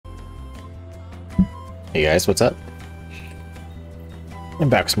Hey guys, what's up? I'm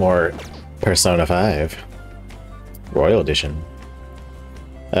back with more Persona 5 Royal Edition.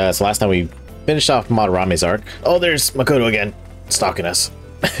 So last time we finished off Madarame's arc. Oh, there's Makoto again, stalking us.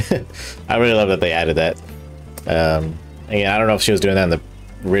 I really love that they added that. Again, I don't know if she was doing that in the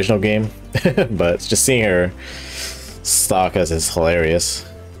original game, but just seeing her stalk us is hilarious.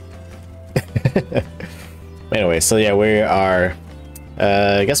 Anyway, so yeah, we are,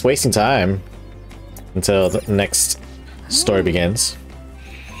 I guess, wasting time until the next story begins.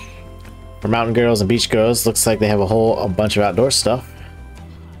 For Mountain Girls and Beach Girls, looks like they have a bunch of outdoor stuff.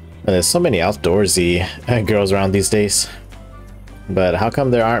 And there's so many outdoorsy girls around these days. But how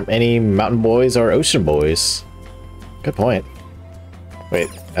come there aren't any mountain boys or ocean boys? Good point. Wait,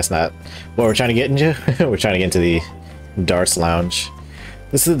 that's not what we're trying to get into. We're trying to get into the Darts Lounge.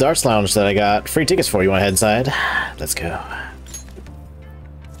 This is the Darts Lounge that I got free tickets for. You want to head inside? Let's go.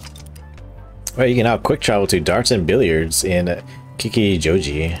 Well, you can now quick travel to Darts and Billiards in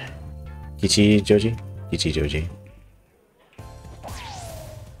Kichijoji. Kichijoji? Kichijoji.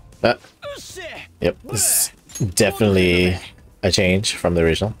 Yep, this is definitely a change from the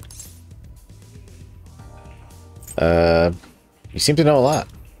original. You seem to know a lot.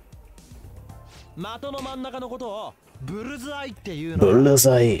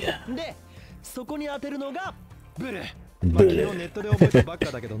 Bullseye.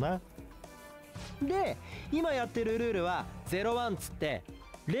 Bull. で、今やってるルールは01つって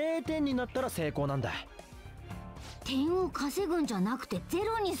0点になったら成功なんだ。点を稼ぐんじゃなくてゼ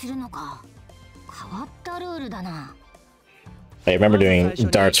ロにするのか。変わったルールだな。I remember doing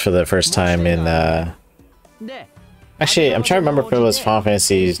darts for the first time in actually, I'm trying to remember if it was Final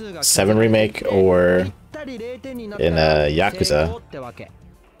Fantasy VII Remake or in Yakuza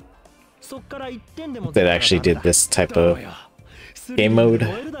that actually did this type of game mode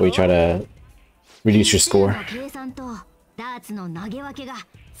where you try to reduce your score. ダーツの投げ分けが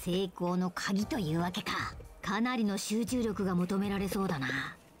成功の鍵というわけか。かなりの集中力が求められそうだな。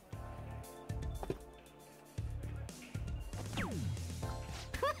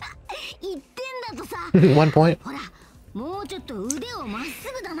1点だとさ。1 point. ほら、もうちょっと腕をまっ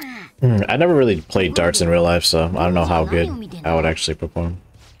すぐだな。I never really played darts in real life, so I don't know how good I would actually perform.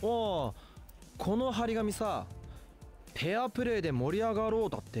 おお、この張り紙さ、ペアプレイで盛り上がろう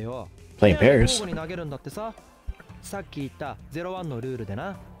だってよ。 Playing pairs. 交互に投げるんだってさ。さっき言った01のルールで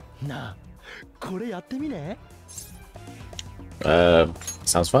な。なあ、これやってみね。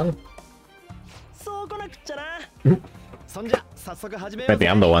Sounds fun. そうこなくっちゃな。そんじゃ早速始めよう。 Maybe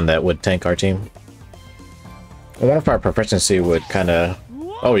I'm the one that would tank our team. I wonder if our proficiency would kind of.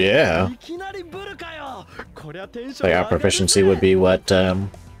 Oh yeah. Like our proficiency would be what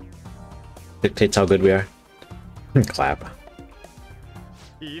dictates how good we are. Clap.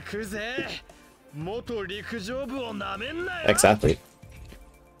 Ex-athlete.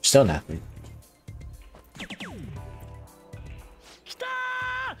 Still an athlete.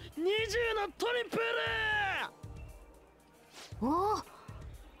 おお、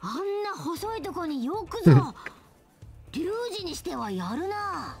あんな細いとこによくぞ。龍二にしてはやる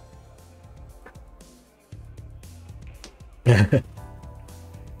な。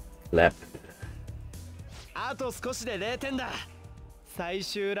Lap. あと少しで0点だ。最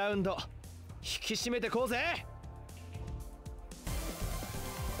終ラウンド引き締めてこうぜ。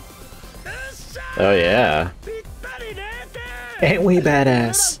 Oh yeah. Ain't we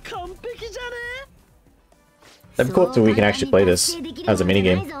badass? That'd be cool if we can actually play this as a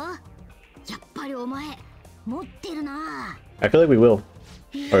minigame. I feel like we will.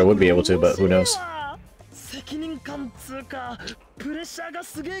 Or I would be able to, but who knows.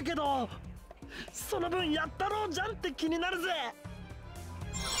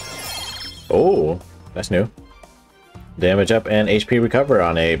 Oh, that's new. Damage up and HP recover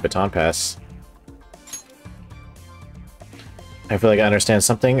on a baton pass. I feel like I understand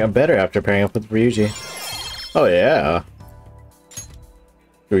something better after pairing up with Ryuji. Oh yeah.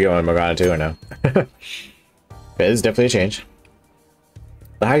 Do we get one of Morgana too or no? It is definitely a change.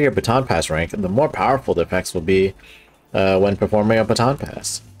 The higher your baton pass rank, the more powerful the effects will be when performing a baton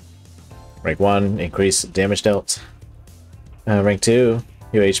pass. Rank 1, increase damage dealt. Rank 2,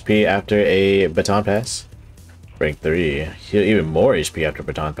 heal HP after a baton pass. Rank 3, heal even more HP after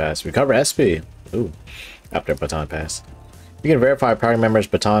baton pass. Recover SP. Ooh, after baton pass. You can verify party members'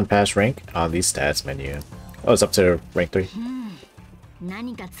 baton pass rank on the stats menu. Oh, it's up to rank 3.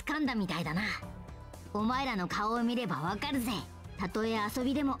 何か掴んだみたいだな。お前らの顔を見ればわかるぜ。たとえ遊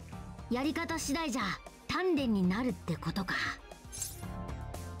びでもやり方次第じゃ鍛錬になるってことか。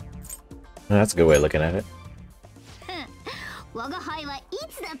That's a good way of looking at it. 我が輩はい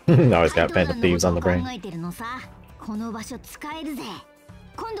つだっ Always て got Phantom Thieves on the brain. 考えてるのさ。この場所使えるぜ。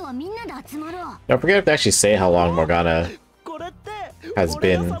今度はみんなで集まろう。 I forget to actually say how long Morgana これって has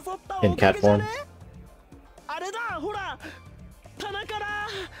俺が been 誘った in おか cat げじゃ form. ね？あれだ、ほら棚から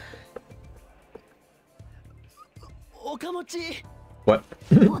おかもち。 What?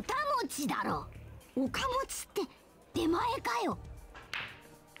 おたもちだろ。おかもちって出前かよ。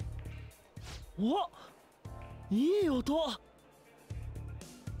お、いい音。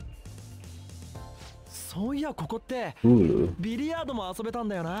そういやここって Ooh. ビリヤードも遊べたん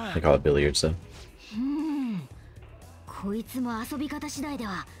だよな。 They call it billiards though. こいつも遊び方次第で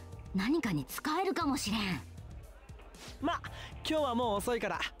は何かに使えるかもしれん。ま、今日はもう遅いか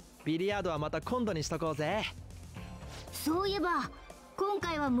らビリヤードはまた今度にしとこうぜ。そういえば今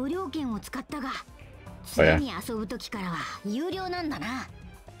回は無料券を使ったが、おや次に遊ぶ時からは有料なんだな。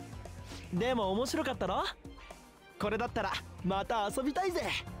でも面白かったろ。これだったらまた遊びたいぜ。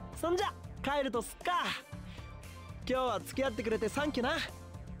そんじゃ帰るとすっか。今日は付き合ってくれてサンキュな。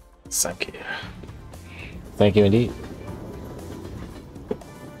 Thank you. Thank you indeed.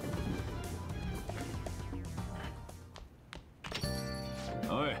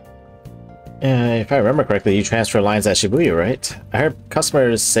 If I remember correctly, you transfer lines at Shibuya, right? I heard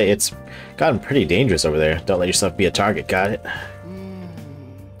customers say it's gotten pretty dangerous over there. Don't let yourself be a target, got it?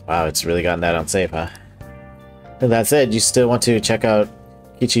 Wow, it's really gotten that unsafe, huh? And that said, you still want to check out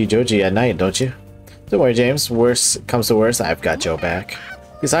Kichijoji at night, don't you? Don't worry, James. Worst comes to worst, I've got Joe back.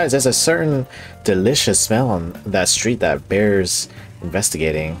 Besides, there's a certain delicious smell on that street that bears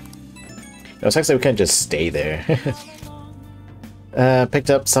investigating. It was actually we couldn't just stay there. Picked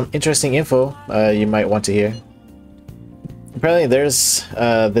up some interesting info you might want to hear. Apparently there's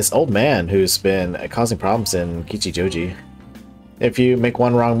this old man who's been causing problems in Kichijoji. If you make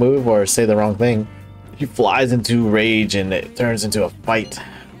one wrong move or say the wrong thing, he flies into rage and it turns into a fight.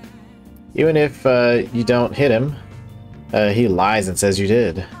 Even if you don't hit him, he lies and says you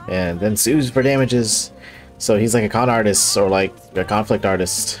did, and then sues for damages. So he's like a con artist or like a conflict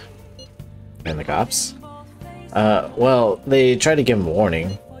artist. And the cops? Well, they try to give him a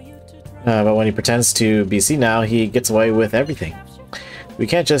warning, but when he pretends to be seen now, he gets away with everything. We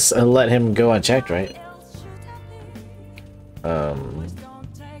can't just let him go unchecked, right?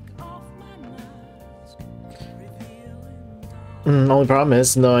 Only problem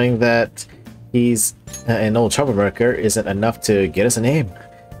is knowing that he's an old troublemaker isn't enough to get us a name.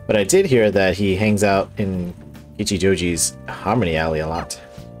 But I did hear that he hangs out in Kichijoji's Harmony Alley a lot.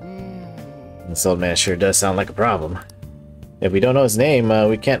 This old man sure does sound like a problem. If we don't know his name,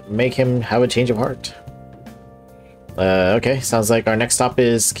 we can't make him have a change of heart. Okay, sounds like our next stop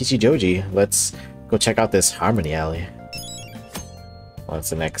is Kichijoji. Let's go check out this Harmony Alley. Well, that's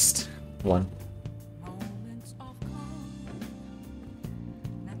the next one.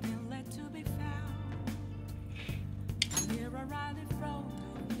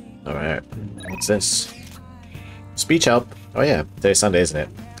 Alright, what's this? Speech help. Oh yeah, today's Sunday, isn't it?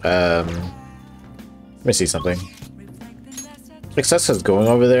 Let me see something. Success is going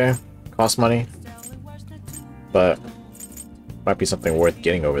over there. Costs money. But might be something worth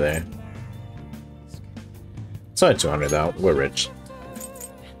getting over there. It's only 200 though. We're rich.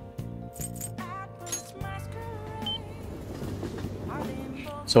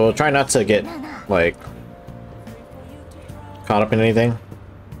 So we'll try not to get, like, caught up in anything.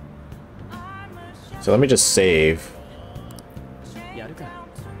 So let me just save.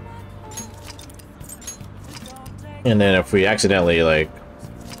 And then if we accidentally, like,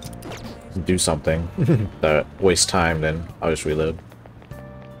 do something that wastes time, then I'll just reload.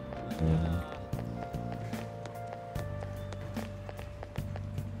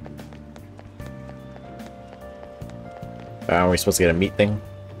 Are we supposed to get a meat thing?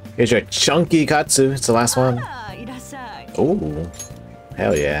 Here's your chunky katsu. It's the last one. Oh,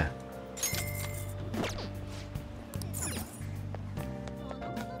 hell yeah.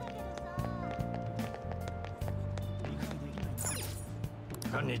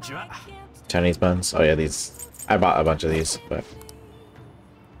 Chinese buns. Oh yeah, these. I bought a bunch of these, but.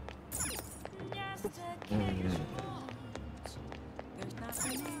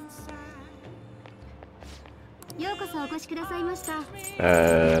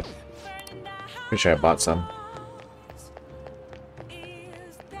 Pretty sure I bought some.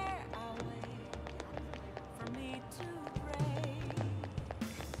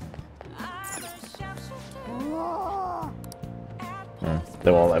 They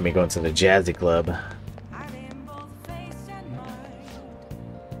won't let me go into the jazzy club.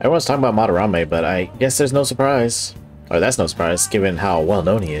 Everyone's talking about Madarame, but I guess there's no surprise. Or that's no surprise, given how well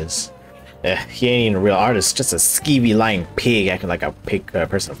known he is. He ain't even a real artist, just a skeevy lying pig acting like a pig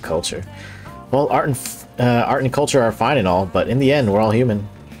person of culture. Well, art and culture are fine and all, but in the end, we're all human.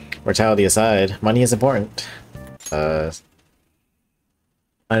 Mortality aside, money is important. I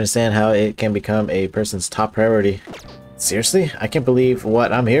understand how it can become a person's top priority. Seriously? I can't believe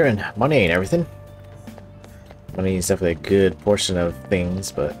what I'm hearing. Money ain't everything. Money is definitely a good portion of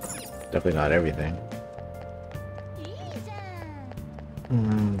things, but definitely not everything.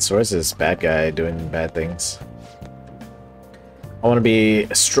 So where's this bad guy doing bad things? I want to be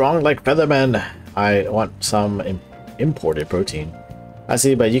strong like Featherman. I want some imported protein. I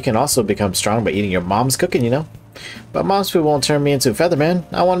see, but you can also become strong by eating your mom's cooking, you know? But mom's food won't turn me into Featherman.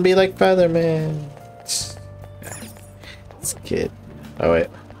 I want to be like Featherman. This kid. Oh, wait.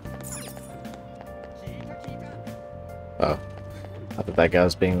 Oh. I thought that guy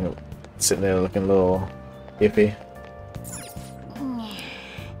was sitting there looking a little iffy.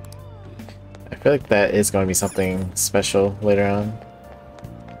 I feel like that is going to be something special later on.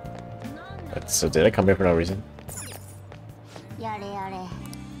 So did I come here for no reason?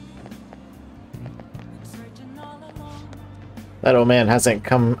 That old man hasn't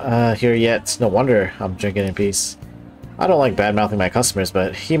come here yet. No wonder I'm drinking in peace. I don't like bad-mouthing my customers,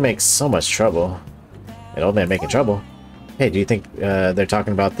 but he makes so much trouble. An old man making trouble? Hey, do you think they're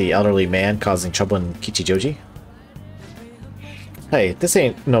talking about the elderly man causing trouble in Kichijoji? Hey, this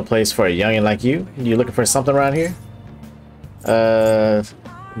ain't no place for a youngin' like you. You looking for something around here? The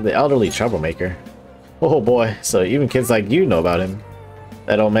elderly troublemaker. Oh boy, so even kids like you know about him.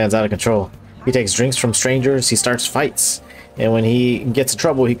 That old man's out of control. He takes drinks from strangers, he starts fights. And when he gets in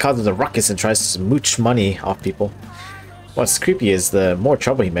trouble, he causes a ruckus and tries to mooch money off people. What's creepy is the more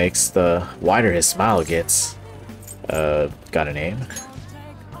trouble he makes, the wider his smile gets. Got a name?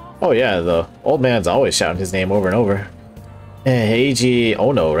 Oh yeah, the old man's always shouting his name over and over. Heiji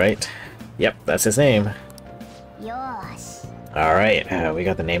Ono, right? Yep, that's his name. Alright, we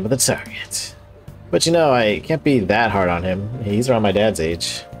got the name of the target. But you know, I can't be that hard on him. He's around my dad's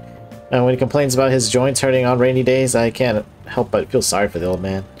age. And when he complains about his joints hurting on rainy days, I can't help but feel sorry for the old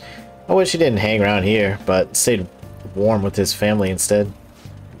man. I wish he didn't hang around here, but stayed warm with his family instead.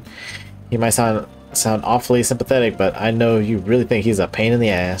 He might sound awfully sympathetic, but I know you really think he's a pain in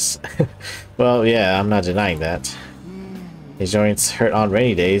the ass. Well, yeah, I'm not denying that. His joints hurt on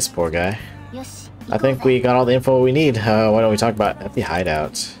rainy days, poor guy. I think we got all the info we need. Why don't we talk about at the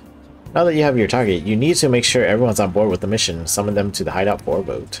hideout? Now that you have your target, you need to make sure everyone's on board with the mission. Summon them to the hideout 4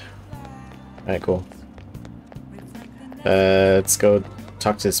 boat. Alright, cool. Let's go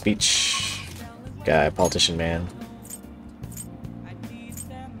talk to the speech guy, politician man.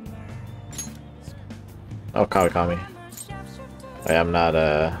 Oh, Kawakami. Wait, I'm not,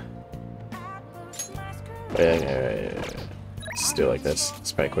 wait, let's do it like this.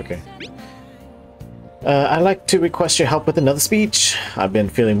 It's probably quicker. I'd like to request your help with another speech. I've been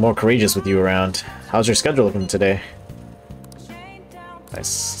feeling more courageous with you around. How's your schedule looking today?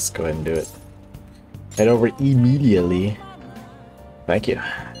 Nice. Let's go ahead and do it. Head over immediately. Thank you.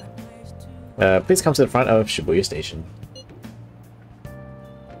 Please come to the front of Shibuya Station.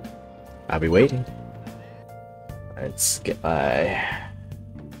 I'll be waiting. Let's get my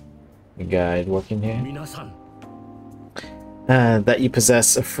guide working here. That you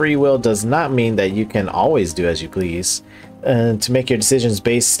possess a free will does not mean that you can always do as you please. To make your decisions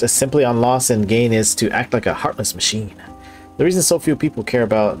based simply on loss and gain is to act like a heartless machine. The reason so few people care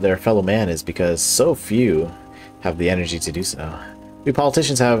about their fellow man is because so few have the energy to do so. We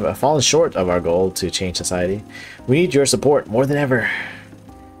politicians have fallen short of our goal to change society. We need your support more than ever.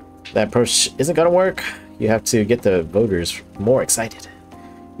 That approach isn't going to work. You have to get the voters more excited.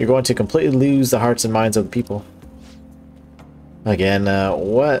 You're going to completely lose the hearts and minds of the people. Again,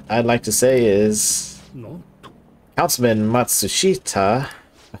 what I'd like to say is... Councilman Matsushita...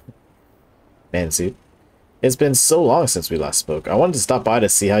 Mansuit. It's been so long since we last spoke. I wanted to stop by to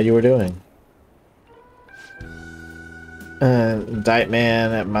see how you were doing. Diet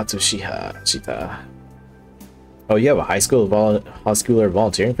Man Matsushita. Oh, you have a high schooler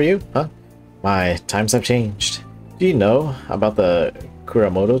volunteering for you? Huh? My times have changed. Do you know about the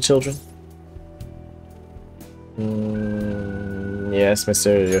Kuramoto children? Yes,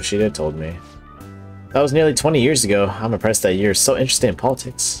 Mr. Yoshida told me. That was nearly 20 years ago. I'm impressed that you're so interested in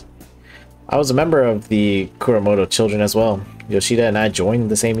politics. I was a member of the Kuramoto children as well. Yoshida and I joined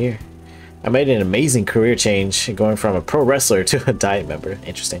the same year. I made an amazing career change, going from a pro wrestler to a diet member.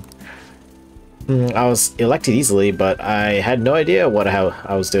 Interesting. I was elected easily, but I had no idea how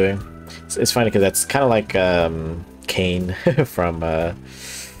I was doing. It's funny because that's kind of like Kane from the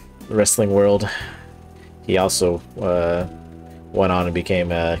wrestling world. He also went on and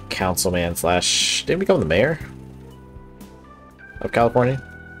became a councilman slash... Didn't he become the mayor of California?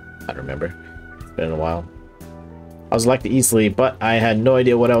 I don't remember. It's been a while. I was elected easily, but I had no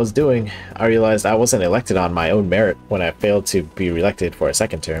idea what I was doing. I realized I wasn't elected on my own merit when I failed to be reelected for a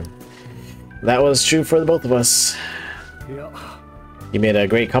second term. That was true for the both of us. Yeah. You made a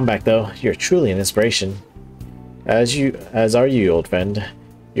great comeback, though. You're truly an inspiration. As are you, old friend.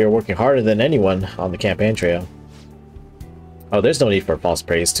 You're working harder than anyone on the campaign trail. Oh, there's no need for false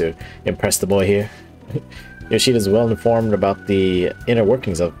praise to impress the boy here. Yoshida's well informed about the inner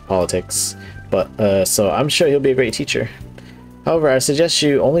workings of politics, but so I'm sure he'll be a great teacher. However, I suggest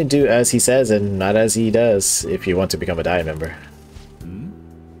you only do as he says and not as he does if you want to become a Diet member.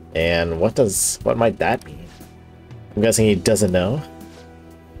 And what might that mean? I'm guessing he doesn't know.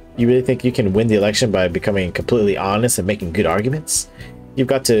 You really think you can win the election by becoming completely honest and making good arguments? You've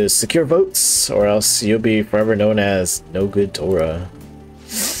got to secure votes, or else you'll be forever known as No Good Tora.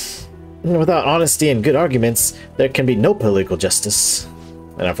 Without honesty and good arguments, there can be no political justice.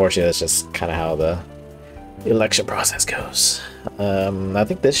 And unfortunately, that's just kind of how the election process goes. I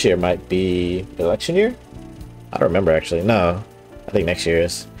think this year might be election year? I don't remember, actually. No, I think next year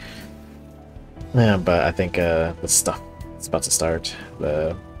is. Yeah, but I think the stuff is about to start.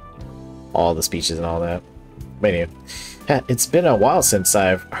 All the speeches and all that. But anyway, it's been a while since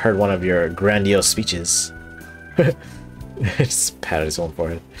I've heard one of your grandiose speeches. Just patted his own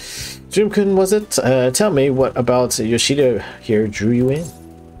forehead. Dream-kun, was it? Tell me, what about Yoshida here drew you in?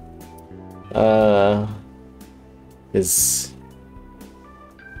 His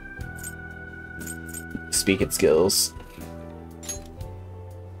speaking skills.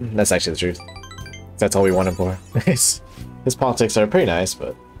 That's actually the truth. That's all we want him for. His politics are pretty nice,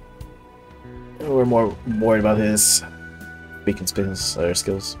 but we're more worried about his speaking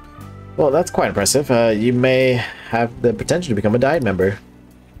skills. Well, that's quite impressive. You may have the potential to become a Diet member.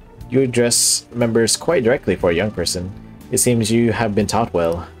 You address members quite directly for a young person. It seems you have been taught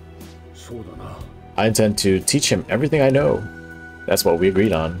well. I intend to teach him everything I know. That's what we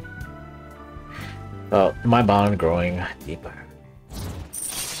agreed on. My bond growing deeper.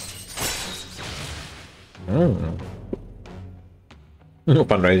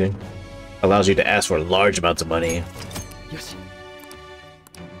 Fundraising allows you to ask for large amounts of money. Yes.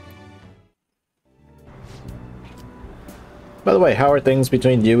 By the way, how are things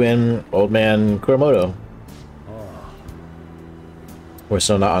between you and old man Kuramoto? We're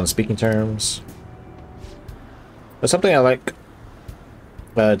still not on speaking terms. That's something I like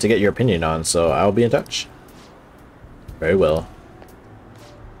to get your opinion on, so I'll be in touch. Very well.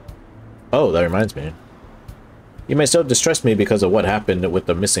 Oh, that reminds me. You may still distrust me because of what happened with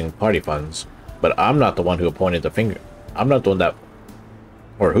the missing party funds, but I'm not the one who pointed the finger. I'm not the one that,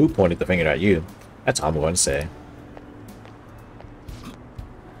 or who pointed the finger at you. That's all I'm going to say.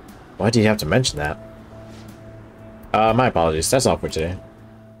 Why do you have to mention that? My apologies. That's all for today.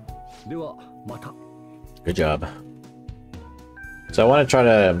 Good job. So I want to try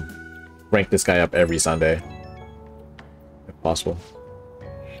to rank this guy up every Sunday, if possible.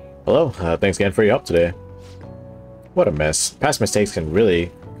 Hello. Thanks again for your help today. What a mess. Past mistakes can really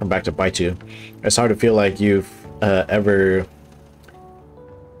come back to bite you. It's hard to feel like you've ever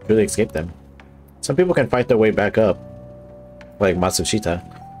really escaped them. Some people can fight their way back up, like Matsushita,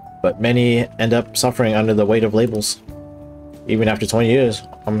 but many end up suffering under the weight of labels. Even after 20 years,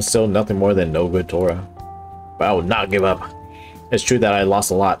 I'm still nothing more than no good Tora. But I will not give up. It's true that I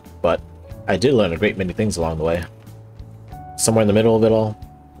lost a lot, but I did learn a great many things along the way. Somewhere in the middle of it all,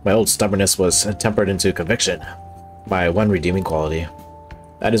 my old stubbornness was tempered into conviction, my one redeeming quality.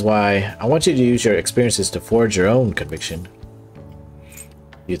 That is why I want you to use your experiences to forge your own conviction.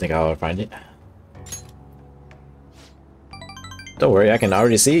 Do you think I'll ever find it? Don't worry, I can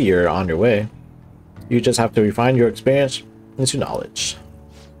already see you're on your way. You just have to refine your experience into knowledge.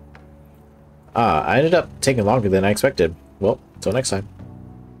 I ended up taking longer than I expected. Well, until next time.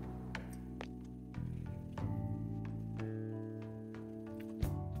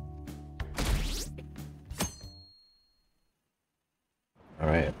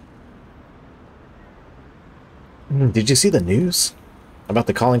 Alright. Did you see the news? About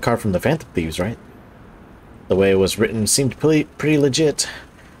the calling card from the Phantom Thieves, right? The way it was written seemed pretty legit.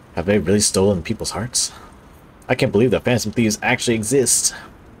 Have they really stolen people's hearts? I can't believe that Phantom Thieves actually exist.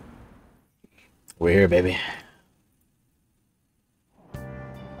 We're here, baby.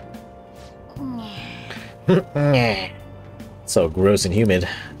 So gross and humid.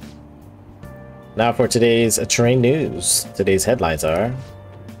 Now for today's terrain news. Today's headlines are...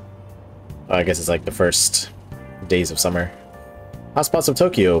 Oh, I guess it's like the first days of summer. Hotspots of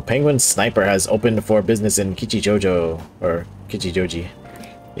Tokyo. Penguin Sniper has opened for business in Kichijojo, or Kichijoji.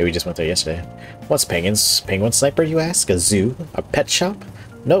 Yeah, we just went there yesterday. What's Penguin Sniper, you ask? A zoo? A pet shop?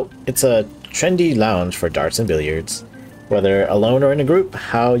 Nope, it's a trendy lounge for darts and billiards. Whether alone or in a group,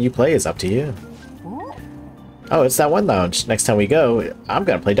 how you play is up to you. Oh, it's that one lounge. Next time we go, I'm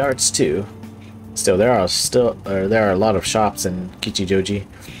gonna play darts too. Still, there are a lot of shops in Kichijoji.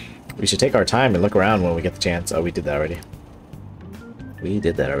 We should take our time and look around when we get the chance. Oh, we did that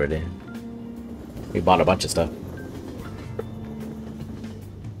already. We bought a bunch of stuff.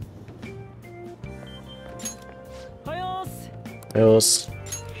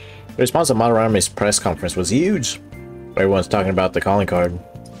 The response to Madarame's press conference was huge. Everyone's talking about the calling card.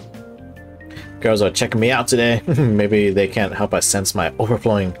 Girls are checking me out today. Maybe they can't help but sense my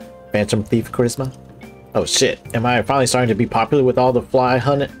overflowing Phantom Thief charisma. Oh shit, am I finally starting to be popular with all the fly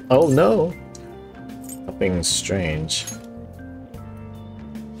hunting? Oh no. Something strange.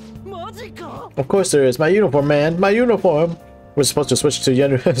 Of course there is. My uniform, man. My uniform. We're supposed to switch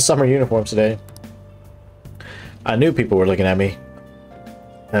to summer uniforms today. I knew people were looking at me.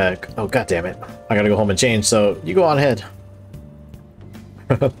 Oh god damn it. I gotta go home and change, so you go on ahead.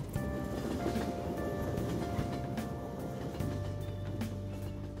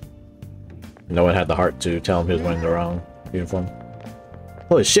 No one had the heart to tell him he was wearing the wrong uniform.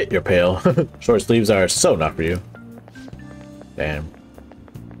 Holy shit, you're pale. Short sleeves are so not for you. Damn.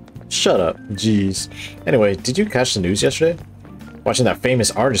 Shut up. Jeez. Anyway, did you catch the news yesterday? Watching that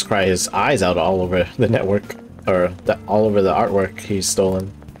famous artist cry his eyes out all over the network, or all over the artwork he's stolen.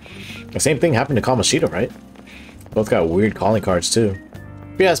 The same thing happened to Kamoshida, right? Both got weird calling cards too.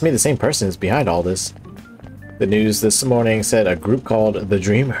 If you ask me, the same person is behind all this. The news this morning said a group called the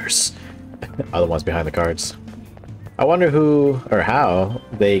Dreamers are the ones behind the cards. I wonder who or how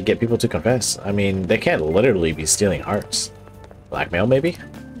they get people to confess. I mean, they can't literally be stealing hearts. Blackmail, maybe?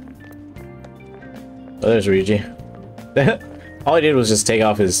 Oh, there's Ryuji. All he did was just take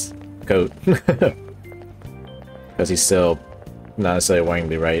off his coat. Because he's still not necessarily wearing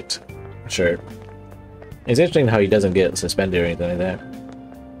the right shirt. It's interesting how he doesn't get suspended or anything like that.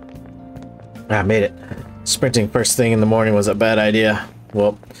 I made it. Sprinting first thing in the morning was a bad idea.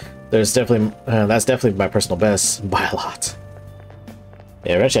 Well, that's definitely my personal best by a lot.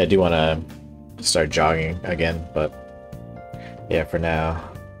 Yeah, eventually I do want to start jogging again, but yeah, for now,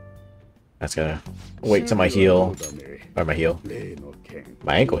 that's gonna wait till my heel, or my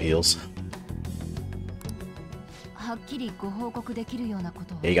ankle heals.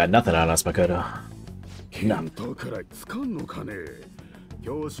 Yeah, you got nothing on us, Makoto. No.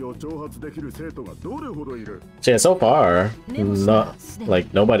 Yeah, so far,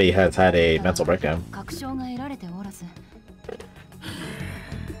 like nobody has had a mental breakdown.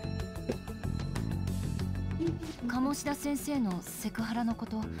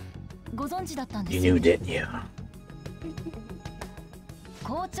 You knew, didn't you?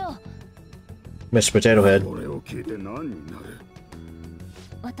 Mr. Potato Head.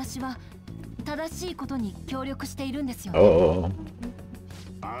 Oh.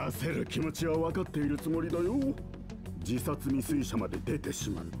 焦る気持ちは分かっているつもりだよ。自殺未遂者まで出てし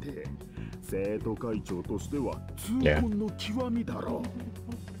まって、生徒会長としては痛恨の極みだろう。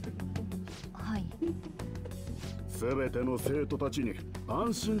はい。すべての生徒たちに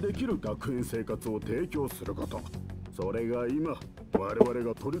安心できる学園生活を提供すること。それが今我々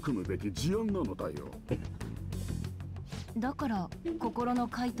が取り組むべき事案なのだよ。だから心の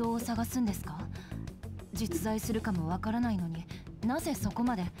回答を探すんですか？実在するかもわからないのに。 なぜそこ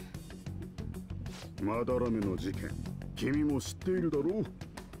までまだらめの事件君も知っているだろう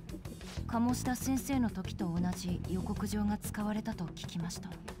鴨下先生の時と同じ予告状が使われたと聞きまし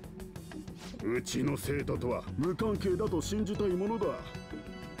たうちの生徒とは無関係だと信じたいものだ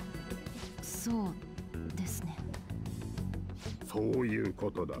そうですねそういう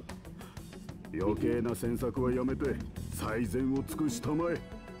ことだ余計な詮索はやめて最善を尽くしたまえ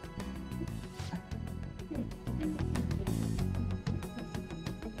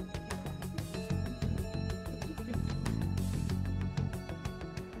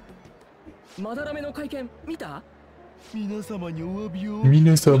まだらめの会見見た？皆様にお詫びを。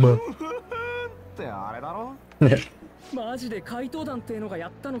皆様。ってあれだろ？マジで怪盗団ってのがや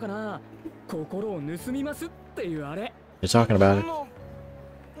ったのかな？心を盗みますっていうあれ。You're talking about it. も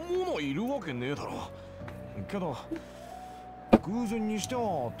のいるわけねえだろ。けど偶然にして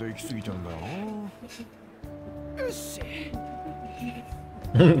はできすぎちゃうんだよな。よし。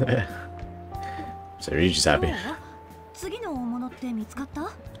So Ryuji's happy. 次の大物って見つかっ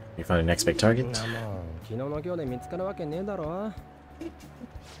た？ You found the next big target? 昨日の今日で見つかるわけねえだろ。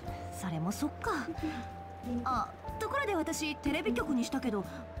それもそっか。あ、ところで私テレビ局にしたけど、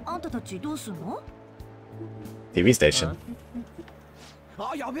あんたたちどうすんの？ TV station.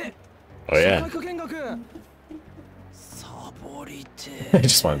 あ、やべえ。 Oh yeah. 社会科見学。サボりて。 I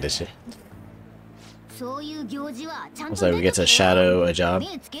just wanted this shit. そういう行事はちゃん Looks と like we get to shadow a job.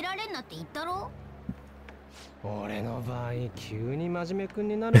 目つけられんなって言ったろ。俺の場合、急に真面目くん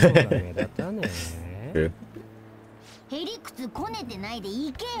になる方が目立たねえ。 Good. へりくつこねてないで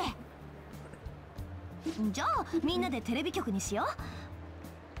行け。じゃあみんなでテレビ局にしよ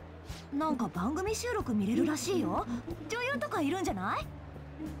う。なんか番組収録見れるらしいよ。女優とかいるんじゃない？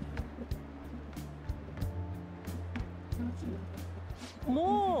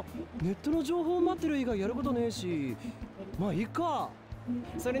もうネットの情報を待ってる以外やることねえし、まあいいか。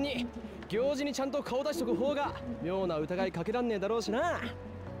それに行事にちゃんと顔出しとく方が妙な疑いかけらんねえだろうしな。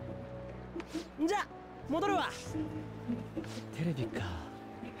じゃあ戻るわ。テレビか。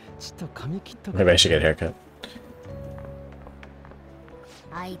ちょっと髪切っとく。 Maybe I should get a haircut.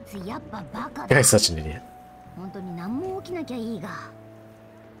 あいつやっぱバカ Guy's だ。 such an idiot. 本当に何も起きなきゃいいが。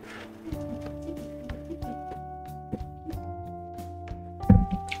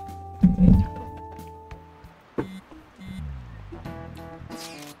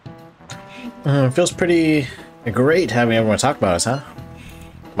It feels pretty great having everyone talk about us, huh?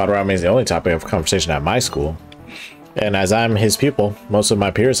 Model ramen is the only topic of conversation at my school. And as I'm his pupil, most of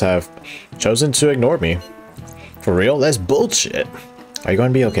my peers have chosen to ignore me. For real? That's bullshit. Are you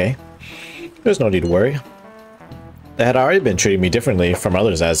going to be okay? There's no need to worry. They had already been treating me differently from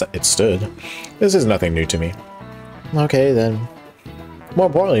others as it stood. This is nothing new to me. Okay, then. More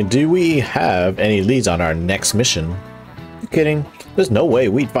importantly, do we have any leads on our next mission? You kidding? There's no way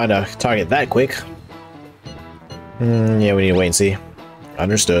we'd find a target that quick. Yeah, we need to wait and see.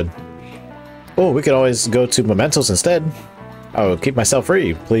 Understood. Oh, we could always go to Mementos instead. I'll keep myself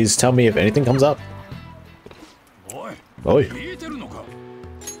free. Please tell me if anything comes up. Oi.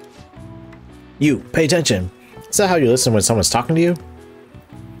 You, pay attention. Is that how you listen when someone's talking to you?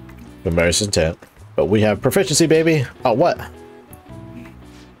 Embarrassing intent. But we have proficiency, baby. Oh, what?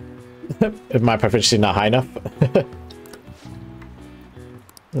 Is my proficiency not high enough?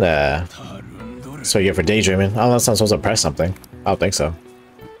 Nah. So you get for daydreaming. Unless I'm supposed to press something. I don't think so.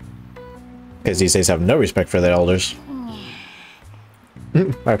 Because these days have no respect for their elders.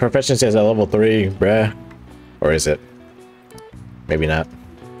 My proficiency is at level 3, bruh. Or is it? Maybe not.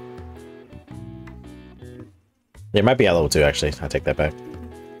 It might be at level 2, actually. I'll take that back.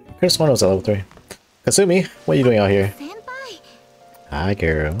 I just one was at level 3. Kasumi, what are you doing out here? Hi,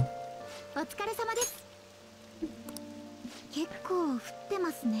 girl. お疲れ様です。結構降って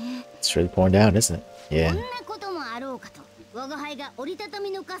ますね。 It's really pouring down, isn't it? こ Yeah. んなこともあろうかと、我が輩が折りたたみ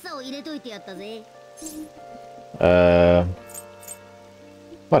の傘を入れといてやったぜ。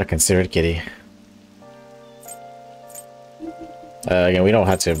What a considerate kitty. Again, we don't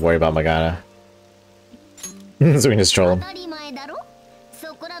have to worry about Magana. So we can just troll 当 him. たり前だろ。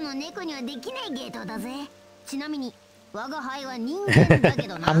そこらの猫にはできないゲートだぜ。ちなみに我が輩は人間だけ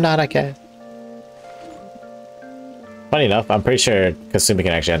どな。I'm not a cat. Funny enough, I'm pretty sure Kasumi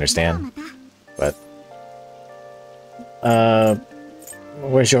can actually じゃあ understand. また。 But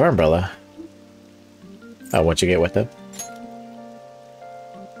where's your umbrella? Oh, what'd you get with it?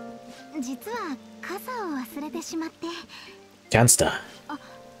 実は傘を忘れてしまって。 Jansta. あ、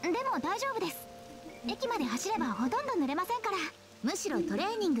でも大丈夫です。駅まで走ればほとんど濡れませんから。むしろトレ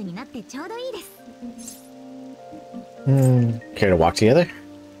ーニングになってちょうどいいです。 Care to walk together?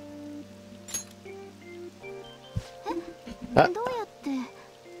 どうやって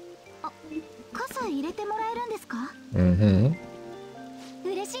傘入れてもらえるんですか？ Mm-hmm.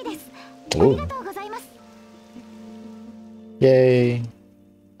 嬉しいです。あ Ooh. りがとうございます。 Yay.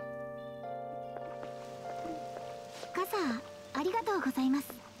 傘ありがとうございます。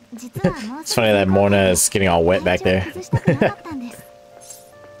実はもう It's funny that Morna is getting all wet back there. 崩したくなかったんです。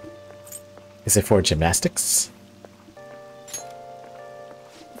 Is it for gymnastics?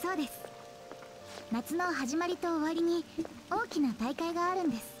 そうです。夏の始まりと終わりに大きな大会がある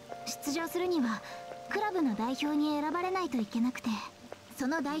んです。出場するにはクラブの代表に選ばれないといけなくて、そ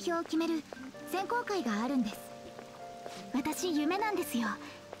の代表を決める選考会があるんです。私夢なんですよ。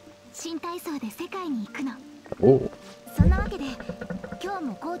新体操で世界に行くの。 Oh. そんなわけで今日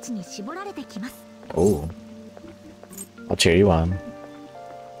もコーチに絞られてきます。 Oh. I'll cheer you on.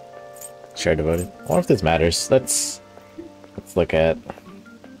 Share devoted. I wonder if this matters. Let's look at.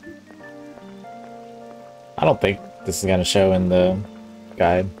 I don't think this is gonna show in the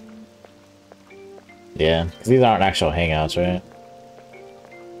guide. Yeah, because these aren't actual hangouts, right?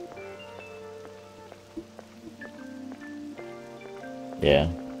 Yeah.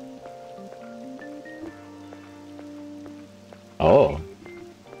 Oh.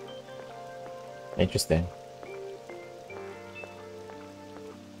 Interesting.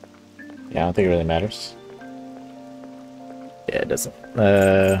 Yeah, I don't think it really matters. Yeah, it doesn't.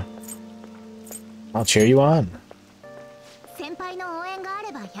 I'll cheer you on. 先輩の応援があ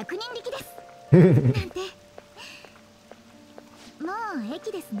れば100人力ですなんてもう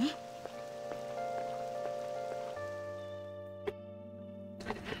駅ですね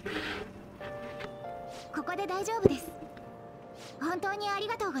ここで大丈夫です本当にあり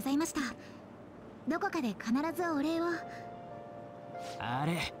がとうございましたどこかで必ずお礼をあ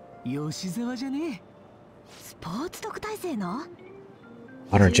れ吉沢じゃねえスポーツ特待生の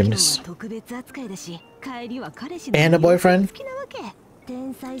Honor gymnast. 特別扱いだし帰りは彼氏 And a boyfriend. 好きなわけ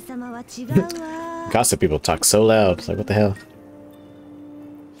天才様は違うわ Gossip people talk so loud. It's like, what the hell?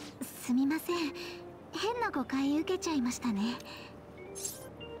 すみません変な誤解受けちゃいましたね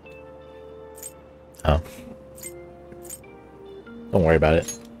Oh. Don't worry about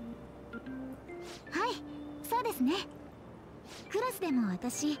it. はいそうですねクラスでも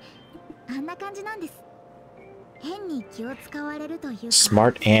私あんな感じなんです変に気を使われるというか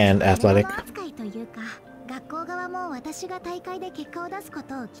Smart and 獲 athletic. 物扱いというか学校側も私が大会で結果を出すこ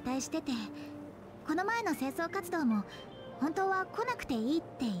とを期待しててこの前の清掃活動も本当は来なくていいっ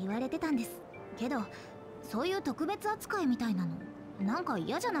て言われてたんですけどそういう特別扱いみたいなのなんか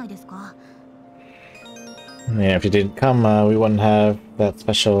嫌じゃないですか Yeah, if you didn't come, we wouldn't have that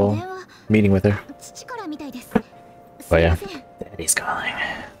special 電話 meeting with her. 父からみたいですす Oh み yeah. ません Daddy's calling.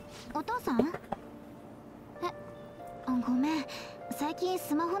 お父さんごめん最近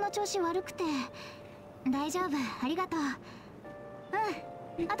スマホの調子悪くて大丈夫ありがとう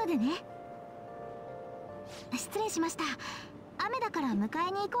後でね失礼しました雨だから迎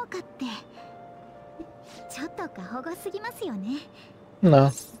えに行こうかってちょっと過保護すぎますよね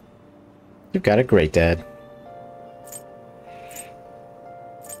No. You've got a great dad.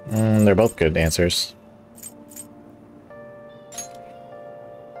 They're both good answers.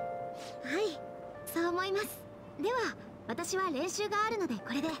 はいそう思いますでは私は練習があるので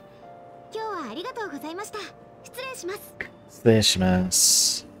これで今日はありがとうございました失礼します失礼しま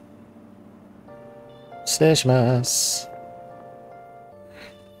す。失礼します。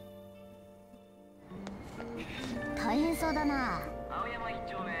大変そうだな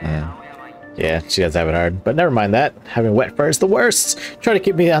Yeah, she does have it hard. But never mind that. Having wet fur is the worst. Try to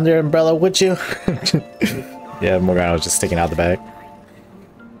keep me under an umbrella, would you? Yeah, Morgana was just sticking out the back.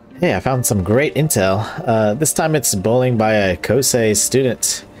 Hey, I found some great intel. This time it's bullying by a Kosei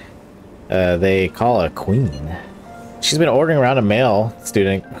student. They call a queen. She's been ordering around a male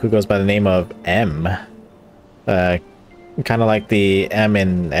student who goes by the name of M. Kind of like the M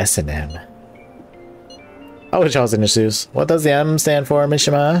in S&M. I wish I was in the shoes. What does the M stand for,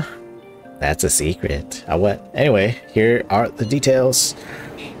 Mishima? That's a secret. What? Anyway, here are the details.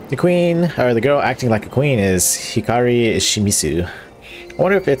 The queen, or the girl acting like a queen, is Hikari Shimizu. I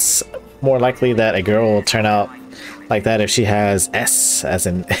wonder if it's more likely that a girl will turn out like that if she has S as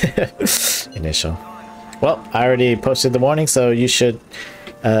an initial. Well, I already posted the warning, so you should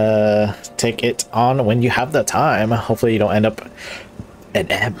take it on when you have the time. Hopefully you don't end up an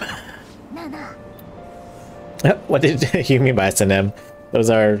M. What did you mean by S&M? Those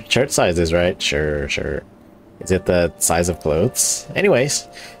are shirt sizes, right? Sure. Is it the size of clothes? Anyways,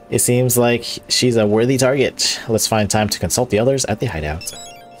 it seems like she's a worthy target. Let's find time to consult the others at the hideout.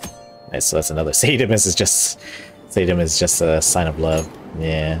 Nice, so that's another Sadum is just a sign of love.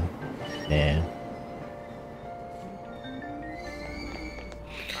 Yeah.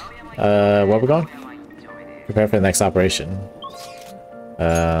 Where are we going? Prepare for the next operation.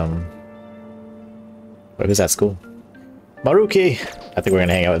 Wait, who's at school? Maruki! I think we're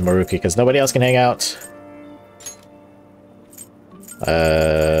gonna hang out with Maruki because nobody else can hang out. How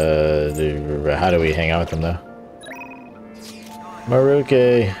do we hang out with them though?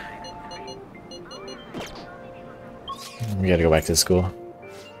 Maruki! We gotta go back to school.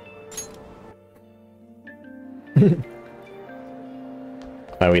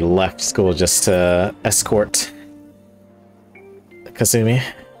 We left school just to escort Kasumi,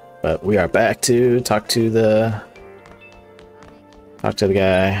 but we are back to talk to the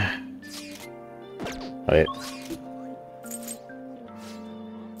guy. Oh, wait.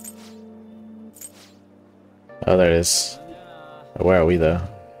 Oh, there it is. Where are we though?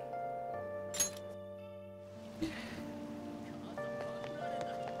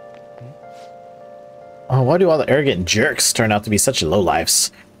 Oh, why do all the arrogant jerks turn out to be such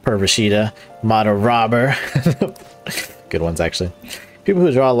lowlifes? Per Rashida, model robber. Good ones, actually. People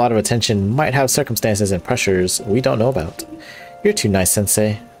who draw a lot of attention might have circumstances and pressures we don't know about. You're too nice,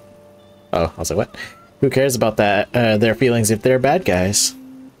 Sensei. Oh, I was like, what? Who cares about that? Their feelings if they're bad guys?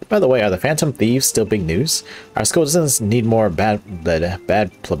 By the way, are the Phantom Thieves still big news? Our school doesn't need more bad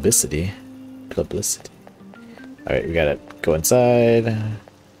publicity. Alright, we gotta go inside.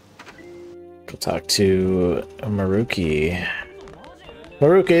 Go talk to Maruki.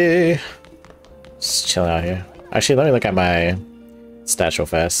 Maruki! Just chilling out here. Actually, let me look at my stats real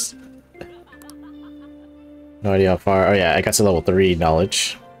fast. No idea how far. Oh yeah, I got to level 3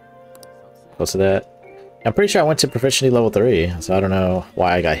 knowledge. Close to that. I'm pretty sure I went to proficiency level 3, so I don't know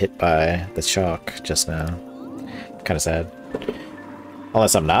why I got hit by the shock just now. Kind of sad.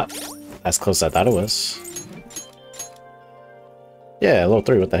 Unless I'm not as close as I thought it was. Yeah, level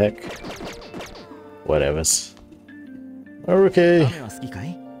 3, what the heck. Whatevers. Okay.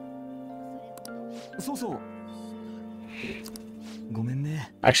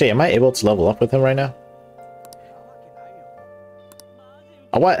 Actually, am I able to level up with him right now?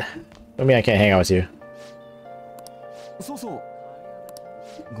 Oh, what? I mean, I can't hang out with you.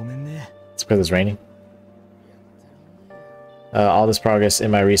 It's because it's raining. All this progress in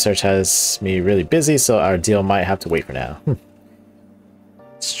my research has me really busy, so our deal might have to wait for now.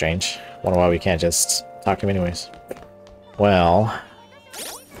 Strange. Wonder why we can't just talk to him anyways. Well...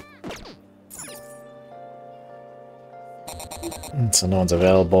 so no one's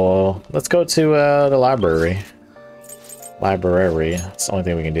available. Let's go to the library. That's the only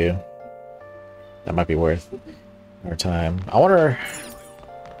thing we can do. That might be worth our time. I wonder...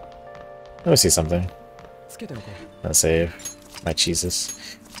 Let me see something. Let's save. My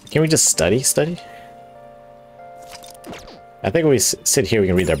Jesus. Can we just study? I think if we sit here, we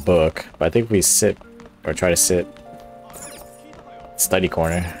can read their book. But I think if we sit, or try to sit, study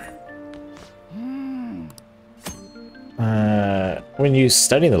corner. When you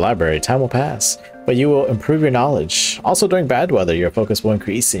study in the library, time will pass, but you will improve your knowledge. Also, during bad weather, your focus will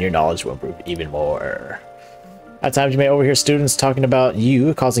increase and your knowledge will improve even more. At times, you may overhear students talking about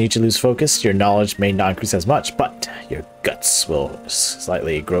you, causing you to lose focus. Your knowledge may not increase as much, but your guts will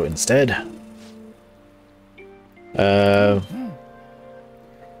slightly grow instead. I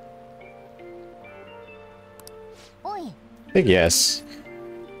think yes.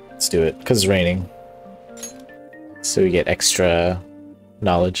 Let's do it, because it's raining. So we get extra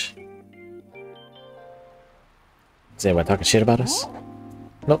knowledge. Is anyone talking shit about us?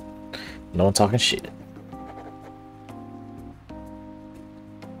 Nope. No one talking shit.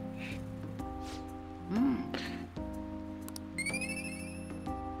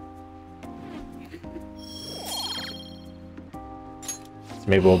 So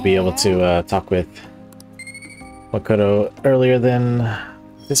maybe we'll be able to talk with Makoto earlier than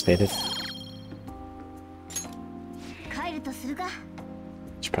anticipated.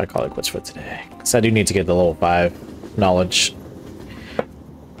 Should probably call it quits for today. Because I do need to get the level 5 knowledge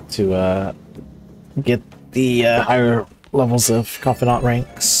to get the higher levels of confidant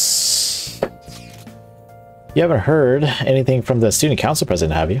ranks. You haven't heard anything from the student council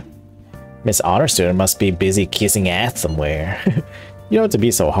president, have you? Miss Honor Student must be busy kissing ass somewhere. You don't have to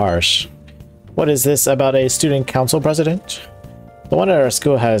be so harsh. What is this about a student council president? The one at our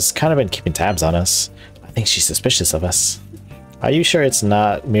school has kind of been keeping tabs on us. I think she's suspicious of us. Are you sure it's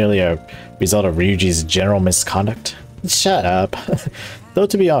not merely a result of Ryuji's general misconduct? Shut up. Though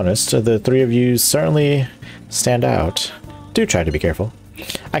to be honest, the three of you certainly stand out. Do try to be careful.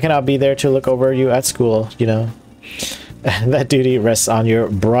 I cannot be there to look over you at school, you know. That duty rests on your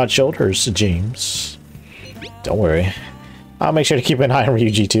broad shoulders, James. Don't worry. I'll make sure to keep an eye on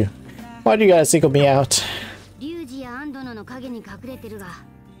Ryuji too. Why do you guys single me out?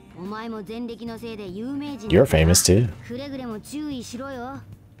 You're famous too.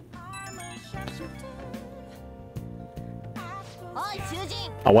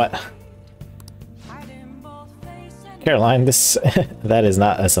 Oh, what? Caroline, this... that is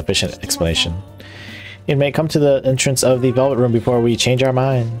not a sufficient explanation. It may come to the entrance of the Velvet Room before we change our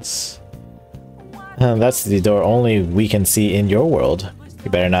minds. That's the door only we can see in your world.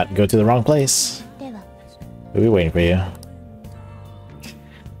 You better not go to the wrong place. We'll be waiting for you.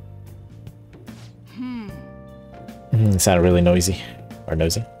 It sounded really noisy. Or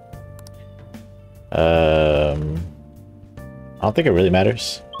nosy. I don't think it really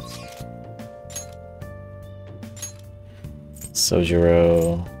matters.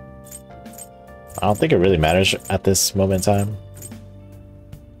 Sojiro. I don't think it really matters at this moment in time.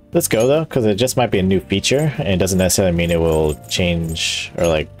 Let's go though, because it just might be a new feature, and it doesn't necessarily mean it will change or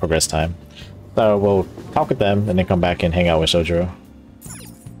like progress time. So we'll talk with them and then come back and hang out with Sojiro.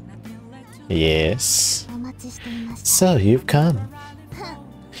 Yes. So you've come.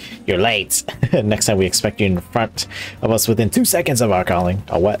 You're late. Next time we expect you in front of us within 2 seconds of our calling.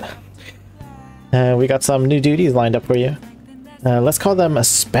 Oh, what? We got some new duties lined up for you. Let's call them a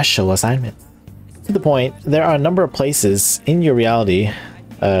special assignment. To the point, there are a number of places in your reality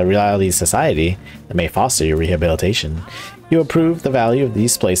society that may foster your rehabilitation. You will prove the value of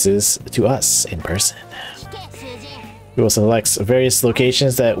these places to us in person. We will select various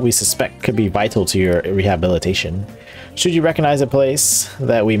locations that we suspect could be vital to your rehabilitation. Should you recognize a place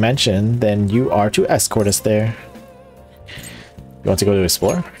that we mention, then you are to escort us there. You want to go to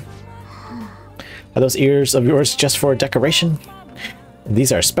explore? Are those ears of yours just for decoration?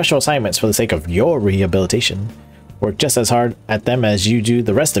 These are special assignments for the sake of your rehabilitation. Work just as hard at them as you do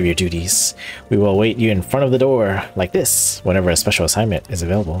the rest of your duties. We will await you in front of the door, like this, whenever a special assignment is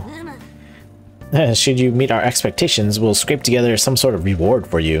available. Should you meet our expectations, we'll scrape together some sort of reward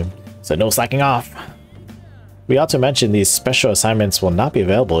for you, so no slacking off. We ought to mention these special assignments will not be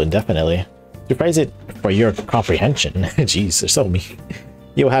available indefinitely. To phrase it for your comprehension, jeez, they're so mean.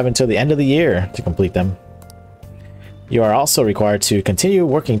 You will have until the end of the year to complete them. You are also required to continue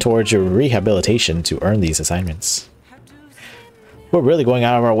working towards your rehabilitation to earn these assignments. We're really going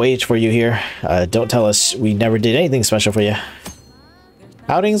out of our way for you here. Don't tell us we never did anything special for you.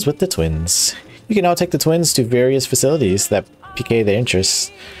 Outings with the twins. You can now take the twins to various facilities that pique their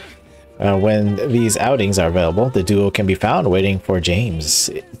interests. When these outings are available, the duo can be found waiting for James,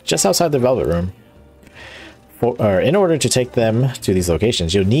 just outside the Velvet Room. In order to take them to these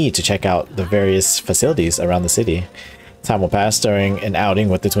locations, you'll need to check out the various facilities around the city. Time will pass during an outing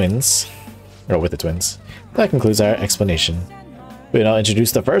with the twins. That concludes our explanation. We'll now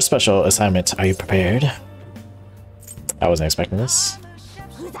introduce the first special assignment. Are you prepared? I wasn't expecting this.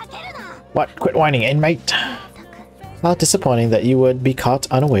 What? Quit whining, inmate! How disappointing that you would be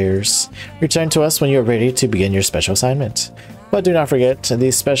caught unawares. Return to us when you are ready to begin your special assignment. But do not forget,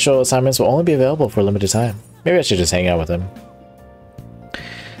 these special assignments will only be available for a limited time. Maybe I should just hang out with him.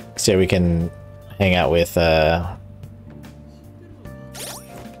 So yeah, we can hang out with,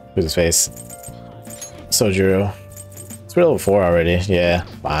 who's his face? Sojiro. It's level 4 already. Yeah,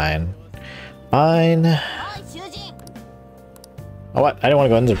 fine. Fine. Oh, what? I didn't want to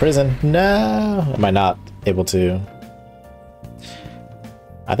go into prison. No! Am I not able to?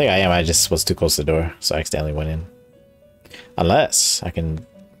 I think I am. I just was too close to the door, so I accidentally went in. Unless I can...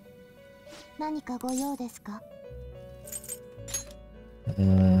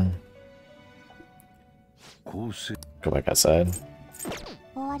 Go back outside.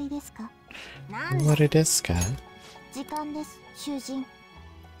 What it is, guy?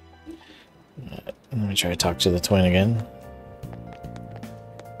 Let me try to talk to the twin again.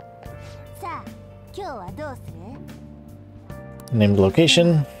 Named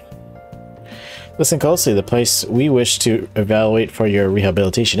location. Listen closely. The place we wish to evaluate for your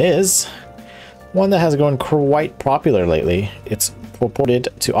rehabilitation is one that has grown quite popular lately. It's purported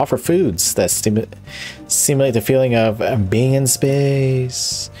to offer foods that simulate the feeling of being in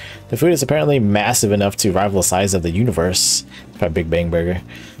space. The food is apparently massive enough to rival the size of the universe, by Big Bang Burger,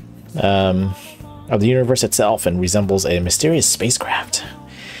 of the universe itself, and resembles a mysterious spacecraft.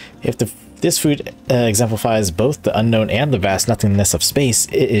 If this food exemplifies both the unknown and the vast nothingness of space,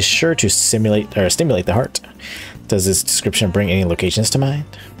 it is sure to stimulate the heart. Does this description bring any locations to mind?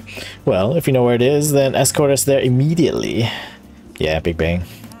 Well, if you know where it is, then escort us there immediately. Yeah, Big Bang.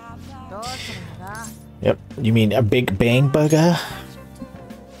 Yep, you mean a Big Bang Burger?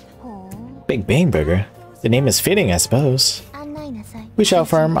 Big Bang Burger? The name is fitting, I suppose. We shall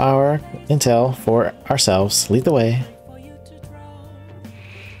farm our intel for ourselves. Lead the way.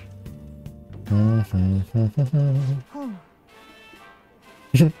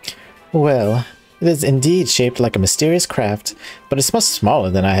 Well, it is indeed shaped like a mysterious craft, but it's much smaller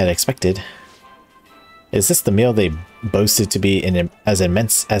than I had expected. Is this the meal they boasted to be as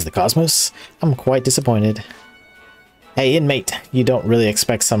immense as the cosmos? I'm quite disappointed. Hey, inmate, you don't really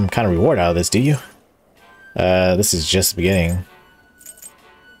expect some kind of reward out of this, do you? This is just the beginning.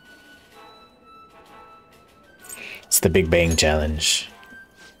 It's the Big Bang Challenge.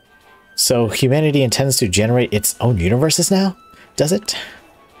 So humanity intends to generate its own universes now? Does it?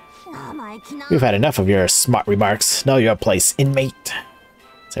 We've had enough of your smart remarks. Know your place, inmate.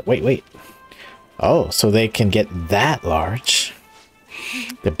 Wait. Oh, so they can get that large.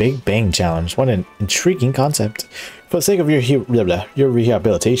 The Big Bang Challenge. What an intriguing concept. For the sake of your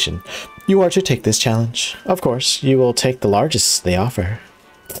rehabilitation, you are to take this challenge. Of course, you will take the largest they offer.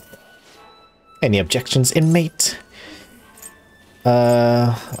 Any objections, inmate?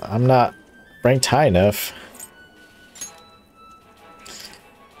 I'm not ranked high enough.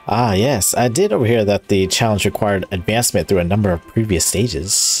 Ah, yes, I did overhear that the challenge required advancement through a number of previous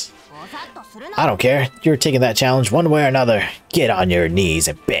stages. I don't care. You're taking that challenge one way or another. Get on your knees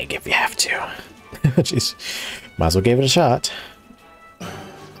and beg if you have to. Jeez. Might as well give it a shot.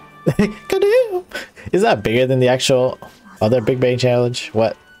 Kadoom! Is that bigger than the actual other Big Bang Challenge?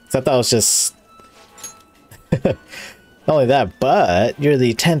 What? I thought that was just... Not only that, but you're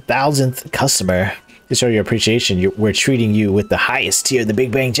the 10,000th customer. To show your appreciation, we're treating you with the highest tier of the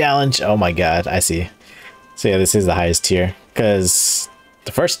Big Bang Challenge. Oh my god, I see. So yeah, this is the highest tier. Because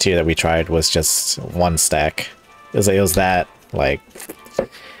the first tier that we tried was just 1 stack. It was that, like,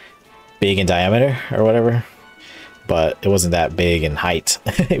 big in diameter or whatever. But it wasn't that big in height.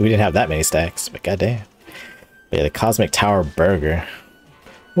 We didn't have that many stacks, but goddamn. But yeah, the Cosmic Tower Burger.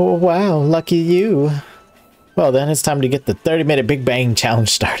 Oh, wow, lucky you. Well then, it's time to get the 30-minute Big Bang Challenge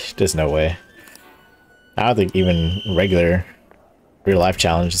started. There's no way. I don't think even regular real-life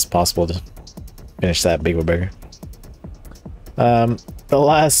challenge is possible to finish that big of a burger. The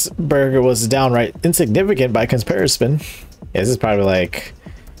last burger was downright insignificant by comparison. Yeah, this is probably like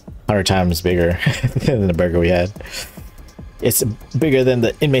 100 times bigger than the burger we had. It's bigger than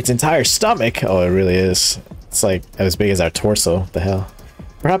the inmate's entire stomach. Oh, it really is. It's like as big as our torso. What the hell?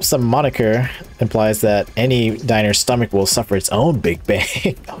 Perhaps the moniker implies that any diner's stomach will suffer its own Big Bang.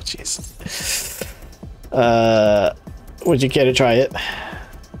 Oh, jeez. Would you care to try it?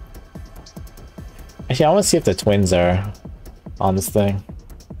 Actually, I want to see if the twins are on this thing.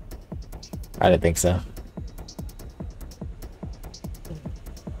 I didn't think so.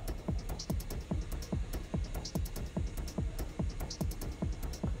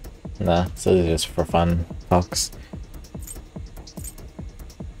 Nah, so they're just for fun talks.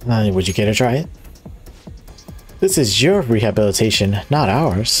 Would you care to try it? This is your rehabilitation, not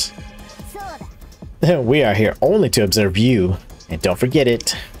ours. We are here only to observe you, and don't forget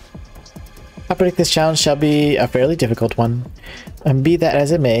it. I predict this challenge shall be a fairly difficult one. And be that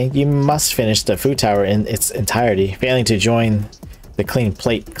as it may, you must finish the food tower in its entirety. Failing to join the Clean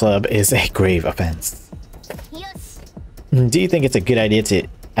Plate Club is a grave offense. Yes. Do you think it's a good idea to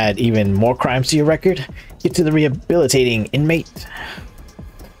add even more crimes to your record? Get to the rehabilitating inmate.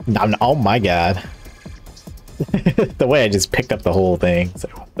 Oh my god. The way I just picked up the whole thing. It's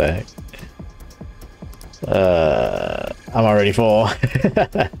like, what the heck? I'm already full.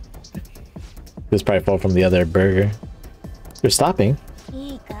 It was probably full from the other burger. You're stopping?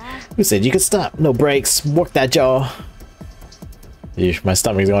 Who said you could stop? No brakes. Work that jaw. Eesh, my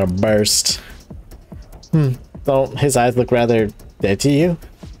stomach's gonna burst. Don't his eyes look rather dead to you?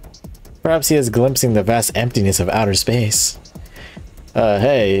 Perhaps he is glimpsing the vast emptiness of outer space.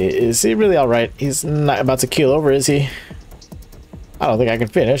 Hey, is he really alright? He's not about to keel over, is he? I don't think I can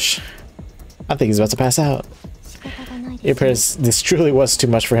finish. I think he's about to pass out. It appears this truly was too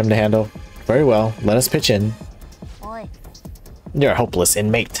much for him to handle. Very well, let us pitch in. You're a hopeless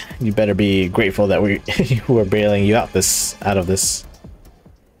inmate. You better be grateful that we were bailing you out of this.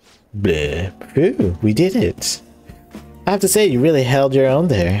 Bleh. Phew, we did it. I have to say, you really held your own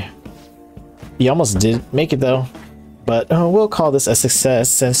there. You almost did make it though. But we'll call this a success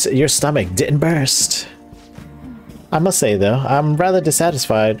since your stomach didn't burst. I must say though, I'm rather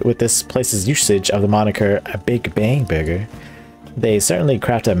dissatisfied with this place's usage of the moniker a Big Bang Burger. They certainly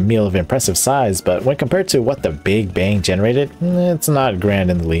craft a meal of impressive size, but when compared to what the Big Bang generated, it's not grand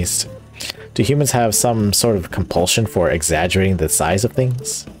in the least. Do humans have some sort of compulsion for exaggerating the size of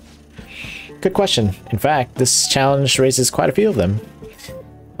things? Good question. In fact, this challenge raises quite a few of them.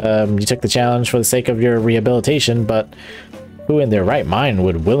 You took the challenge for the sake of your rehabilitation, but who in their right mind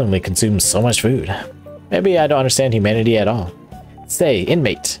would willingly consume so much food? Maybe I don't understand humanity at all. Say,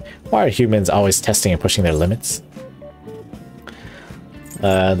 inmate, why are humans always testing and pushing their limits?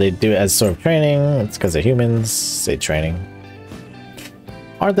 They do it as sort of training. It's because they're humans. Say training.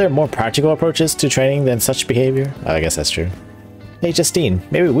 Aren't there more practical approaches to training than such behavior? I guess that's true. Hey, Justine,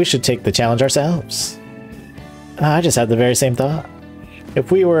 maybe we should take the challenge ourselves. I just had the very same thought.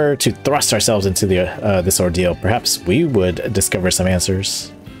 If we were to thrust ourselves into this ordeal, perhaps we would discover some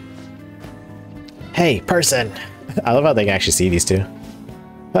answers. Hey, person! I love how they can actually see these two.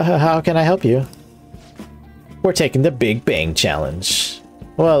 How can I help you? We're taking the Big Bang Challenge.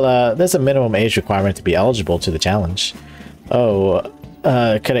 Well, there's a minimum age requirement to be eligible to the challenge. Oh,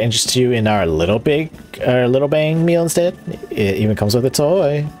 could I interest you in our Little Bang meal instead? It even comes with a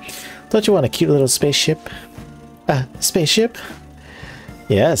toy. Don't you want a cute little spaceship? Spaceship?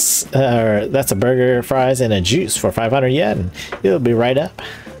 Yes, that's a burger, fries, and a juice for 500 yen. It'll be right up.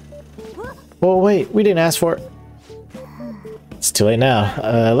 Well, wait, we didn't ask for it. It's too late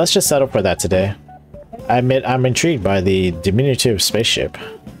now. Let's just settle for that today. I admit I'm intrigued by the diminutive spaceship.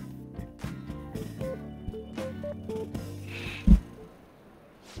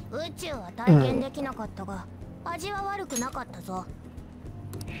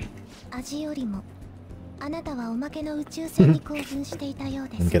 あなたはおまけの宇宙船に興奮していたよう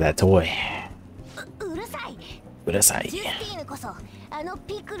です。 Look at that toy. うるさい。うるさい。ジュスティーヌこそあの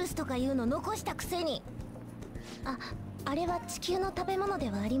ピクルスとかいうの残したくせに。あれは地球の食べ物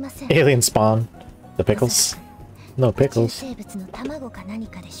ではありません。 Alien spawn. The pickles? No 宇宙 pickles. 生物の卵か何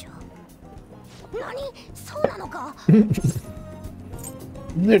かでしょう。何？そうなのか？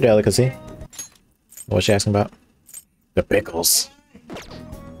 They're delicacy. What's she asking about? The pickles.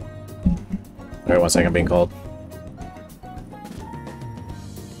 Alright, 1 second, being called.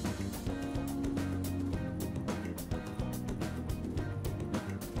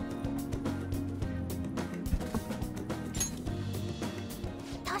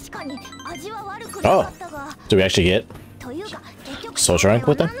 Oh, do we actually get social rank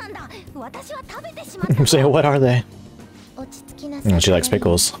with them? Say, what are they? She likes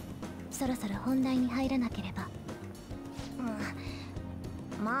pickles. そろそろ本題に入らなければ。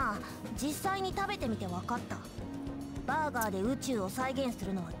まあ実際に食べてみて分かった。バーガーで宇宙を再現す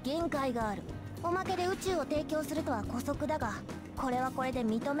るのは限界がある。おまけで宇宙を提供するとは姑息だが、これはこれで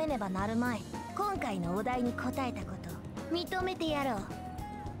認めねばなるまい。今回のお題に答えたこと認めてやろう。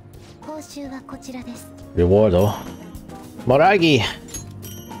報酬はこちらです。 Reward. Moragi.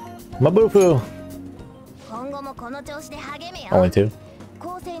 Mabufu. 今後もこの調子で励めよ。 Only 2.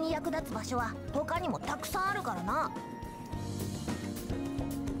 構成に役立つ場所は他にもたくさんあるからな。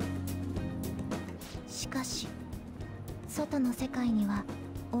しかし外の世界には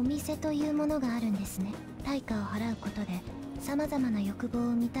お店というものがあるんですね。対価を払うことでさまざまな欲望を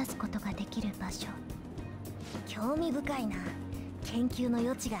満たすことができる場所。興味深いな。研究の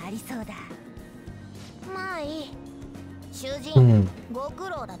余地がありそうだ。まあいい。囚人、ご苦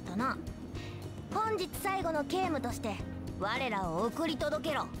労だったな。本日最後の刑務として我らを送り届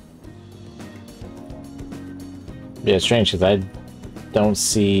けろ。 Yeah, it's strange because I don't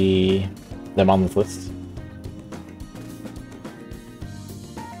see them on this list.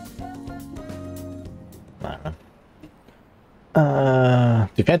 I don't know.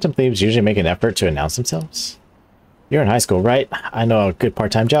 Do Phantom Thieves usually make an effort to announce themselves? You're in high school, right? I know a good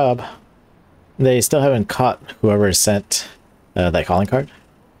part-time job. They still haven't caught whoever sent that calling card.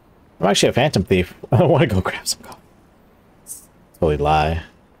 I'm actually a Phantom Thief. I want to go grab some coffee. Totally lie.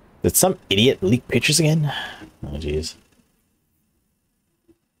 Did some idiot leak pictures again? Oh, jeez.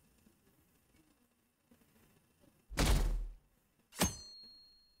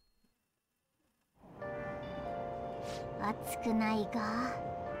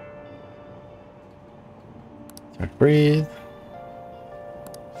 Breathe.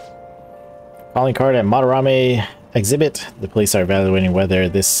 Calling card at Madarame exhibit. The police are evaluating whether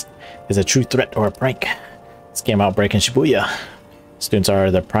this is a true threat or a prank. Scam outbreak in Shibuya. Students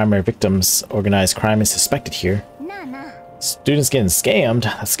are the primary victims. Organized crime is suspected here. Students getting scammed?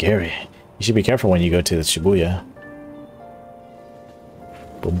 That's scary. You should be careful when you go to the Shibuya.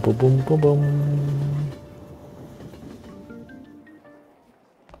 Boom, boom, boom, boom, boom.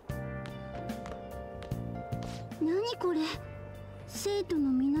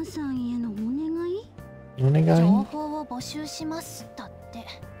 Onegai? 情報を募集しますだって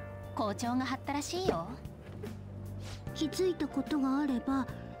校長が貼ったらしいよ。気づいたことがあれば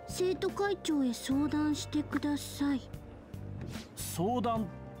生徒会長へ相談してください。相談っ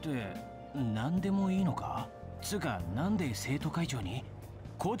て何でもいいのか？つうかなんで生徒会長に？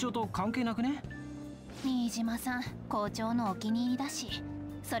校長と関係なくね？新島さん校長のお気に入りだし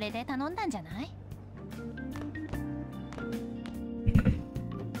それで頼んだんじゃない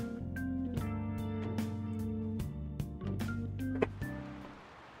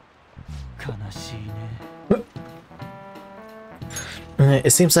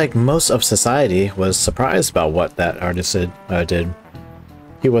？It seems like most of society was surprised about what that artist did.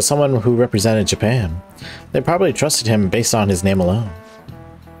 He was someone who represented Japan. They probably trusted him based on his name alone.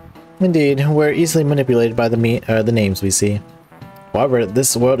 Indeed, we're easily manipulated by the names we see. However,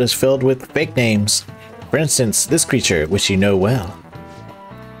 this world is filled with fake names. For instance, this creature, which you know well.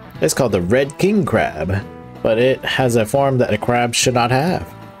 It's called the Red King Crab, but it has a form that a crab should not have.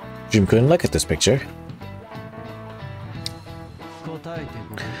 Jim-kun, look at this picture.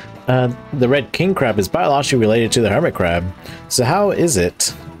 The red king crab is biologically related to the hermit crab. So how is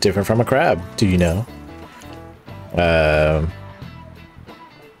it different from a crab? Do you know?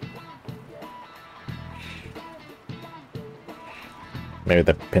 Maybe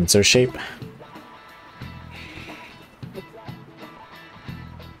the pincer shape?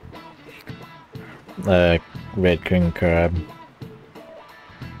 Red king crab.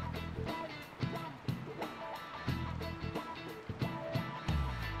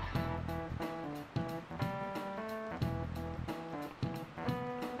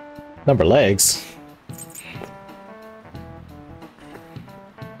 Number legs.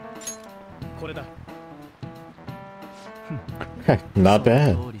 Not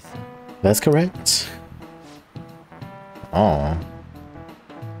bad. That's correct. Oh.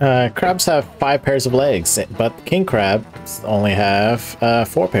 Crabs have 5 pairs of legs, but king crabs only have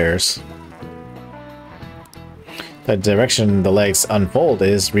 4 pairs. The direction the legs unfold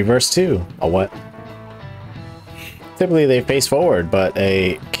is reversed too. A what? Typically they face forward, but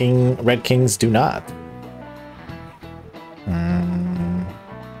red kings do not.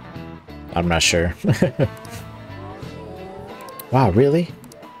 I'm not sure. Wow, really?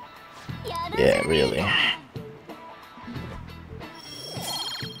 Yeah, really.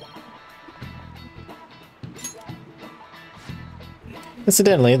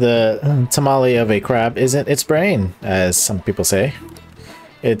 Incidentally, the tamale of a crab isn't its brain, as some people say.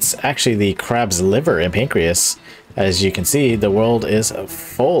 It's actually the crab's liver and pancreas. As you can see, the world is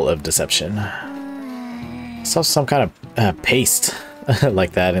full of deception. I saw some kind of paste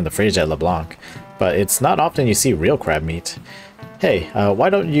like that in the fridge at LeBlanc, but it's not often you see real crab meat. Hey,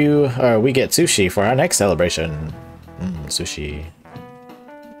 why don't we get sushi for our next celebration? Sushi.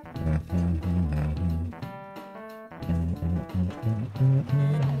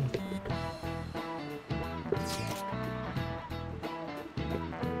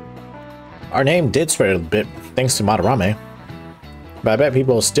 Our name did spread a bit thanks to Madarame, but I bet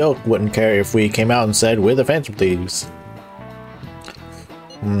people still wouldn't care if we came out and said we're the Phantom Thieves.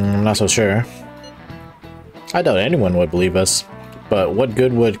 I'm not so sure. I doubt anyone would believe us, but what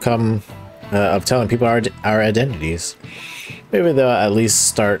good would come of telling people our identities? Maybe they'll at least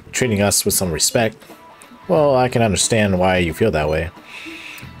start treating us with some respect. Well, I can understand why you feel that way.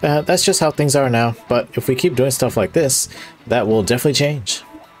 That's just how things are now, but if we keep doing stuff like this, that will definitely change.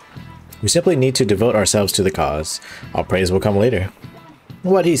 We simply need to devote ourselves to the cause. All praise will come later.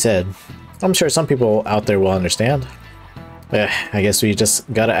 What he said. I'm sure some people out there will understand. I guess we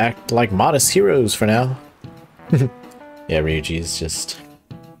just gotta act like modest heroes for now. Yeah, Ryuji's just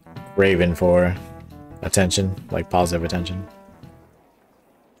craving for attention, like positive attention.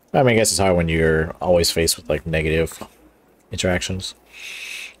 I mean, I guess it's hard when you're always faced with like negative interactions.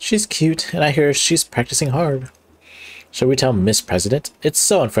 She's cute, and I hear she's practicing hard. Should we tell Miss President? It's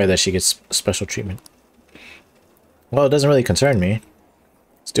so unfair that she gets special treatment. Well, it doesn't really concern me.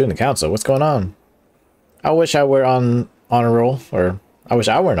 Student council, what's going on? I wish I were on honor roll, or I wish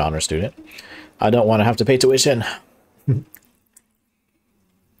I were an honor student. I don't want to have to pay tuition.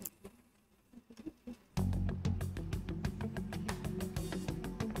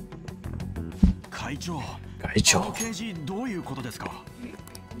 Kaicho. どういうことですか？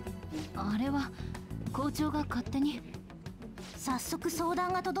あれは校長が勝手に。早速相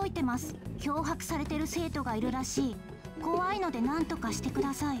談が届いてます。脅迫されてる生徒がいるらしい。怖いので何とかしてく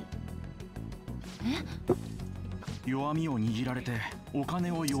ださい。弱みを握られてお金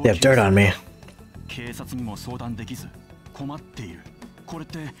を要求。They have dirt on me. 警察にも相談できず困っている。これっ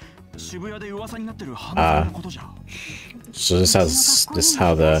て渋谷で噂になってる犯罪のことじゃ。So this is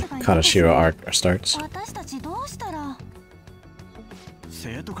how the Kanashiro arc starts. 私たちどうしたら？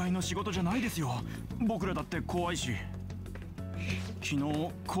生徒会の仕事じゃないですよ。僕らだって怖いし。昨日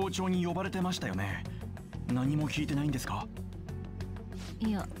校長に呼ばれてましたよね。何も聞いてないんですか？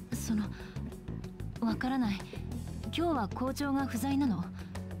いや、わからない。今日は校長が不在なの。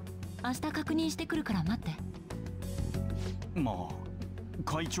明日確認してくるから待って。まあ、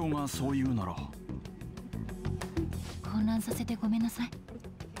会長がそう言うなら。混乱させてごめんなさい。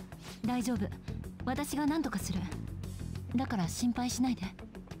大丈夫。私が何とかする。だから心配しないで。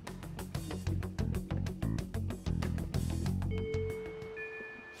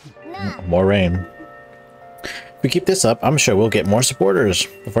More rain. If we keep this up, I'm sure we'll get more supporters.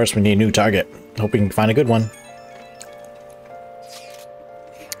 But first, we need a new target. Hope we can find a good one.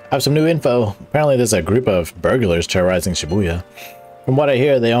 I have some new info. Apparently, there's a group of burglars terrorizing Shibuya. From what I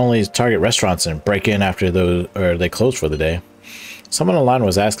hear, they only target restaurants and break in after they close for the day. Someone online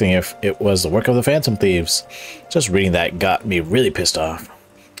was asking if it was the work of the Phantom Thieves. Just reading that got me really pissed off.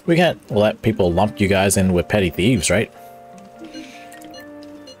 We can't let people lump you guys in with petty thieves, right?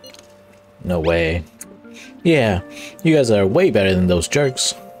 No way. Yeah, you guys are way better than those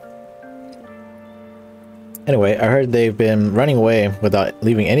jerks. Anyway, I heard they've been running away without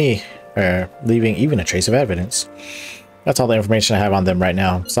leaving even a trace of evidence. That's all the information I have on them right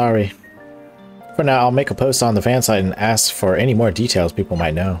now. Sorry. For now, I'll make a post on the fan site and ask for any more details people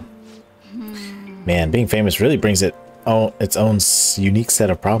might know. Man, being famous really brings its own unique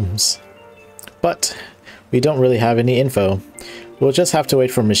set of problems. But we don't really have any info. We'll just have to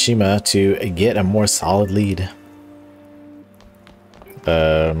wait for Mishima to get a more solid lead.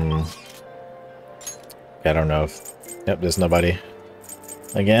 I don't know if... Yep, there's nobody.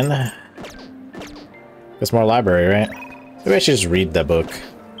 Again? There's more library, right? Maybe I should just read that book.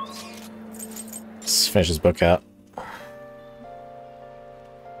 Let's finish this book out.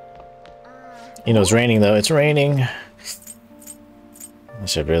 You know, it's raining though. It's raining. I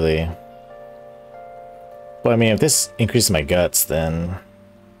should really... Well, I mean, if this increases my guts, then...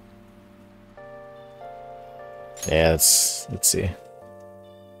 Yeah, let's see.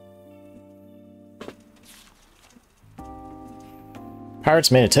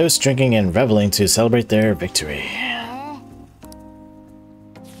 Pirates made a toast, drinking and reveling to celebrate their victory.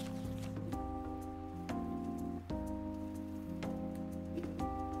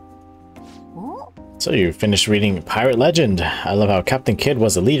 So you finished reading Pirate Legend. I love how Captain Kidd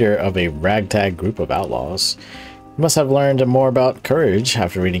was the leader of a ragtag group of outlaws. You must have learned more about courage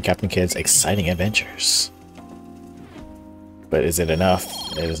after reading Captain Kidd's exciting adventures. But is it enough?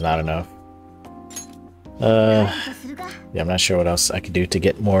 It is not enough. Yeah, I'm not sure what else I could do to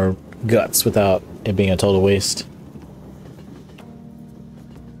get more guts without it being a total waste.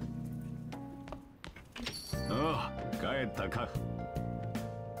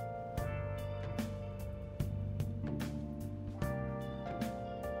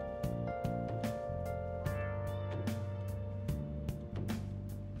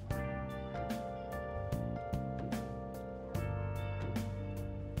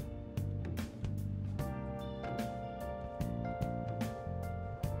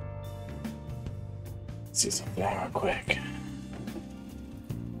 See something real quick.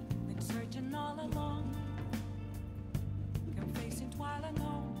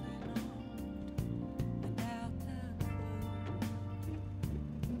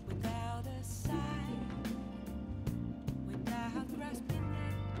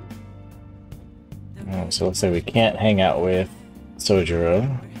 So it looks like we can't hang out with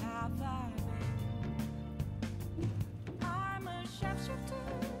Sojiro.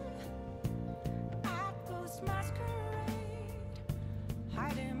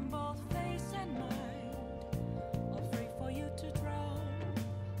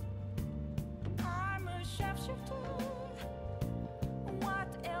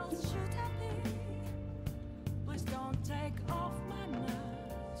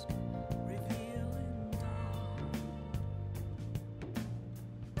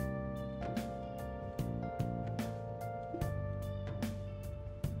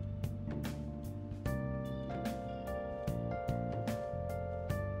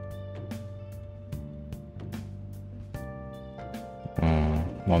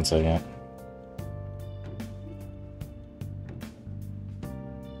 One second.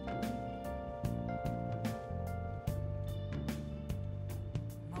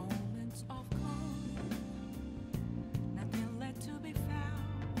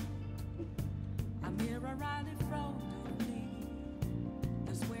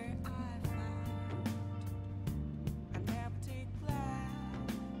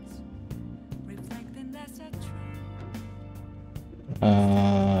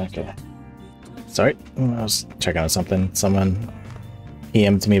 Okay. Sorry, I was checking on something. Someone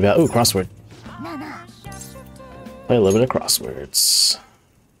PM'd me about... Ooh, crossword. Play a little bit of crosswords.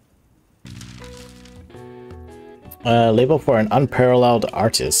 Label for an unparalleled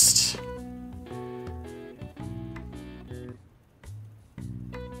artist.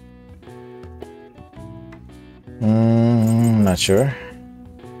 Not sure.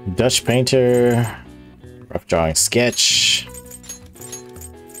 Dutch painter. Rough drawing sketch.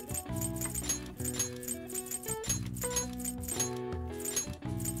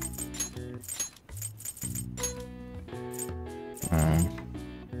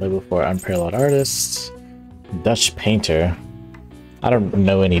 Label for unparalleled artist. Dutch painter. I don't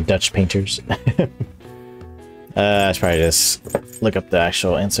know any Dutch painters. I should probably just look up the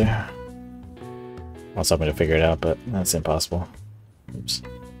actual answer. I was hoping to figure it out, but that's impossible. Oops.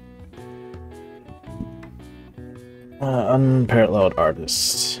 Unparalleled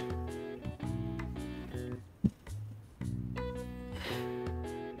artist.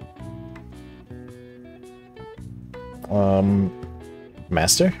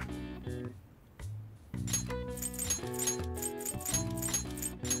 Master?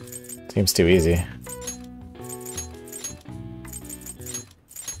 Seems too easy.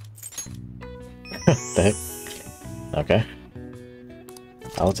 The heck? Okay.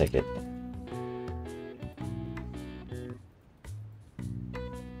 I'll take it.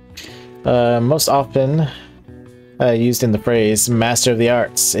 Most often used in the phrase Master of the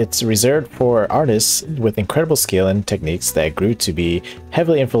Arts. It's reserved for artists with incredible skill and techniques that grew to be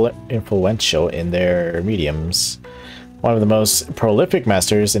heavily influential in their mediums. One of the most prolific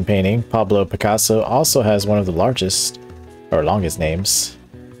masters in painting, Pablo Picasso, also has one of the largest or longest names.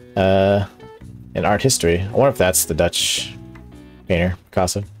 in art history. I wonder if that's the Dutch painter,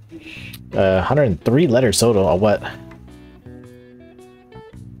 Picasso. 103 letters total. Oh, what?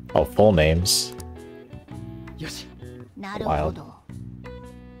 Oh, full names. Wild.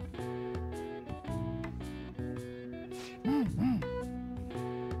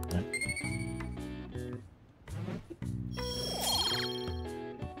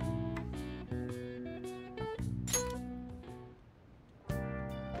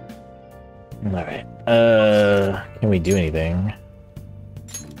 Alright. Can we do anything?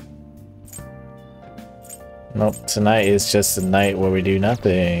 Nope, tonight is just a night where we do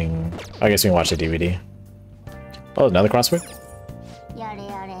nothing. I guess we can watch the DVD. Oh, another crossword?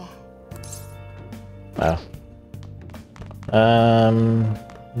 Oh.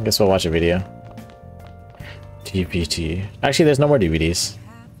 I guess we'll watch a video. TPT. Actually, there's no more DVDs.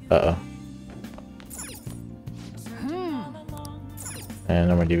 Uh-oh. And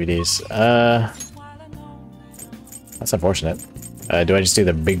no more DVDs. That's unfortunate. Do I just do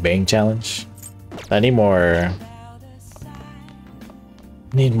the Big Bang Challenge? I need more...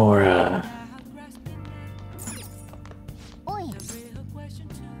 Need more,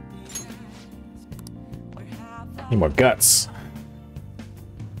 Need more guts.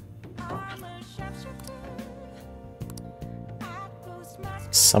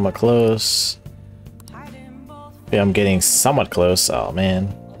 Somewhat close. Yeah, I'm getting somewhat close. Oh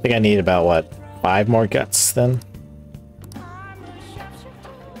man. I think I need about, what, 5 more guts then?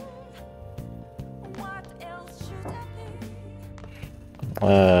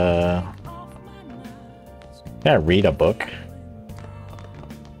 Can I read a book?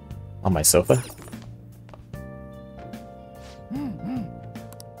 On my sofa?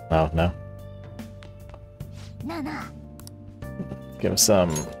 Oh, no. Give him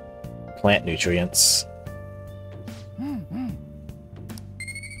some plant nutrients.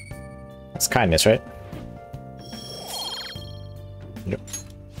 It's kindness, right? Yep.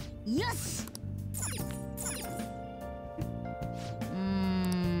 Yes.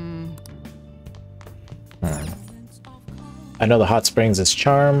 I know the hot springs is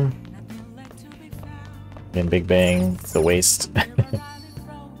charm. And Big Bang, the waste.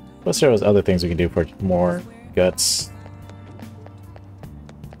 Plus there was other things we can do for more guts.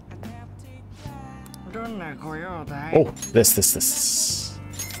 Oh, this.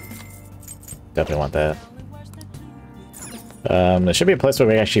 Definitely want that. There should be a place where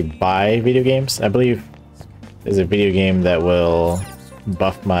we actually buy video games. I believe there's a video game that will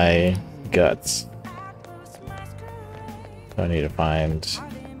buff my guts. So I need to find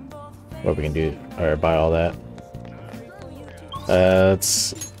what we can do or buy all that.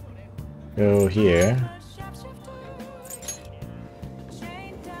 Let's go here.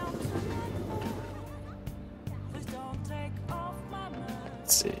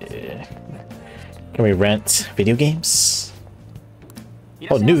 Let's see. Can we rent video games?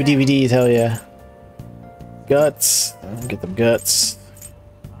 Oh, new DVDs, hell yeah. Guts. Get them guts.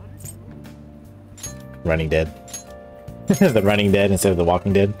 Running Dead. The Running Dead instead of The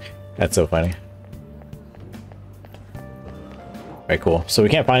Walking Dead. That's so funny. Alright, cool. So we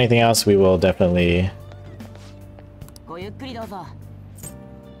can't find anything else. We will definitely...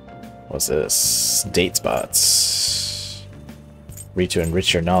 What's this? Date spots. Read to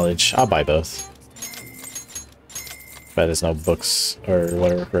enrich your knowledge. I'll buy both. But there's no books or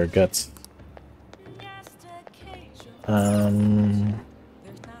whatever for guts.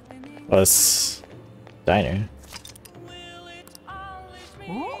 Let's... Diner.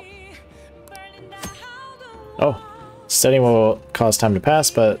 Oh, studying will cause time to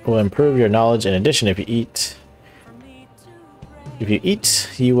pass, but will improve your knowledge. In addition, if you eat,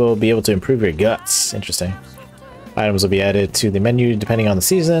 you will be able to improve your guts. Interesting. Items will be added to the menu depending on the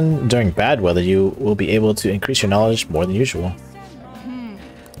season. During bad weather, you will be able to increase your knowledge more than usual.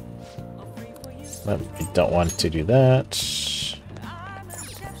 But we don't want to do that.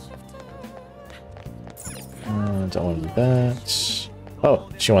 Don't want to do that. Oh,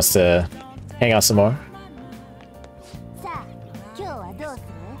 she wants to hang out some more.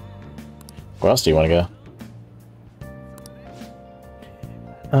 Where else do you want to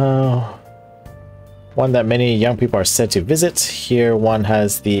go? One that many young people are said to visit. Here one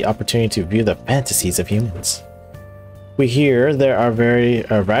has the opportunity to view the fantasies of humans. We hear there are a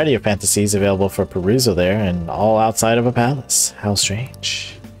variety of fantasies available for perusal there, and all outside of a palace. How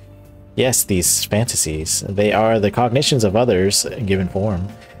strange. Yes, these fantasies. They are the cognitions of others in given form.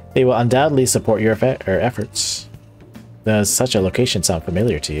 They will undoubtedly support your efforts. Does such a location sound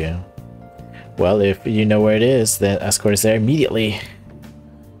familiar to you? Well, if you know where it is, then escort us there immediately.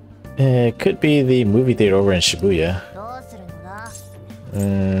 It could be the movie theater over in Shibuya.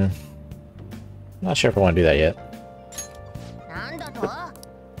 Not sure if I want to do that yet.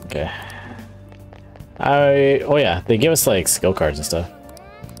 Okay. Oh yeah, they give us like skill cards and stuff.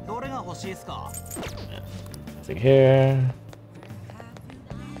 Like here.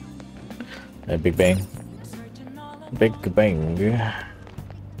 Big Bang. Big Bang.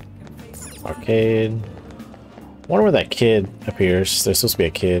 Arcade. Wonder where that kid appears. There's supposed to be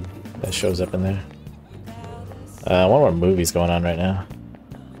a kid that shows up in there. I wonder what movie's going on right now.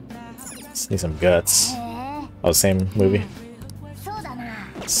 Just need some guts. Oh, same movie.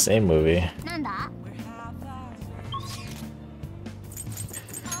 Same movie.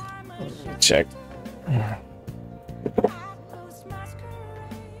 Check.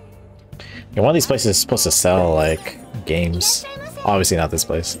 Yeah, one of these places is supposed to sell like games. Obviously not this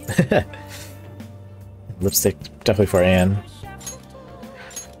place. Lipstick definitely for Anne.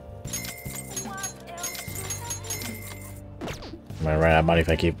 I'm gonna run out of money if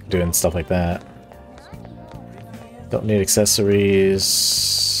I keep doing stuff like that. Don't need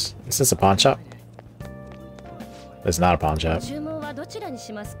accessories. Is this a pawn shop? It's not a pawn shop.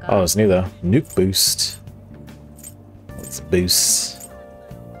 Oh, it's new though. Nuke boost. Let's boost.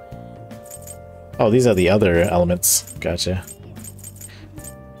 Oh, these are the other elements. Gotcha.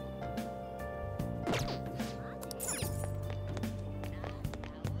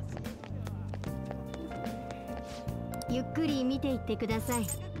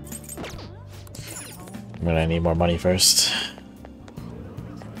 I'm gonna need more money first.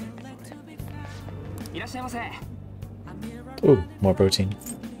 Ooh, more protein.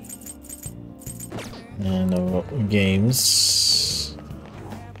 And no games.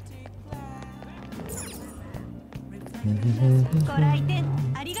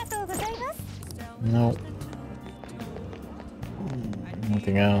 No.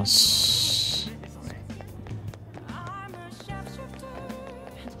 Nothing else.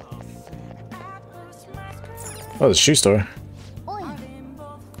 Oh, the shoe store.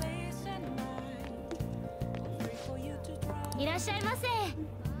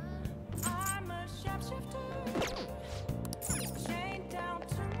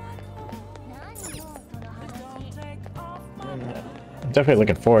 Definitely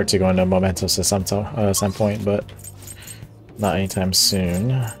looking forward to going to Mementos at some point, but not anytime soon.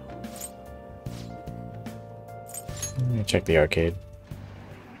 Let me check the arcade.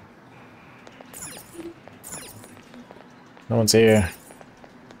 No one's here.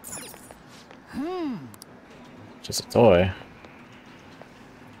 Just a toy.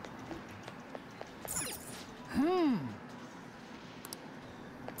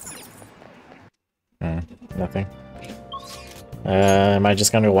 Nothing. Am I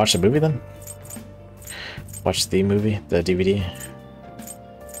just gonna watch the movie then? Watch the movie, the DVD?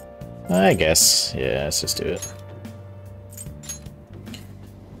 I guess. Yeah, let's just do it.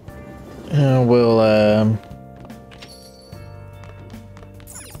 We'll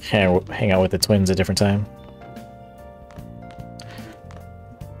hang out with the twins a different time.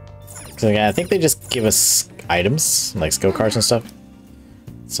 So yeah, I think they just give us items, like skill cards and stuff.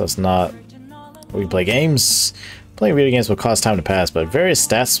 So it's not... We play games. Playing video games will cause time to pass, but various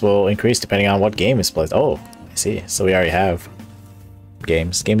stats will increase depending on what game is played. Oh, I see. So we already have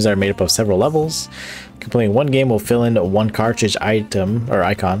games. Games are made up of several levels. Completing one game will fill in one cartridge item or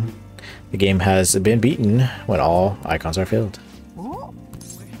icon. The game has been beaten when all icons are filled.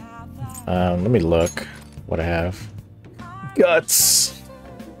 Let me look what I have. Guts!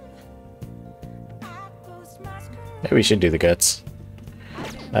 Maybe we should do the guts.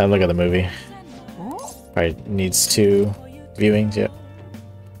 Look at the movie. Probably needs 2 viewings, yep.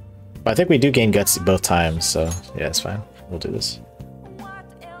 But I think we do gain guts both times, so yeah, it's fine. We'll do this.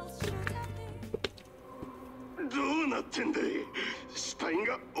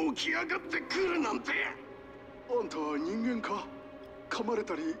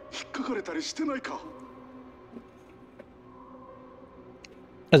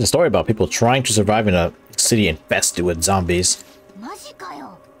 There's a story about people trying to survive in a city infested with zombies.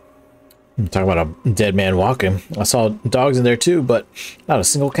 Talk about a dead man walking. I saw dogs in there too, but not a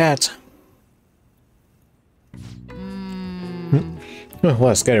single cat.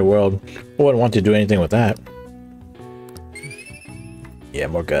 What a scary world. I wouldn't want to do anything with that. Yeah,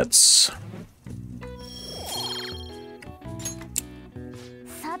 more guts.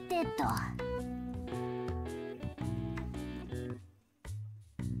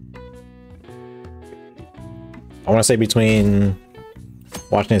 I want to say between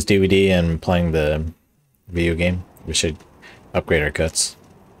watching this DVD and playing the video game, we should upgrade our guts.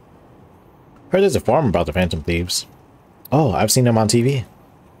 Heard there's a forum about the Phantom Thieves. Oh, I've seen him on TV.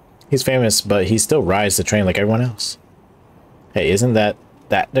 He's famous, but he still rides the train like everyone else. Hey, isn't that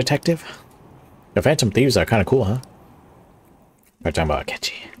detective? The Phantom Thieves are kind of cool, huh? We're talking about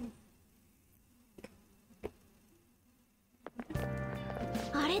Akechi.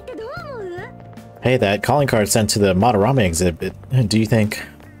 Hey, that calling card sent to the Madarame exhibit, do you think?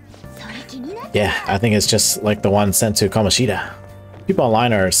 Yeah, I think it's just like the one sent to Kamoshida. People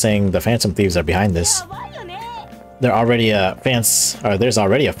online are saying the Phantom Thieves are behind this. There's already a fan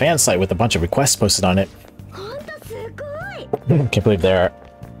site with a bunch of requests posted on it. Can't believe there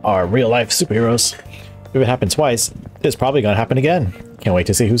are real-life superheroes. If it happened twice, it's probably gonna happen again. Can't wait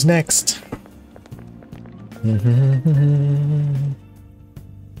to see who's next.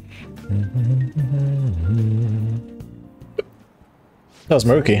 That was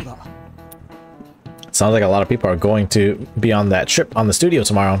Maruki. Sounds like a lot of people are going to be on that trip on the studio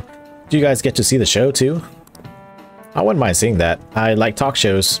tomorrow. Do you guys get to see the show too? I wouldn't mind seeing that. I like talk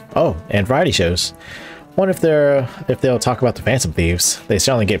shows. Oh, and variety shows. Wonder if they'll talk about the Phantom Thieves. They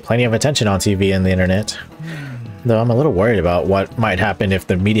certainly get plenty of attention on TV and the internet. Though I'm a little worried about what might happen if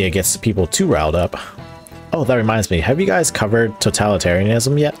the media gets people too riled up. Oh, that reminds me. Have you guys covered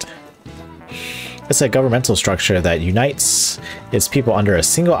totalitarianism yet? It's a governmental structure that unites its people under a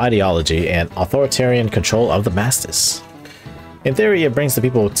single ideology and authoritarian control of the masses. In theory, it brings the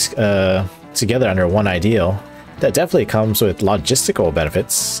people together under one ideal. That definitely comes with logistical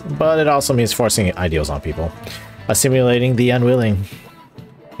benefits, but it also means forcing ideals on people, assimilating the unwilling.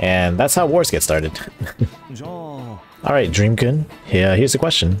 And that's how wars get started. Alright, Dreamkun, here's the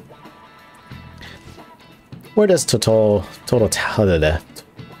question. Where does total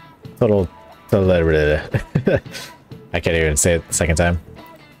I can't even say it the second time.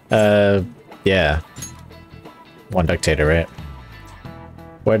 Yeah. One dictator, right?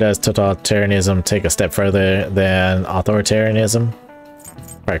 Where does totalitarianism take a step further than authoritarianism?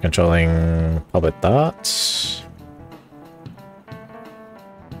 By controlling public thought?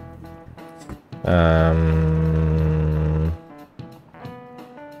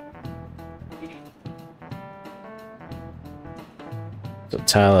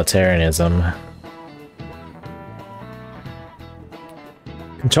 Totalitarianism.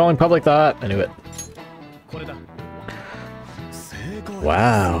 Controlling public thought. I knew it.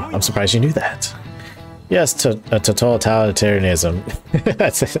 Wow, I'm surprised you knew that. Yes, totalitarianism.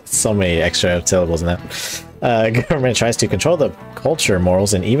 That's so many extra syllables in that. Government tries to control the culture,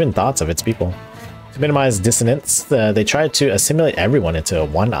 morals, and even thoughts of its people. To minimize dissonance, they try to assimilate everyone into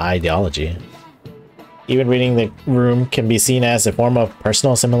one ideology. Even reading the room can be seen as a form of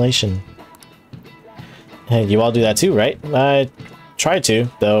personal assimilation. Hey, you all do that too, right? I try to,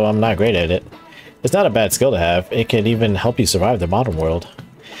 though I'm not great at it. It's not a bad skill to have. It can even help you survive the modern world.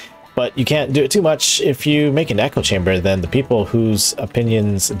 But you can't do it too much. If you make an echo chamber, then the people whose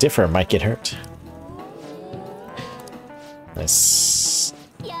opinions differ might get hurt. Nice.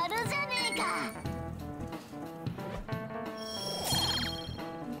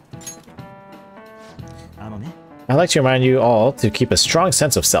 I'd like to remind you all to keep a strong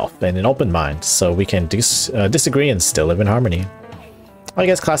sense of self and an open mind, so we can disagree and still live in harmony. I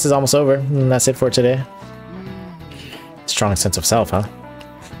guess class is almost over, and that's it for today. Strong sense of self, huh?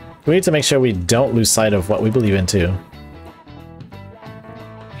 We need to make sure we don't lose sight of what we believe in, too.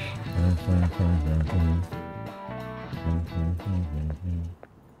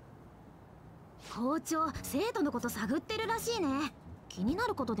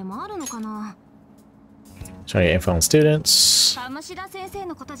 Trying to get info on students. Oh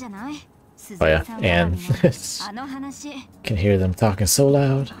yeah, and can hear them talking so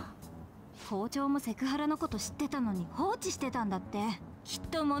loud. 校長もセクハラのこと知ってたのに放置してたんだって。きっ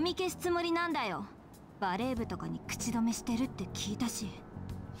ともみ消すつもりなんだよ。バレー部とかに口止めしてるって聞いたし。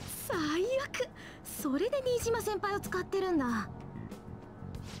最悪。それで新島先輩を使ってるんだ。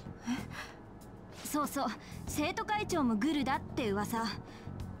そうそう、生徒会長もグルだって噂。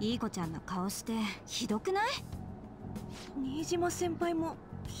いい子ちゃんの顔してひどくない？新島先輩も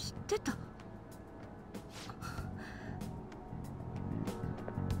知ってた。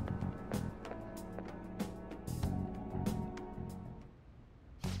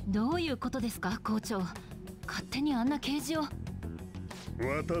どういうことですか、校長。勝手にあんな掲示を。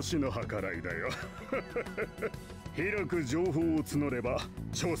私の計らいだよ。広く情報を募れば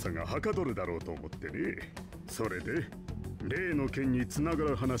調査がはかどるだろうと思ってね。それで例の件につなが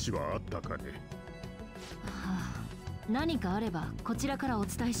る話はあったかね。はあ、何かあればこちらからお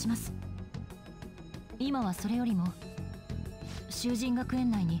伝えします。今はそれよりも修人学園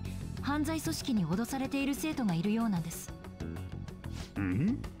内に犯罪組織に脅されている生徒がいるようなんです。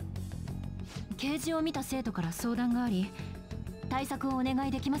ん？掲示を見た生徒から相談があり、対策をお願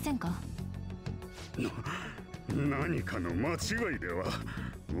いできませんか？何かの間違いでは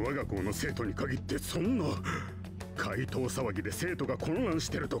我が校の生徒に限ってそんな怪盗騒ぎで生徒が混乱し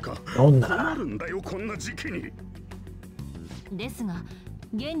てるとか困るんだよこんな時期に。ですが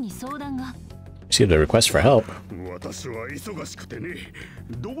現に相談が。 She had a request for help. 私は忙しくてね。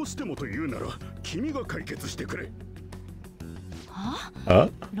どうしてもと言うなら君が解決してくれ。はあ、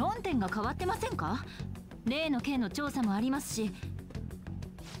論点が変わってませんか？例の件の調査もありますし。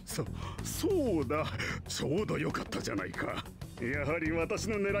そうだ、ちょうどよかったじゃないか。やはり私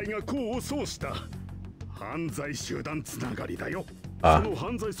の狙いが功を奏した。犯罪集団つながりだよ。その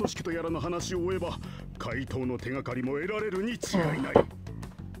犯罪組織とやらの話を追えば怪盗の手がかりも得られるに違いない。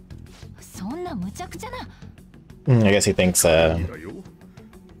そんな無茶苦茶な。I guess he thinks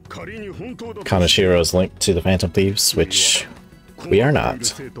Kaneshiro is linked to the Phantom Thieves, which we are not.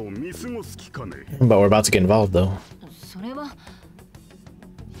 But we're about to get involved, though. それは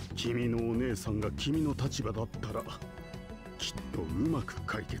君のお姉さんが君の立場だったらきっとうまく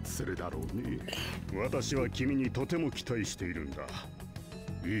解決するだろうね。私は君にとても期待しているんだ。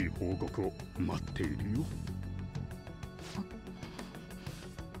いい報告を待っているよ。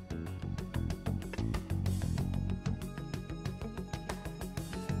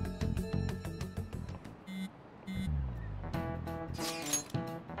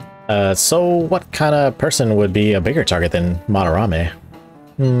So what kind of person would be a bigger target than Madarame?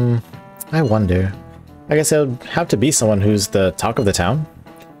 I wonder. I guess it would have to be someone who's the talk of the town.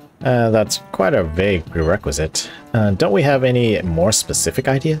 That's quite a vague prerequisite. Don't we have any more specific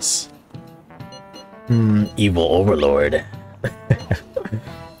ideas? Evil Overlord.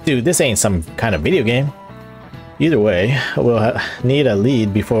 Dude, this ain't some kind of video game. Either way, we'll need a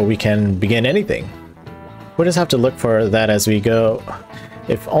lead before we can begin anything. We'll just have to look for that as we go.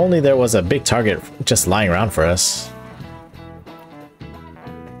 If only there was a big target just lying around for us.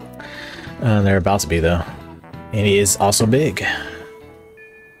 They're about to be, though. And he is also big.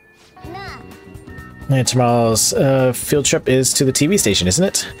 And tomorrow's field trip is to the TV station, isn't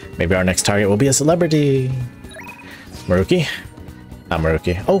it? Maybe our next target will be a celebrity. Maruki? Not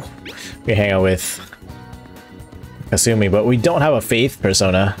Maruki. Oh, we hang out with Kasumi, but we don't have a faith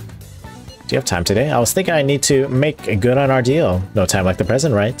persona. Do you have time today? I was thinking I need to make good on our deal. No time like the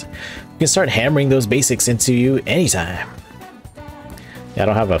present, right? We can start hammering those basics into you anytime. Yeah, I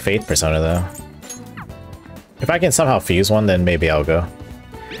don't have a faith persona though. If I can somehow fuse one, then maybe I'll go.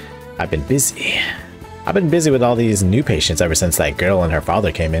 I've been busy. I've been busy with all these new patients ever since that girl and her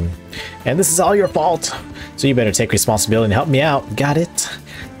father came in. And this is all your fault. So you better take responsibility and help me out. Got it?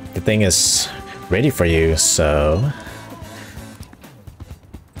 The thing is ready for you, so...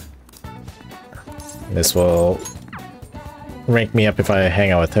 This will rank me up if I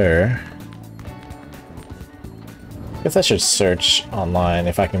hang out with her. Guess I should search online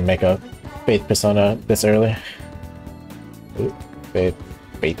if I can make a faith persona this early. Ooh, faith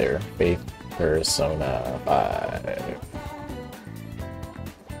persona 5.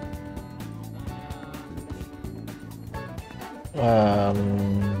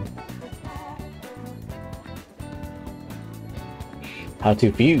 How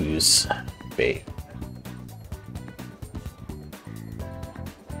to fuse faith.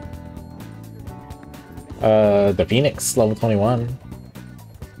 The Phoenix, level 21.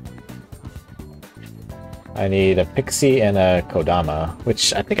 I need a Pixie and a Kodama,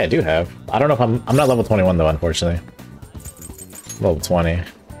 which I think I do have. I don't know if I'm not level 21 though, unfortunately. Level 20.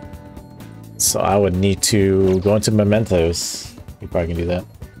 So I would need to go into Mementos before I can do that.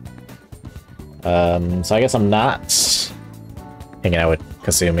 So I guess I'm not hanging out with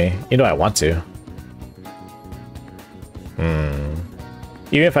Kasumi. You know I want to.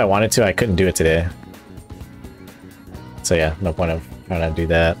 Even if I wanted to, I couldn't do it today. So yeah, no point of trying to do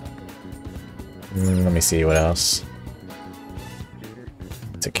that. Let me see what else.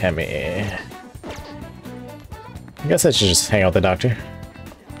 Takemi. I guess I should just hang out with the doctor.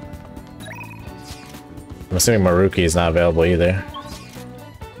 I'm assuming Maruki is not available either.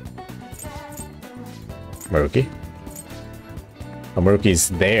 Maruki? Well, Maruki's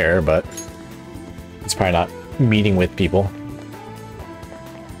there, but he's probably not meeting with people.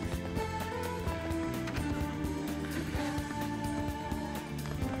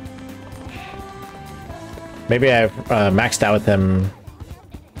 Maybe I've maxed out with him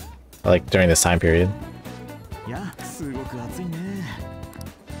like during this time period.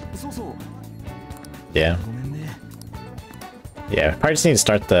 Yeah. Yeah, probably just need to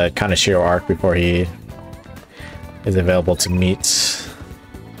start the Kaneshiro arc before he is available to meet.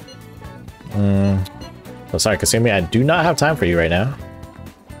 Oh, sorry, Kasumi, I do not have time for you right now.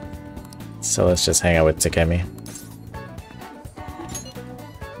 So let's just hang out with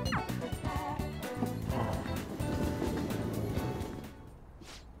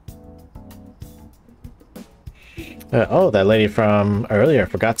Oh, that lady from earlier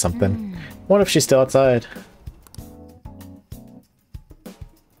forgot something. Wonder if she's still outside.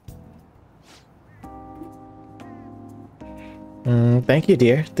 Thank you,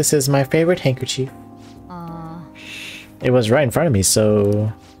 dear. This is my favorite handkerchief. It was right in front of me,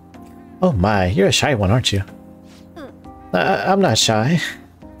 so... Oh my, you're a shy one, aren't you? I'm not shy.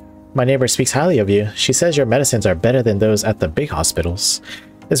 My neighbor speaks highly of you. She says your medicines are better than those at the big hospitals.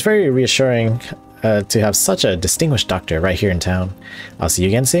 It's very reassuring to have such a distinguished doctor right here in town. I'll see you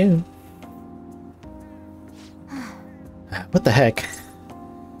again soon. What the heck?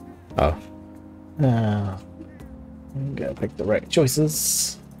 Oh. Gotta pick the right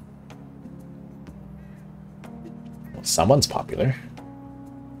choices. Well, someone's popular.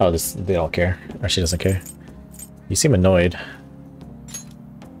 Oh, they all care. Or she doesn't care. You seem annoyed.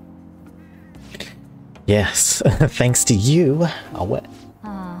 Yes, thanks to you. Oh, what?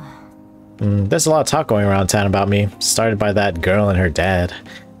 There's a lot of talk going around town about me, started by that girl and her dad.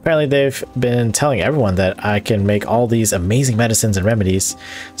 Apparently they've been telling everyone that I can make all these amazing medicines and remedies,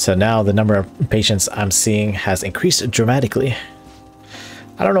 so now the number of patients I'm seeing has increased dramatically.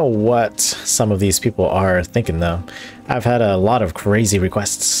 I don't know what some of these people are thinking though. I've had a lot of crazy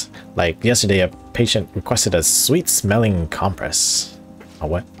requests. Like yesterday a patient requested a sweet smelling compress. Oh,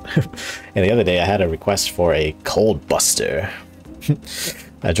 what? And the other day I had a request for a cold buster.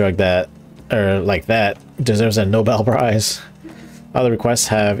 A drug that, like that, deserves a Nobel Prize. Other requests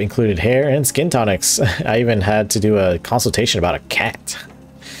have included hair and skin tonics. I even had to do a consultation about a cat.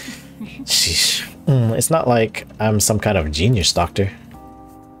 Sheesh. It's not like I'm some kind of genius doctor.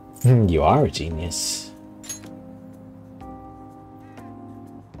 You are a genius.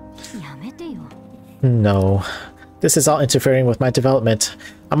 No. This is all interfering with my development.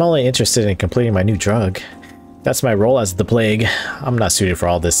 I'm only interested in completing my new drug. That's my role as the plague. I'm not suited for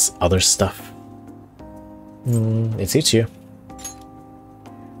all this other stuff. It suits you.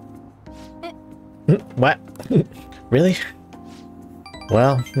 What? Really?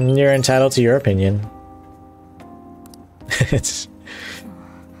 Well, you're entitled to your opinion.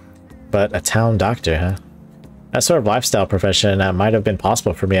 But a town doctor, huh? That sort of lifestyle profession that might have been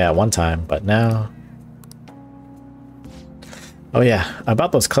possible for me at one time, but now... Oh yeah,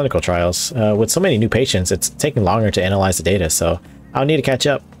 about those clinical trials. With so many new patients, it's taking longer to analyze the data, so I'll need to catch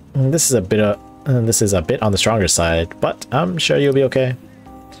up. This is a bit on the stronger side, but I'm sure you'll be okay.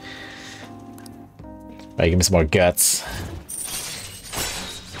 Alright, give me some more guts.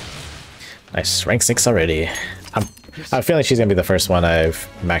 Nice, rank 6 already. I'm feeling she's gonna be the first one I've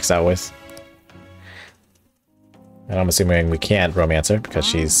maxed out with. And I'm assuming we can't romance her because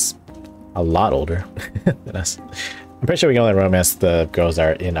she's a lot older than us. I'm pretty sure we can only romance the girls that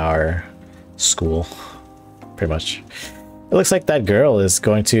are in our school. Pretty much. It looks like that girl is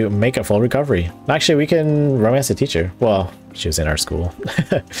going to make a full recovery. Actually, we can romance the teacher. Well, she was in our school.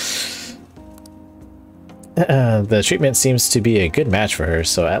 The treatment seems to be a good match for her,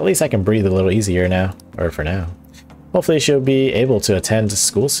 so at least I can breathe a little easier now. Or for now. Hopefully she'll be able to attend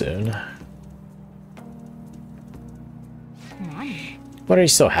school soon. What are you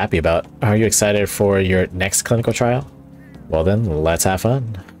so happy about? Are you excited for your next clinical trial? Well then, let's have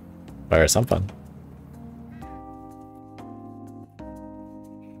fun. Or some fun.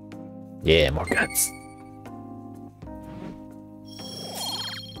 Yeah, more guts.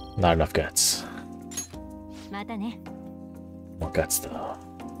 Not enough guts. More guts though.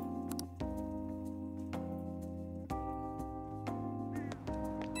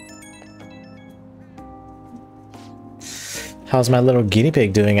 How's my little guinea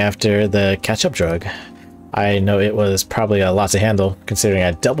pig doing after the catch-up drug? I know it was probably a lot to handle, considering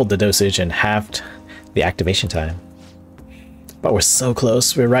I doubled the dosage and halved the activation time. But we're so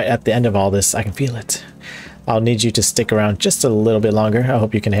close, we're right at the end of all this, I can feel it. I'll need you to stick around just a little bit longer, I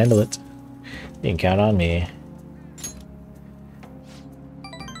hope you can handle it. You can count on me.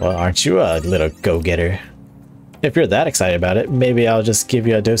 Well, aren't you a little go-getter? If you're that excited about it, maybe I'll just give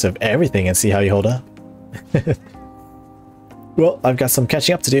you a dose of everything and see how you hold up. Well, I've got some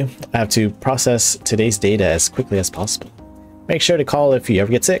catching up to do. I have to process today's data as quickly as possible. Make sure to call if you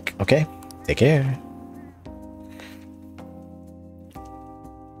ever get sick, okay? Take care.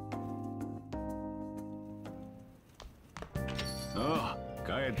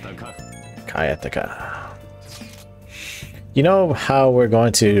 Kayataka. You know how we're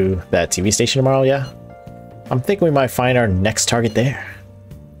going to that TV station tomorrow, yeah? I'm thinking we might find our next target there.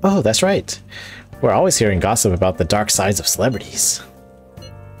 Oh, that's right. We're always hearing gossip about the dark sides of celebrities.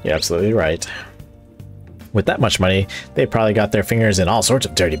 You're absolutely right. With that much money, they probably got their fingers in all sorts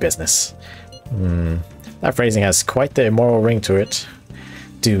of dirty business. That phrasing has quite the immoral ring to it.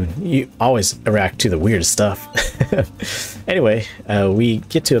 Dude, you always react to the weirdest stuff. Anyway, we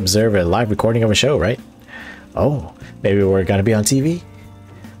get to observe a live recording of a show, right? Oh, maybe we're gonna be on TV?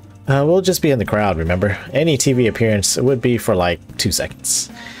 We'll just be in the crowd, remember? Any TV appearance would be for like 2 seconds.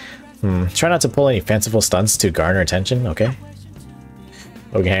 Try not to pull any fanciful stunts to garner attention, okay?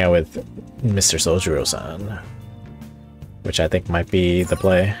 We can hang out with Mr. Sojiro-san, which I think might be the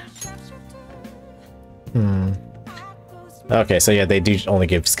play. Okay, so yeah, they do only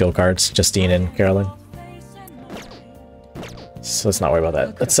give skill cards, Justine and Carolyn. So let's not worry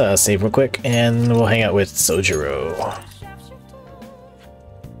about that. Let's save real quick, and we'll hang out with Sojiro. I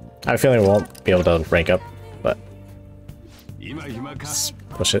have a feeling we won't be able to rank up, but let's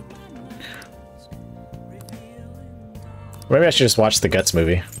push it. Maybe I should just watch the Guts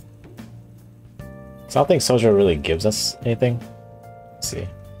movie. So I don't think Sojiro really gives us anything. Let's see.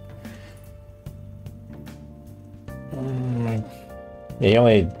 He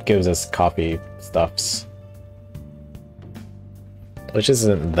only gives us coffee stuffs, which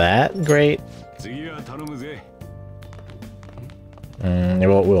isn't that great.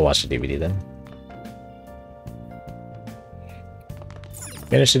 We'll watch the DVD then.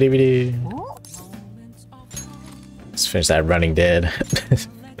 Finish the DVD. Let's finish that Running Dead.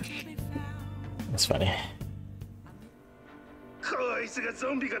 That's funny. こいつが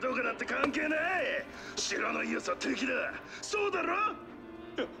ゾンビかどうかなんて関係ない。知らない奴は敵だ。そうだろ？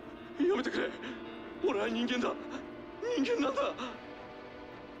やめてくれ。俺は人間だ。人間なんだ。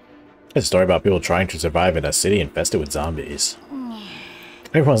 It's a story about people trying to survive in a city infested with zombies.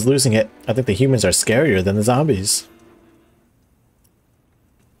 Everyone's losing it. I think the humans are scarier than the zombies.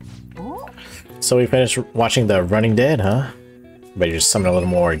 So we finished watching the Running Dead, huh? But you just summoned a little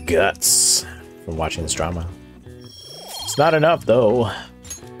more guts from watching this drama. It's not enough, though.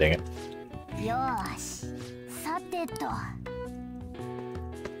 Dang it.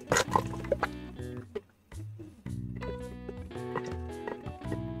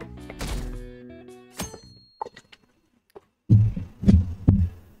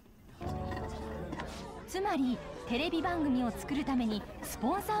 Tsumari, テレビ番組を作るためにス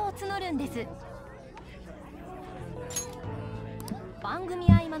ポンサーを募るんです。番組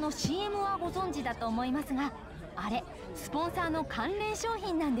合間の CM はご存知だと思いますが、あれスポンサーの関連商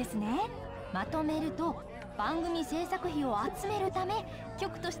品なんですね。まとめると番組制作費を集めるため、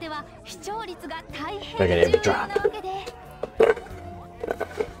局としては視聴率が大変重要なわけで。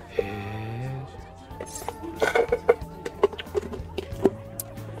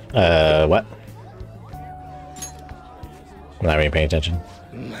What? I'm not really paying attention.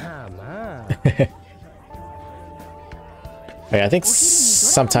 Okay, I think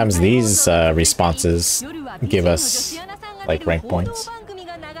sometimes these responses give us like rank points.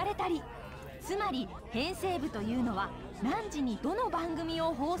 つまり編成部というのは何時にどの番組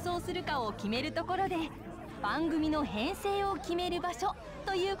を放送するかを決めるところで、番組の編成を決める場所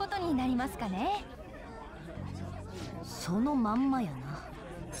ということになりますかね。そのまんまやな。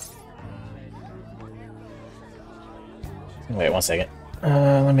Wait 1 second.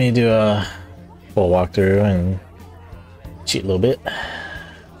 Let me do a full walkthrough and cheat a little bit.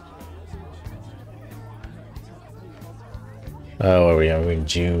 Oh, where are we? We're in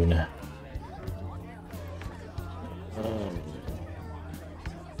June.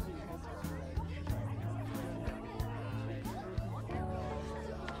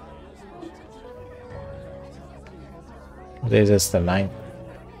 What day is this? The 9th?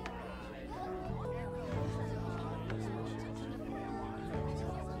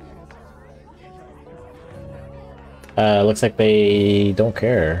 Looks like they don't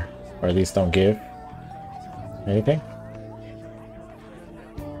care, or at least don't give anything.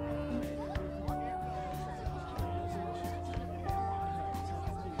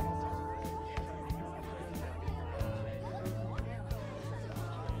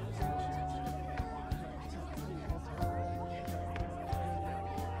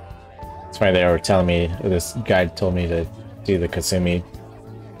 That's why they were telling me, this guide told me to do the Kasumi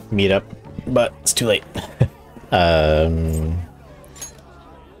meetup, but it's too late.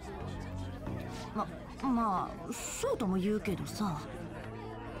 まあそうとも言うけどさ。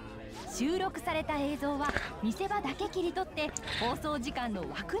収録された映像は見せ場だけ切り取って放送時間の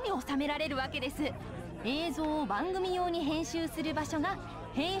枠に収められるわけです。映像を番組用に編集する場所が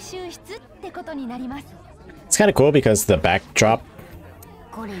編集室ってことになります。It's kind of cool because the backdrop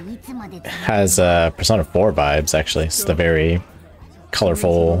has Persona 4 vibes, actually. It's the very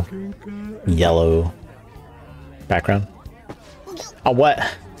colorful yellow background. Oh, what?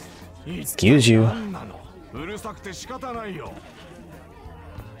 Excuse you. うるさくて仕方ないよ。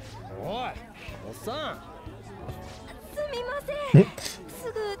おい、おっさん。すみません。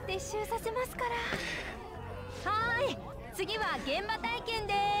すぐ撤収させますから。はーい、次は現場体験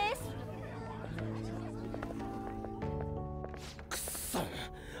です。くっそ、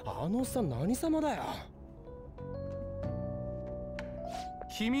あのさ何様だよ。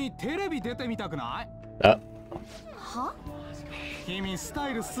君テレビ出てみたくない？あ。は？君スタ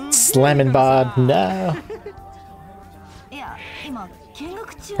イルすっげえ Slamming bod, no. いや、今見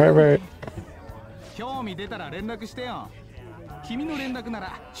学中。Pervert. 興味出たら連絡してよ。君の連絡な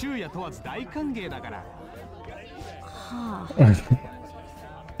ら昼夜問わず大歓迎だから。はあ。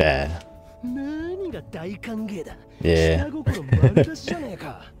Bad. 何が大歓迎だ。 Yeah. 下心丸出しじゃねえ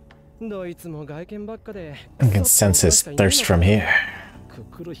か。どいつも外見ばっかで。I can sense his thirst from here.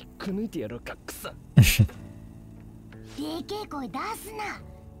 心引っこ抜いてやろうか、くそ。でけえ声出すな。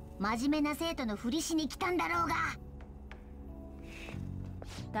真面目な生徒のふりしに来たんだろうが。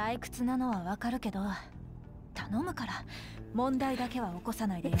退屈なのはわかるけど、頼むから問題だけは起こさ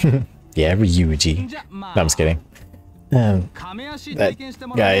ないでよ。Yeah, Ryuji. No, I'm just kidding. カメ足 That 体験して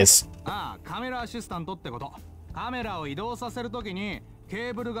もらう。 guy is ああ、カメラアシスタントってこと。カメラを移動させるときに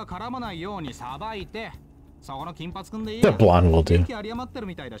ケーブルが絡まないようにさばいて、そこの金髪くんでいい the や。 blonde will do. 元気有り余ってる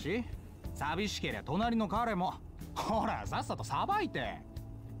みたいだし、寂しけりゃ隣の彼もほらさっさとさばいて。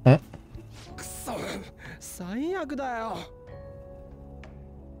くそ、最悪だよ。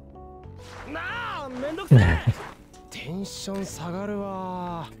なあ、めんどくせえ。テンション下がる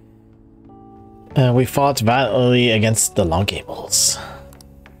わ。We fought valiantly against the Long Gables.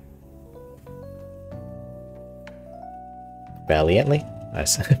 Valiantly?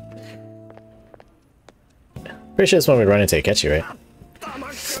 Nice. Pretty sure this one would run into Akechi, right? 玉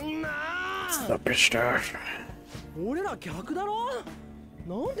くんな。 Superstar. 俺ら逆だろ。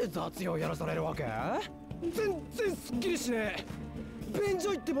なんで雑用やらされるわけ？全然すっきりしねえ。便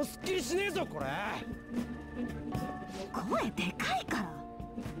所行ってもすっきりしねえぞこれ。声でかいから。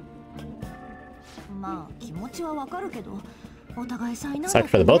まあ気持ちはわかるけど、お互い才能。 Sucked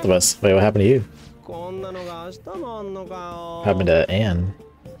for the both of us. Wait, what happened to you? こんなのが明日もあんのかよ。 What happened to Anne?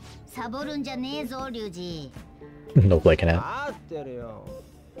 サボるんじゃねえぞ、リュウジ。 No play can have. 合ってるよ。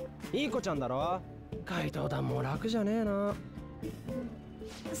いい子ちゃんだろ。怪盗団も楽じゃねえな。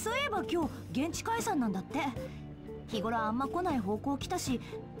そういえば今日現地解散なんだって。日頃あんま来ない方向来たし、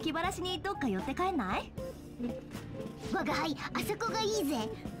気晴らしにどっか寄って帰んない？我が輩、あそこがいいぜ。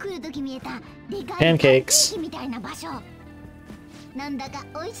来るとき見えたでかいパンケーキみたいな場所。なんだか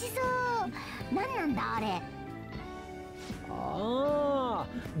美味しそう。なんなんだあれ。ああ、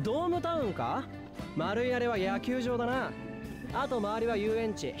ドームタウンか。丸いあれは野球場だな。あと周りは遊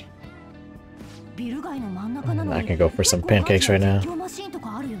園地。ビル街の真ん中なのに I can go for some pancakes right now. 絶叫マシーンと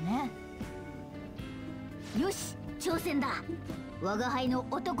かあるよね。よし、挑戦だ。我が輩の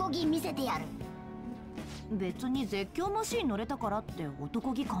男気見せてやる。別に絶叫マシーン乗れたからって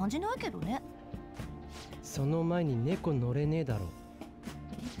男気感じないけどね。その前に猫乗れねえだろ。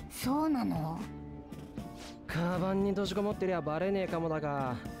そうなの。カバンに閉じこもってりゃバレねえかもだ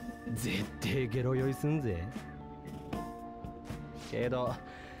が、絶対ゲロ酔いすんぜ。けど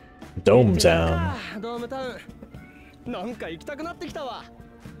Dome Town. ドームタウンなんか行きたくなってきたわ。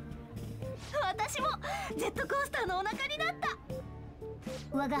私もジェットコースターのお腹になった。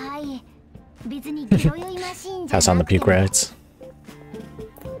我が輩、別にゲロ酔いマシーンじゃ House on な the くて puke rides.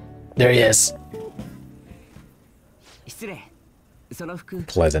 There he is. 失礼。その服、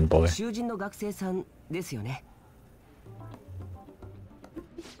 Pleasant boy. 囚人の学生さんですよね。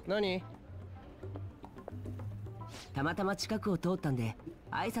何？たまたま近くを通ったんで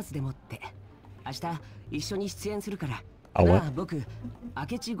挨拶でもって。明日一緒に出演するから。あ、な what？ あ、僕明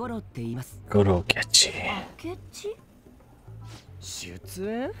智五郎って言います。Goro Kechi. ケチ？出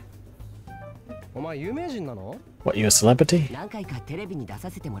演？お前有名人なの？ What, you a celebrity? 何回かテレビに出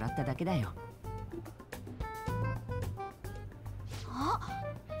させてもらっただけだよ。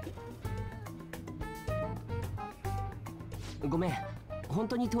ごめん、本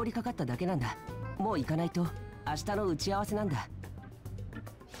当に通りかかっただけなんだ。もう行かないと。明日の打ち合わせなんだ。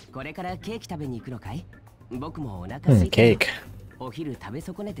これからケーキ食べに行くのかい？僕もお腹空いてる。 Cake. お昼食べ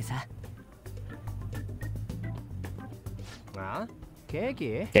損ねてさ。あ？ケーキ？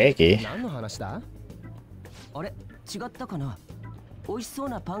 Cakey. 何の話だ？あれ違ったかな。美味しそう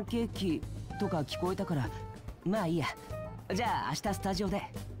なパンケーキとか聞こえたから、まあいいや。じゃあ明日スタジオで。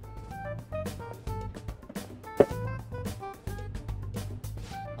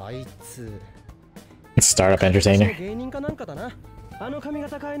あいつ Startup entertainer. 芸人かなんかだな。あの髪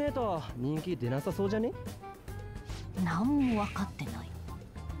型変えねえと人気出なさそうじゃね？何も分かってない。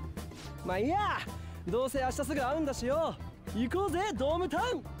まあいいや、どうせ明日すぐ会うんだしよ。行こうぜドームタ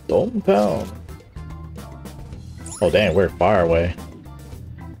ウン。 Dome Town. Oh dang, we're far away.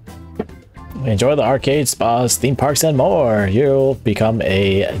 Enjoy the arcade, spas, theme parks, and more. You'll become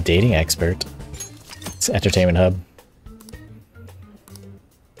a dating expert. It's an entertainment hub.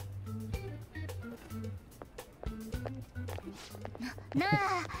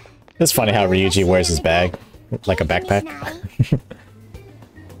 It's funny how Ryuji wears his bag like a backpack.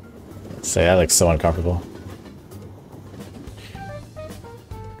 So that looks so uncomfortable.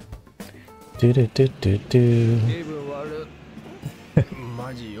 Do do do do do.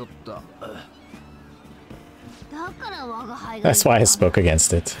 That's why I spoke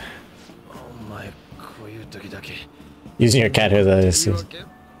against it. Using your cat hair, that is.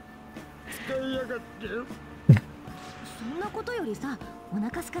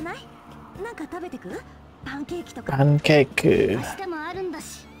 Pancake.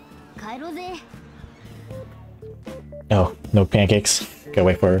 Oh, no pancakes. Gotta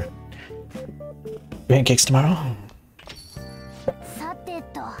wait for pancakes tomorrow.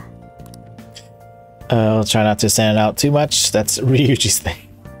 I'll try not to stand out too much. That's Ryuji's thing.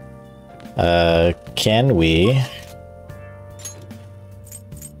 Can we?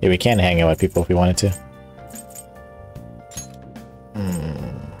 Yeah, we can hang out with people if we wanted to.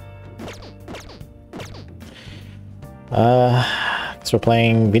 Because we're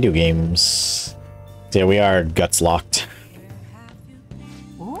playing video games. Yeah, we are guts locked.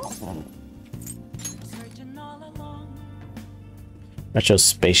 Retro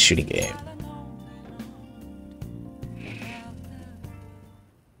space shooting game.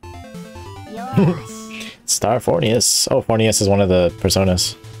 Star Fornius. Oh, Fornius is one of the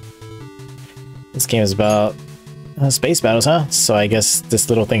personas. This game is about space battles, huh? So I guess this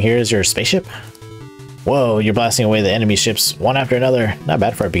little thing here is your spaceship? Whoa, you're blasting away the enemy ships one after another. Not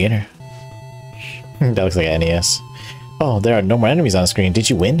bad for a beginner. That looks like an NES. Oh, there are no more enemies on screen. Did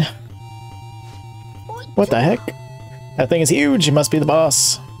you win? What the heck? That thing is huge. It must be the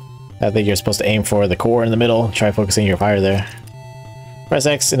boss. I think you're supposed to aim for the core in the middle. Try focusing your fire there. Press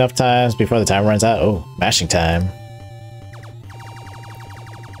X enough times before the timer runs out. Oh, mashing time.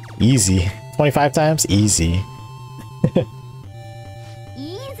 Easy. 25 times? Easy.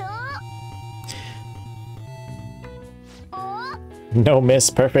 No miss.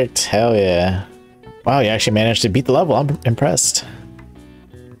 Perfect. Hell yeah. Wow, you actually managed to beat the level. I'm impressed.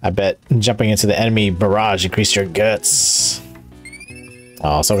 I bet jumping into the enemy barrage increased your guts. Oh,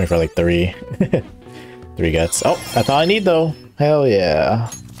 I was hoping for like 3. 3 guts. Oh, that's all I need though. Hell yeah.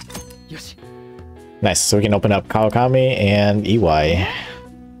 Nice, so we can open up Kawakami and EY.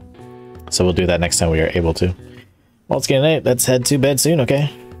 So we'll do that next time we are able to. Well, it's getting late. Let's head to bed soon, okay?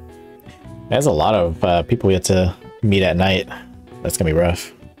 There's a lot of people we have to meet at night. That's gonna be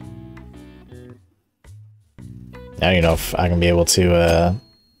rough. I don't even know if I can be able to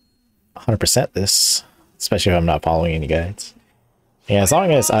 100% this, especially if I'm not following any guides. Yeah, as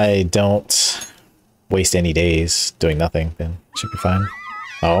long as I don't waste any days doing nothing, then it should be fine.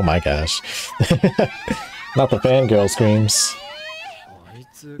 Oh my gosh. Not the fangirl screams.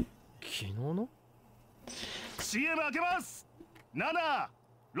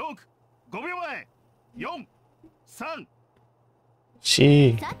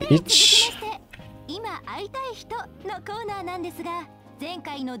 She each 今会いたい人のコーナーなんですが、前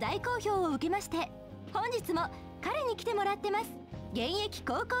回の大好評を受けまして本日も彼に来てもらってます。現役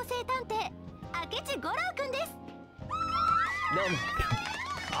高校生探偵明智五郎くんです。どうも。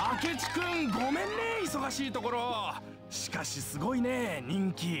明智くん、ごめんね、忙しいところ。しかしすごいね、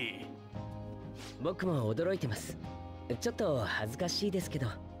人気。僕も驚いてます。ちょっと恥ずかしいですけど。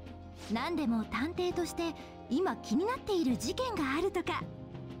何でも探偵として今気になっている事件があるとか。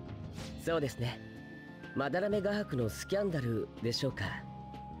そうですね。まだらめ画伯のスキャンダルでしょうか。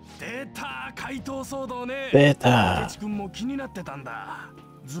出た、怪盗騒動ね。出た。明智くんも気になってたんだ。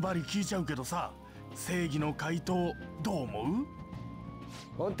ズバリ聞いちゃうけどさ、正義の怪盗どう思う？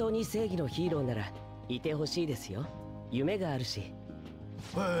本当に正義のヒーローならいてほしいですよ。夢があるし。へ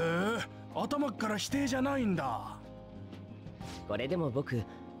え、頭から否定じゃないんだ。これでも僕、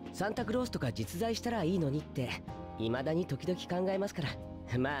サンタクロースとか実在したらいいのにって未だに時々考えますから。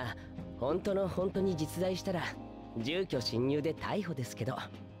まあ本当に実在したら住居侵入で逮捕ですけど。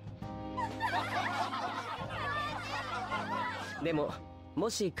でもも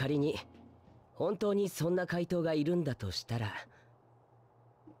し仮に本当にそんな怪盗がいるんだとしたら、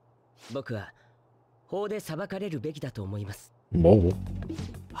僕は法で裁かれるべきだと思います。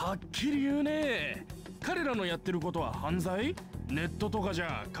はっきり言うね。彼らのやってることは犯罪？ネットとかじ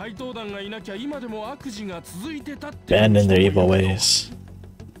ゃ怪盗団がいなきゃ今でも悪事が続いてたって。Abandon their evil ways.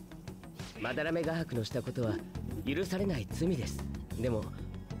 まだらめ画伯のしたことは許されない罪です。でも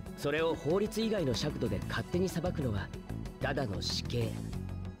それを法律以外の尺度で勝手に裁くのはただの死刑。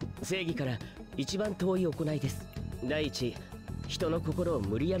正義から一番遠い行いです。第一、人の心を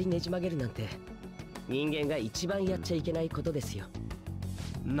無理やりねじ曲げるなんて人間が一番やっちゃいけないことですよ。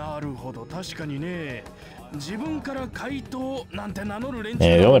なるほど、確かにね。自分から怪盗なんて名乗る連中。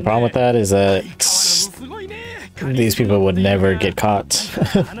Yeah, the only problem with that is that these people would never get caught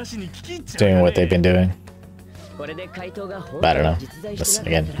doing what they've been doing. But I don't know. Just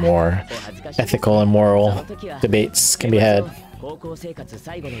again, more ethical and moral debates can be had. 高校生活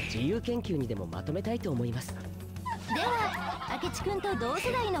最後の自由研究にでもまとめたいと思います。では明智くんと同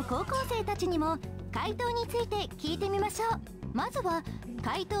世代の高校生たちにも怪盗について聞いてみましょう。まずは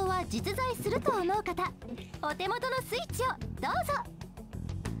怪盗は実在すると思う方、お手元のスイッチをどうぞ。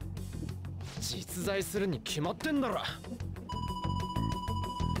実在するに決まってんだろ。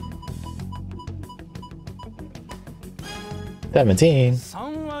17.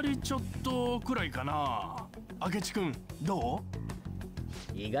 3割ちょっとくらいかな。明智くん、ど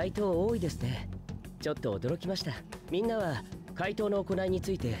う？意外と多いですね。ちょっと驚きました。みんなは怪盗の行いに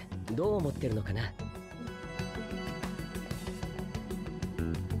ついてどう思ってるのかな。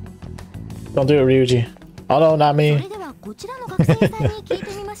Don't do it, Ryuji. Oh no, not me. それではこちらの学生さんに聞い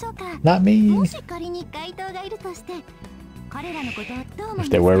てみましょうか。Not me. もし仮に怪盗がいるとして、彼らのことどう思います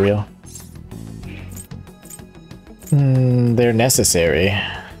If they were real. They're necessary.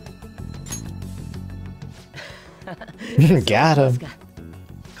 Got him.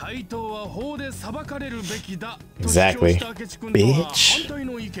 怪盗は法で裁かれるべきだ。Exactly. 反対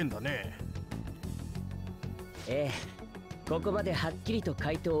の意見だね。ええ。ここまではっきりと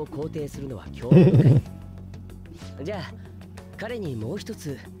回答を肯定するのは興味深い。じゃあ彼にもう一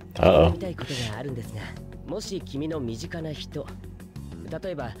つ聞いてみたいことがあるんですが、もし君の身近な人、例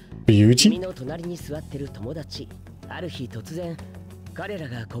えば君の隣に座ってる友達、ある日突然彼ら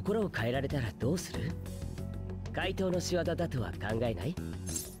が心を変えられたらどうする？回答の仕業だとは考えない？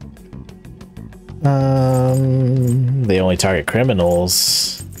 They only target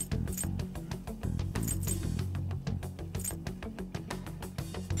criminals.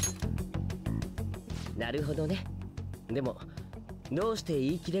 なるほどね。でもどうして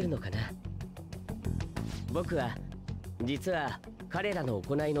言い切れるのかな。僕は実は彼らの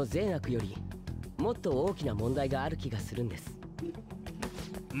行いの善悪よりもっと大きな問題がある気がするんです。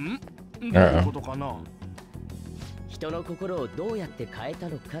どういうことかな。人の心をどうやって変えた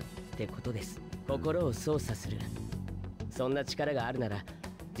のかってことです。心を操作する、そんな力があるなら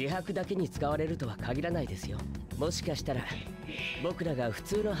自白だけに使われるとは限らないですよ。もしかしたら僕らが普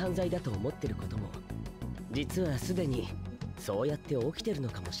通の犯罪だと思ってることも実はすでにそうやって起きてるの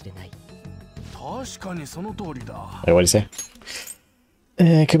かもしれない。確かにその通りだ。Wait, what did you say?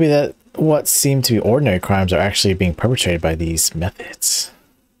 It could be that what seem to be ordinary crimes are actually being perpetrated by these methods.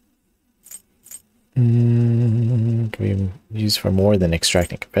 Can be used for more than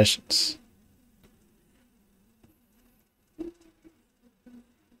extracting confessions.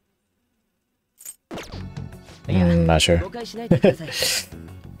 Not sure. 誤解しないでください。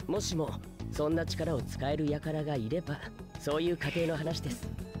もしもそんな力を使える輩がいれば、そういう過程の話です。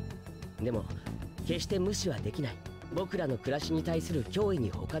でも決して無視はできない。僕らの暮らしに対する脅威に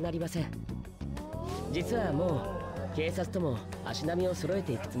他なりません。実はもう警察とも足並みを揃え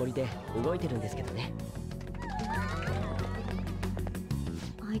ていくつもりで動いてるんですけどね。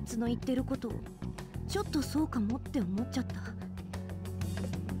あいつの言ってることちょっとそうかもって思っちゃった。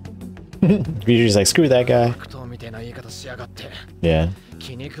Ryuji's like, screw that guy. みたいな言い方しやがって。Yeah.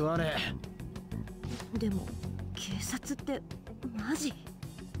 気に食わねえ。でも警察ってマジ？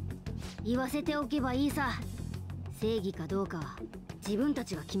言わせておけばいいさ。正義かどうかは自分た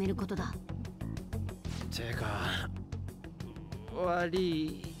ちが決めることだ。てか悪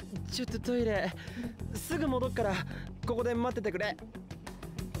い、ちょっとトイレすぐ戻っからここで待っててくれ。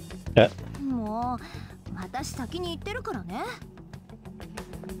もう私先に行ってるからね。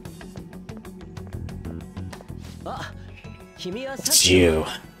あ、君はさっ It's き you.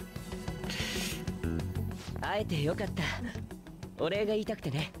 会えてよかった。お礼が言いたく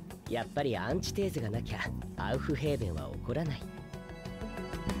てね。やっぱりアンチテーゼがなきゃアウフヘーベンは起こらない。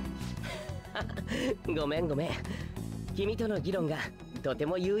ごめんごめん。君との議論がとて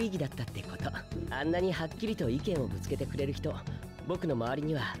も有意義だったってこと。あんなにはっきりと意見をぶつけてくれる人、僕の周り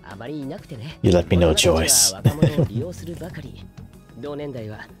にはあまりいなくてね。You let me know choice. 若者を利用するばかり。同年代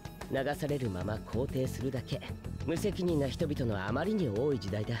は流されるまま肯定するだけ。無責任な人々のあまりに多い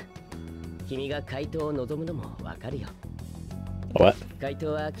時代だ。君が回答を望むのもわかるよ。What? 回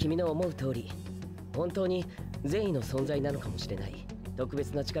答は君の思う通り、本当に善意の存在なのかもしれない。特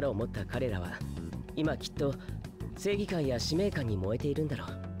別な力を持った彼らは今きっと正義感や使命感に燃えているんだろ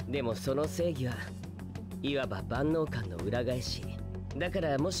う。でもその正義はいわば万能感の裏返し。だか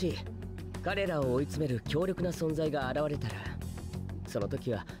らもし彼らを追い詰める強力な存在が現れたら、その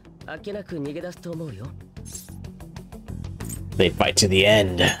時はあっけなく逃げ出すと思うよ。They fight to the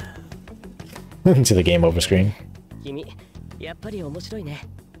end. To the game over screen. 君、やっぱり面白いね。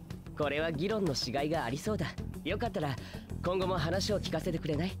これは議論のしがいがありそうだ。よかったら今後も話を聞かせてく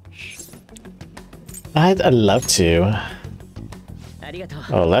れない？ I'd love to. ありがとう。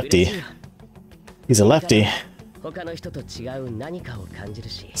Oh, lefty. He's a lefty. 他の人と違う何かを感じる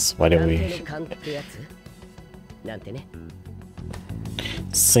し。 Why did we? 探偵の勘ってやつ？なんてね。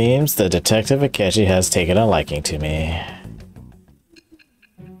Seems the detective Akechi has taken a liking to me. .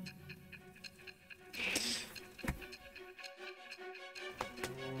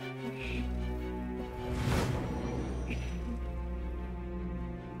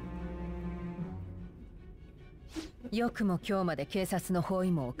よくも今日まで警察の包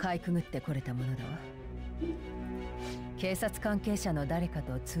囲網をかいくぐってこれたものだわ。警察関係者の誰か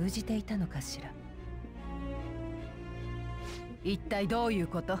と通じていたのかしら。一体どういう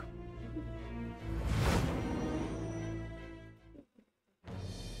こと？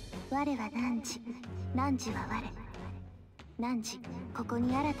我は汝、汝は我。汝、ここ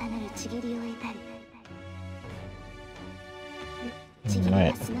に新たなるちぎりを得たり。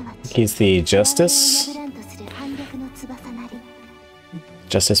 Right. He's the Justice?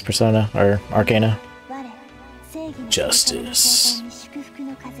 Justice persona or Arcana? Justice.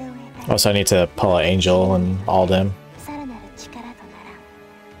 Also, I need to pull out Angel and all them.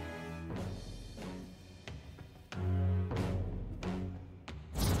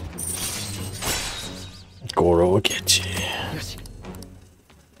 Goro Akechi.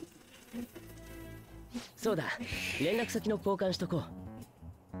 そうだ、連絡先の交換しとこう。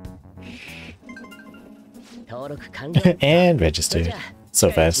登録完了。And registered.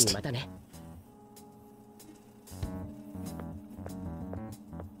 So fast. またね。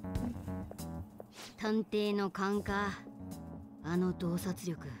探偵の勘か。あの洞察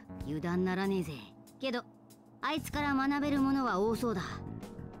力、油断ならねえぜ。けど、あいつから学べるものは多そうだ。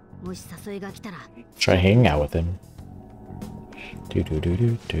もし誘いが来たら。Try hanging out with him. Do do do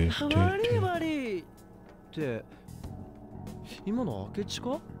do do do. 悪いって今の明智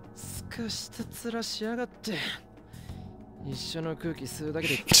か？少しつつらしやがって。一緒の空気吸うだけ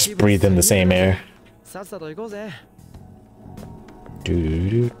で Just breathe in the same air. さっさと行こうぜ。 Do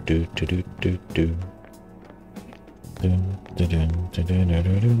do do do do do do. Dun, dun, dun, dun, dun, dun,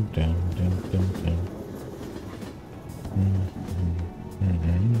 dun, dun, dun, dun.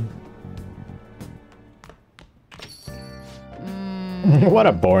 What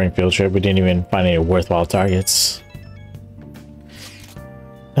a boring field trip. We didn't even find any worthwhile targets.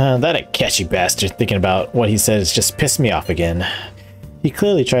 That Akechi bastard thinking about what he says just pissed me off again. He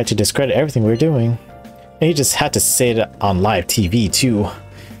clearly tried to discredit everything we were doing. And he just had to say it on live TV too.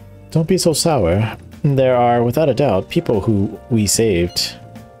 Don't be so sour. There are, without a doubt, people who we have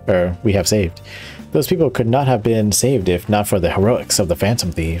saved. Those people could not have been saved if not for the heroics of the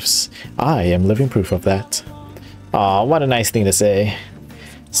Phantom Thieves. I am living proof of that. Aw, what a nice thing to say.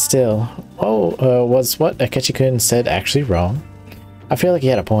 Still, was what Akechi-kun said actually wrong? I feel like he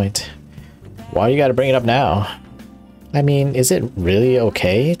had a point. Why you gotta bring it up now? I mean, is it really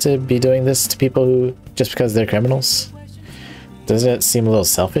okay to be doing this to people who, just because they're criminals? Doesn't it seem a little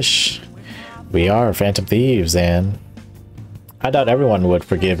selfish? We are Phantom Thieves, and I doubt everyone would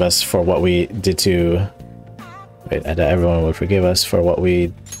forgive us for what we did to... Wait, I doubt everyone would forgive us for what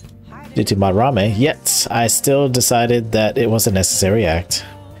we did to Madarame, yet I still decided that it was a necessary act.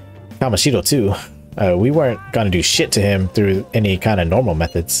 Kamoshiro too. We weren't gonna do shit to him through any kind of normal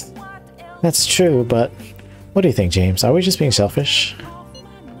methods. That's true, but what do you think, James? Are we just being selfish?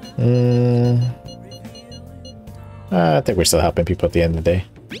 I think we're still helping people at the end of the day.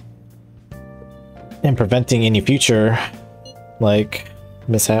 And preventing any future, like,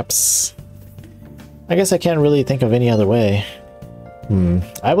 mishaps. I guess I can't really think of any other way.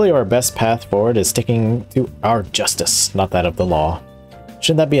 I believe our best path forward is sticking to our justice, not that of the law.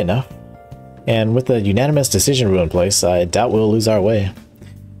 Shouldn't that be enough? And with the unanimous decision rule in place, I doubt we'll lose our way.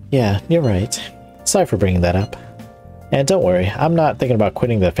 Yeah, you're right. Sorry for bringing that up. And don't worry, I'm not thinking about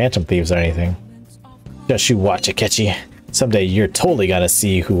quitting the Phantom Thieves or anything. Just you watch, Akechi. Someday you're totally gonna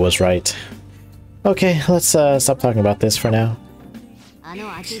see who was right. Okay, let's stop talking about this for now. あの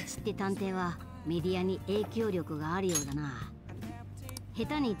明智って探偵はメディアに影響力があるようだな。下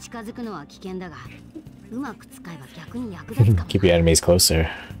手に近づくのは危険だが、うまく使えば逆に役立つかも。Keep your enemies closer.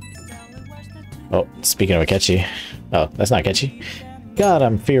 Oh, speaking of Akechi. Oh, that's not Akechi. God,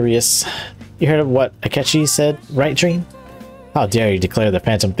 I'm furious. You heard of what Akechi said, right, Dream? How dare you declare the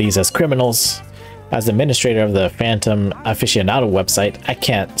Phantom Thieves as criminals? As administrator of the Phantom Aficionado website, I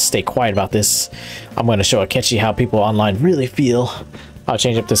can't stay quiet about this. I'm going to show Akechi how people online really feel. I'll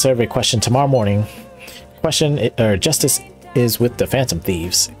change up the survey question tomorrow morning. Justice is with the Phantom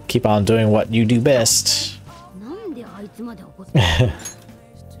Thieves. Keep on doing what you do best.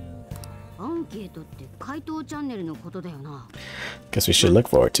 Guess we should look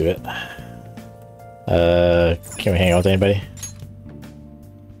forward to it. Can we hang out with anybody?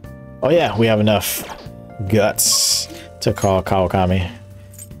 Oh yeah, we have enough guts to call Kawakami.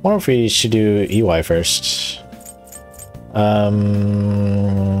 Wonder if we should do EY first. I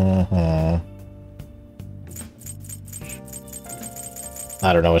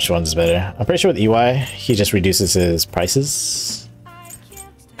don't know which one's better. I'm pretty sure with EY, he just reduces his prices.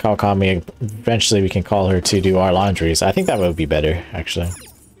 Kawakami, eventually we can call her to do our laundries. I think that would be better, actually.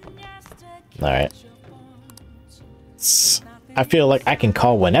 Alright. I feel like I can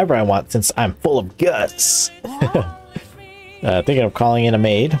call whenever I want since I'm full of guts. Thinking of calling in a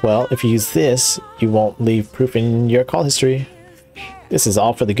maid? Well, if you use this, you won't leave proof in your call history. This is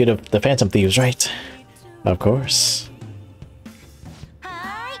all for the good of the Phantom Thieves, right? Of course.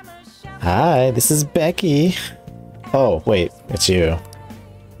 Hi, this is Becky. Oh, wait, it's you.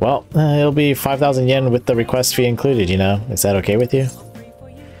 Well, it'll be 5,000 yen with the request fee included, you know? Is that okay with you?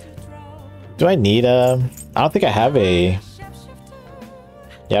 Do I need I don't think I have a...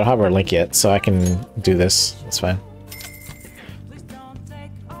 Yeah, I don't have our link yet, so I can do this. It's fine.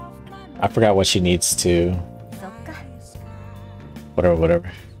 I forgot what she needs to... Whatever.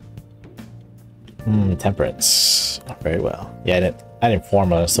 Temperance. Very well. Yeah, I didn't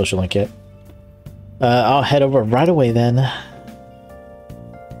form a social link yet. I'll head over right away then.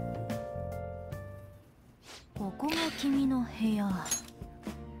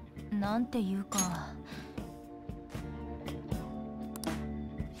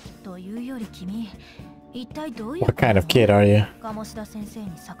 What kind of kid are you?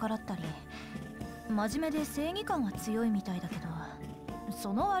 真面目で正義感は強いみたいだけど、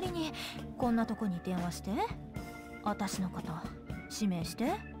その割にこんなとこに電話して、私のこと指名し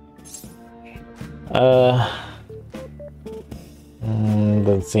て。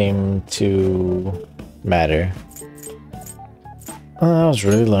Doesn't seem to matter. I was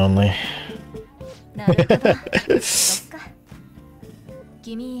really lonely. なるほど。そっか。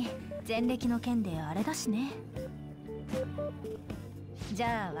君前歴の件であれだしね。じ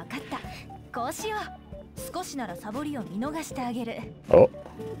ゃあ分かった。こうしよう。少しならサボりを見逃してあげる。お。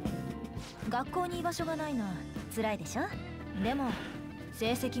学校に居場所がないのは辛いでしょ。でも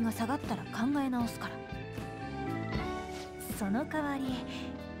成績が下がったら考え直すから。その代わり、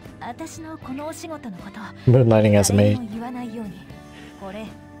私のこのお仕事のこと。Moonlighting as a maid. 言わないように。これ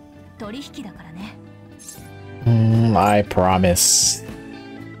取引だからね。I promise.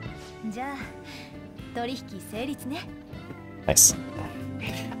 じゃあ取引成立ね。Nice.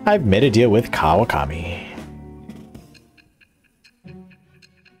 I've made a deal with Kawakami.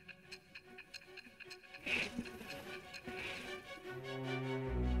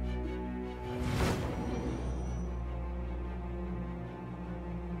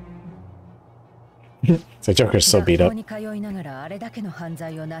 So Joker's so beat up.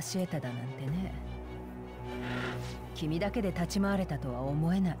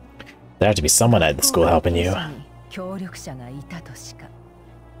 There had to be someone at the school helping you.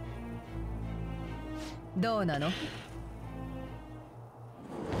 どうなの？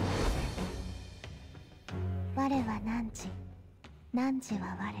我は汝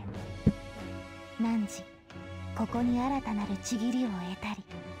は我。汝、ここに新たなるちぎりを得たり。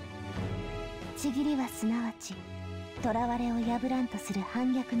ちぎりはすなわち、囚われを破らんとする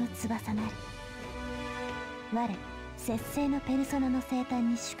反逆の翼なり。我、節制のペルソナの生誕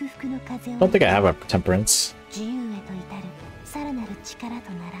に祝福の風を。I don't think I have a temperance. 自由へと至るさらなる力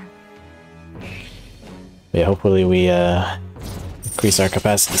とならん。Yeah, hopefully we increase our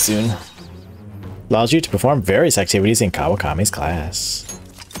capacity soon. Allows you to perform various activities in Kawakami's class.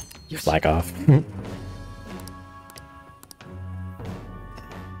 Flag off.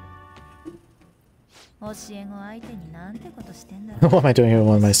 What am I doing here with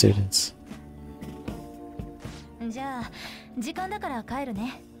one of my students? じゃあ時間だから帰る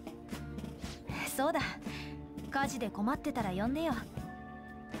ね。そうだ。火事で困ってたら呼んでよ。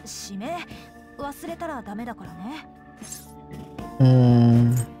指名忘れたらダメだからね。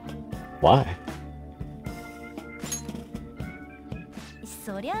Why?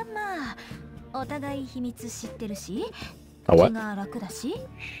 そりゃまあお互い秘密知ってるし、気が楽だし。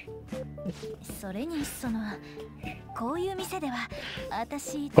それにこういう店では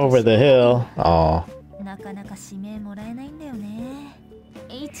私 Over the hill. Oh. なかなか指名もらえないんだよね。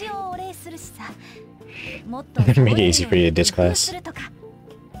い一応お礼するしさ。もっと Make it easy for you to ditch class.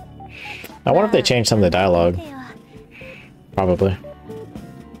 I wonder if they changed some of the dialogue. Probably.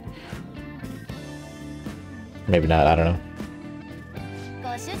 Maybe not, I don't know.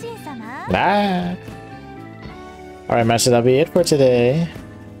 Ah! Alright, Master, that'll be it for today.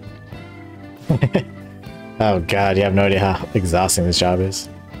 Oh god, you have no idea how exhausting this job is.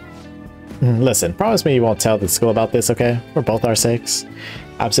 Listen, promise me you won't tell the school about this, okay? For both our sakes.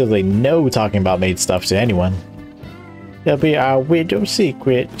 Absolutely no talking about maid stuff to anyone. It'll be our widow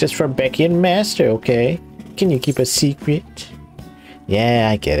secret, just for Becky and Master, okay? Can you keep a secret? Yeah,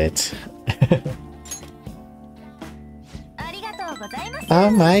 I get it. Oh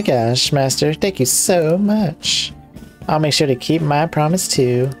my gosh, Master, thank you so much. I'll make sure to keep my promise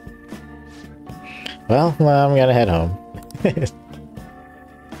too. Well, I'm gonna head home. The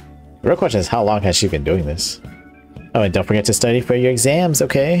real question is, how long has she been doing this? Oh, and don't forget to study for your exams,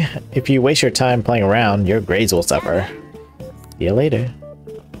 okay? If you waste your time playing around, your grades will suffer. See you later.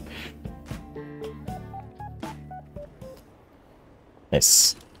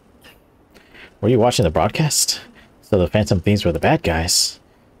 Nice. Were you watching the broadcast? So the Phantom Thieves were the bad guys.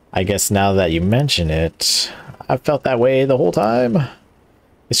 I guess now that you mention it, I've felt that way the whole time.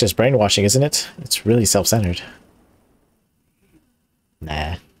 It's just brainwashing, isn't it? It's really self-centered.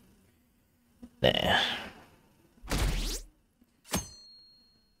 Nah. Nah.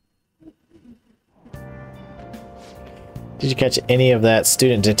 Did you catch any of that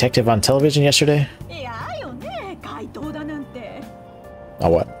student detective on television yesterday? Oh,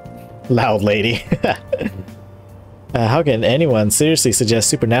 what? Loud lady. How can anyone seriously suggest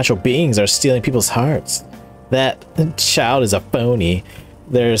supernatural beings are stealing people's hearts? That child is a phony.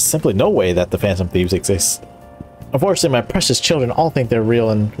 There's simply no way that the Phantom Thieves exist. Unfortunately, my precious children all think they're real,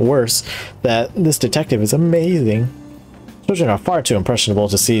 and worse, that this detective is amazing. Children are far too impressionable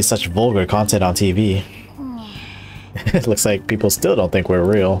to see such vulgar content on TV. It looks like people still don't think we're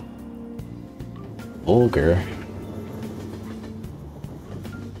real. Vulgar.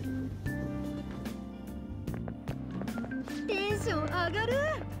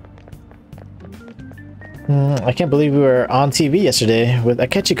 I can't believe we were on TV yesterday with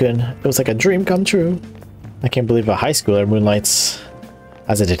Akechi-kun. It was like a dream come true. I can't believe a high schooler moonlights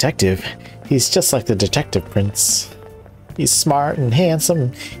as a detective. He's just like the detective prince. He's smart and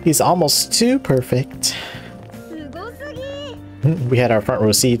handsome. He's almost too perfect. We had our front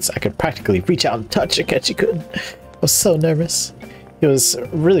row seats. I could practically reach out and touch Akechi-kun. I was so nervous. He was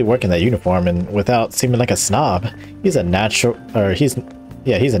really working that uniform, and without seeming like a snob, he's a natural, or he's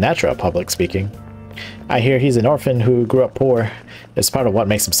a natural at public speaking. I hear he's an orphan who grew up poor. It's part of what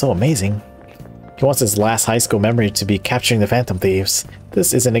makes him so amazing. He wants his last high school memory to be capturing the Phantom Thieves.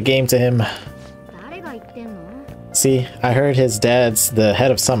 This isn't a game to him. See, I heard his dad's the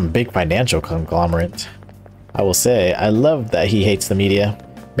head of some big financial conglomerate. I will say, I love that he hates the media.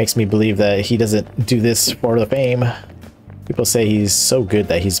 Makes me believe that he doesn't do this for the fame. People say he's so good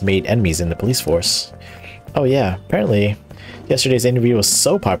that he's made enemies in the police force. Oh yeah, apparently yesterday's interview was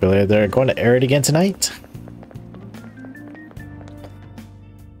so popular they're going to air it again tonight.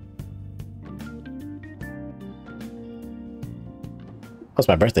 How's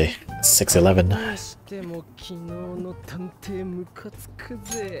my birthday? 6/11.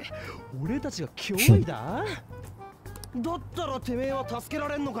 だったらてめえは助けら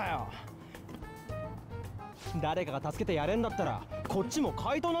れんのかよ。誰かが助けてやれんだったらこっちも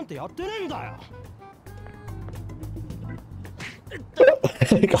怪盗なんてやってねえんだよ。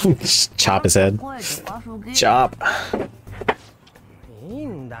Chop his head. Chop. いい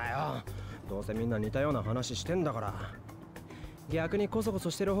んだよ。どうせみんな似たような話してんだから。逆にコソコ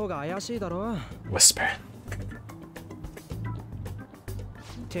ソしてる方が怪しいだろ。Whisper.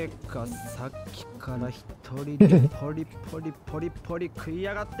 てかさっきから一人でポリポリポリポリ食い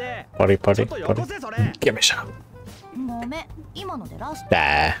やがって。ポリポリちょっとよこせそれ。Give me a shot. ごめん、今のでラスト。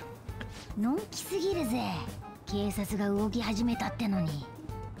だ。のんきすぎるぜ。警察が動き始めたってのに。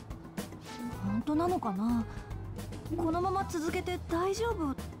本当なのかな。このまま続けて大丈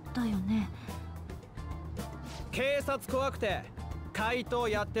夫だよね。警察怖くて怪盗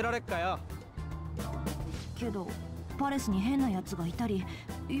やってられっかよ。けどパレスに変なやつがいたり、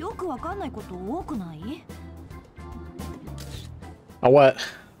よくわかんないこと多くない？ What?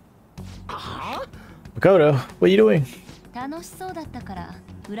 Makoto, what are you doing? 楽しそうだったから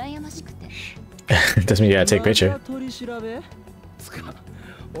羨ましくて。Doesn't mean you gotta take a picture. 取り調べ？つか、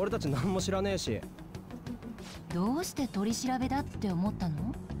俺たち何も知らねえし。どうして取り調べだって思った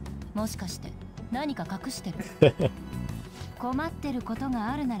の？もしかして何か隠してる？困ってること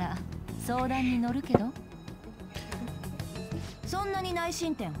があるなら相談に乗るけど。そんんなに内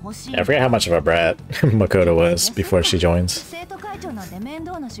申点欲しい。 I forget how much of a brat Makoto was before she joins. 生徒会長なんて面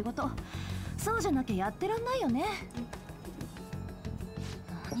倒な仕事、そうじゃなきゃやってらんないよね。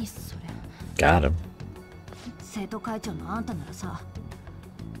何それ。 Got him. 生徒会長のあんたならさ、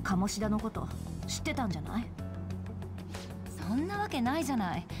鴨志田のこと知ってたんじゃない？そんなわけないじゃ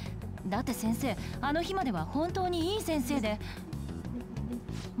ない。だって先生、あの日までは本当にいい先生で。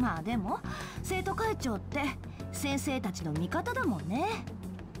まあでも生徒会長って先生たちの味方だもんね。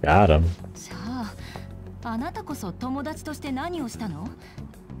 Got him. じゃあ、あなたこそ友達として何をしたの？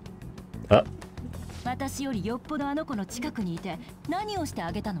あ、私よりよっぽどあの子の近くにいて何をして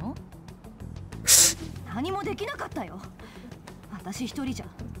あげたの？何もできなかったよ。私一人じゃ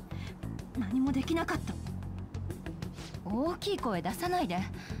何もできなかった。大きい声出さないで。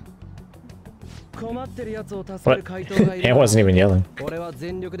困ってるやつを助ける What? 回答がい Ant る。 wasn't even yelling. 俺は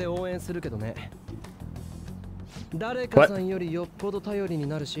全力で応援するけどね。誰かさんよりよっぽど頼りに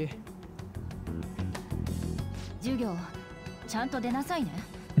なるし。授業ちゃんと出なさいね。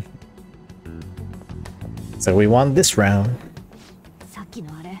So we won this round. さっき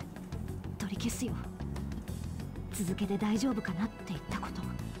のあれ取り消すよ。続けて大丈夫かなって言ったこと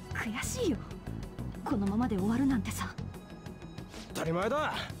悔しいよ。このままで終わるなんてさ。当たり前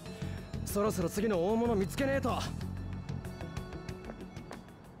だ。そろそろ次の大物見つけねえと。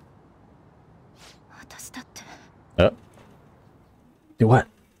私だって。 Do what?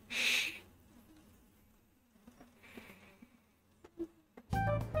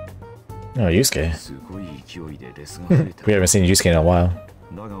 Oh, Yusuke. すごい勢いでレスが We 増えた。 haven't seen Yusuke in a while.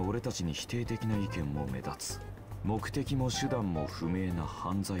 だが俺たちに否定的な意見も目立つ。目的も手段も不明な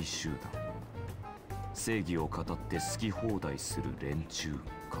犯罪集団。正義を語って好き放題する連中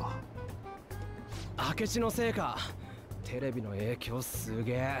か。明智のせいか。テレビの影響す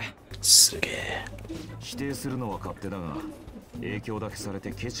げえ。すげえ。否定するのは勝手だが、影響だけされ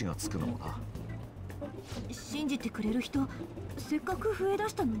てケチがつくのもな。信じてくれる人せっかく増え出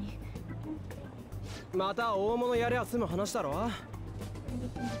したのに。また大物やりゃ済む話だろ。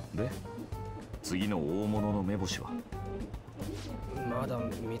で、次の大物の目星は？まだ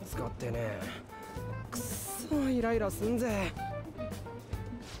見つかってねえ。くっそイライラすんぜ。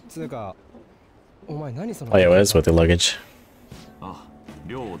つうか、お前何その。 Oh yeah, what is with the luggage? あ、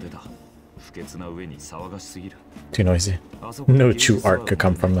寮を出た。不潔な上に騒がしすぎる。 Too noisy. あそこで No 芸術 true は art could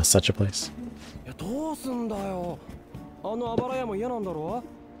come from such a place. いやどうすんだよ。あのあばら屋も嫌なんだろ。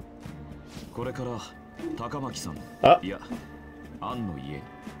これから高巻さん、あいや、アンの家に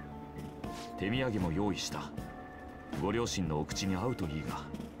手土産も用意した。ご両親のお口に合うといいが。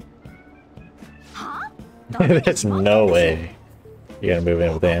は？ There's no way you're gonna move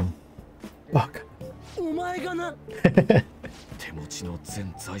in with him. Fuck. お前がな。手持ちの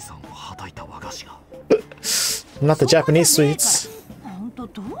全財産をはたいた和菓子が。Not the Japanese sweets. 本当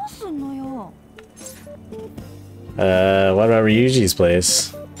どうすんのよ。What about Ryuji's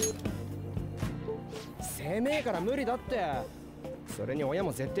place? 生命から無理だって。それに親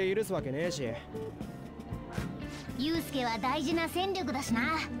も絶対許すわけねえし。ユウスケは大事な戦力だしな。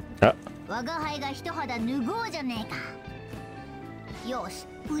あ、我が輩が一肌脱ごうじゃねえか。よし、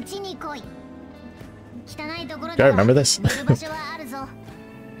うちに来い。汚いところ Do I だ remember this? 寝る場所はあるぞ。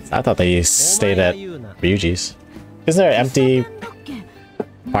I thought they stayed at Ryuji's. Isn't there an empty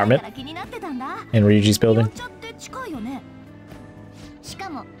apartment 気になってたんだ。 in Ryuji's building? ちゃって近いよね。しか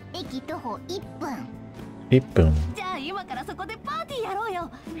も駅徒歩1分。 Boom. じゃあ今からそこでパーティーやろうよ。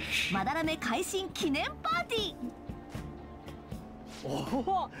まだらめ改心記念パーティー。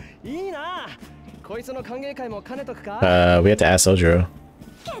おお、いいな。こいつの歓迎会も兼ねとくか。We have to ask Sojiro.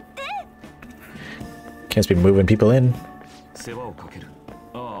 決定。 Can't be moving people in. 世話をかける。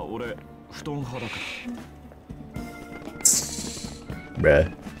ああ、俺布団派だか Bruh.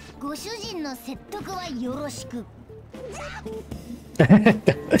 ご主人の説得はよろしく。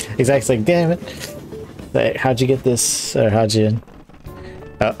 Exact's like, damn it. Like, how'd you get this? Or how'd you?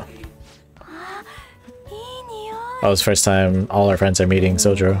 Oh. いい匂い。 That was the first time all our friends are meeting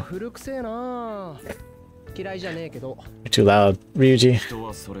Sojiro. 古くせえな。嫌いじゃねえけど。 You're too loud, Ryuji. ら。人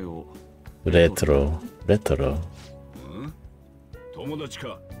はそれを Retro. Retro. 友達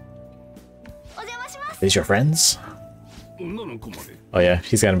か。お邪魔します。 These your friends? 女の子まで Oh yeah,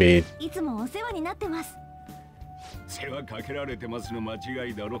 he's gonna be. いつもお世話になってます。世話かけられてますの間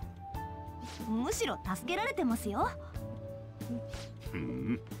違いだろ。むしろ助けられてますよ。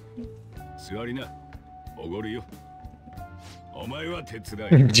座りな。おごるよ。お前は手伝い。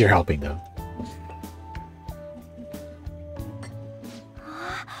 You're helping though.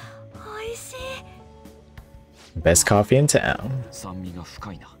 美味しい。 Best coffee in town. 酸味が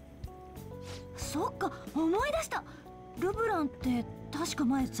深いな。そっか、思い出した。ルブランって確か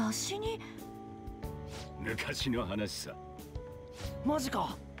前雑誌に。昔の話さ。マジ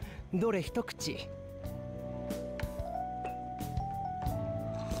か。どれ一口。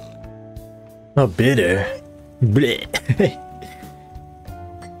Oh, bitter. Bleh.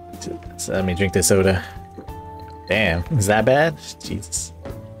 So let me drink this soda. Damn, is that bad? Jesus.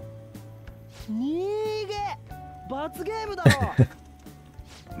 逃げ。罰ゲームだろ。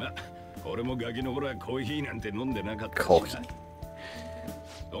ま、俺もガキの頃はコーヒーなんて飲んでなかったしな。コーヒー。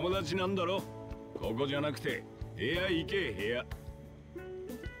友達なんだろ。ここじゃなくて部屋行け部屋。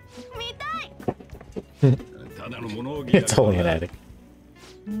見たい。ただの物置 It's only an attic.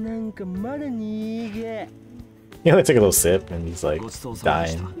 なんかまだ逃げ。He only took a little sip and he's like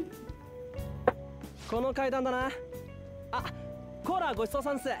dying. この階段だな。あ、コーラごちそう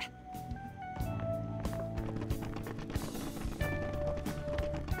さんっす。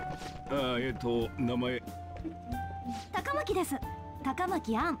名前。高巻です。高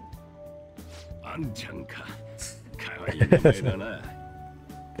巻杏。あんちゃんか。かわいい名前だな。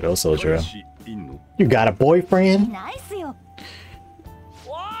Good old soldier. 彼氏いんの？ You got a boyfriend? ナイスよ。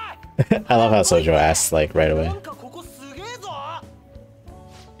I love how Sojo asks like right away. なんかここすげえぞ。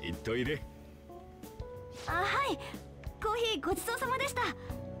行っといで。あ、はい。コーヒーごちそうさまでした。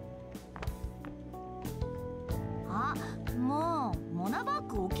あ、もうモナバッ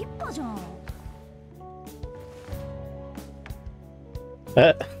グ置きっぱじゃん。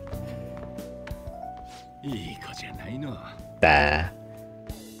いい子じゃないの。Nah.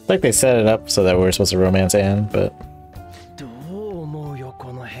 Like they set it up so that we're supposed to romance Anne, but どう思うよ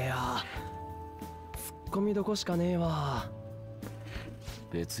この部屋。ツッコミどこしかねえわ。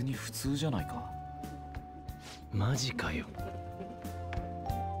別に普通じゃないか。マジかよ。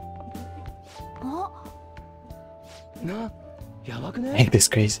あ、な、やばく I ね？ hate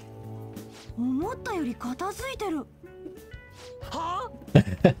this crazy. 思ったより片付いてる。は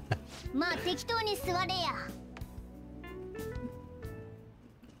まあ適当に座れや。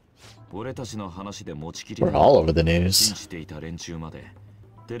俺たちの話で持ちきり We're all over the 信 news. じていた連中まで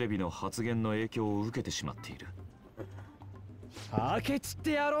テレビの発言の影響を受けてしまっている。明智っ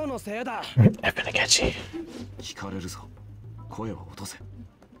て野郎のせいだ。 I'm gonna get you. 聞かれるぞ。声を落とせ。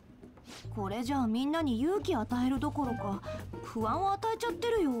これじゃあみんなに勇気与えるどころか不安を与えちゃって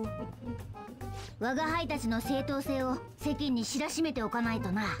るよ。我が輩たちの正当性を世間に知らしめておかない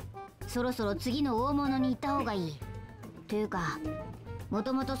とな。そろそろ次の大物に行った方がいい。というか、も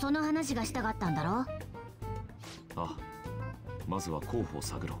ともとその話がしたかったんだろ。あ、まずは候補を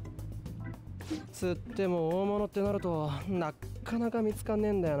探ろう。つっても大物ってなるとなかなか見つかんね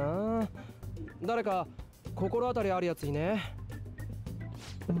えんだよな。誰か心当たりあるやついね？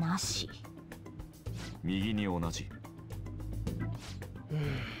なし。右に同じ。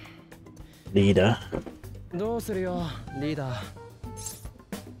Leader. どうするよリーダー。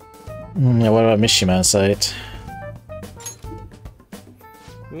Yeah, what about Mishima's site?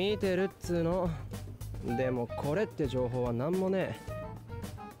 見てるっつーの。でもこれって情報はなんもね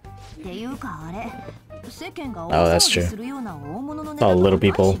っていうかあれ、世間が Oh, 大 that's 騒ぎ true. するような大物のネ It's タ all とか little ない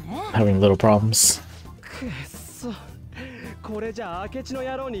people しね。 having little problems. え。くっそ。これじゃ明智の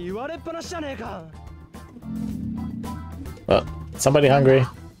野郎に言われっぱなしじゃねえか。Well, somebody hungry?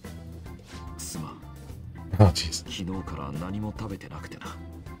 すまん。 Oh, jeez. 昨日から何も食べてなくてな。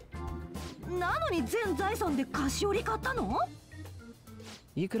なのに全財産で菓子折り買ったの？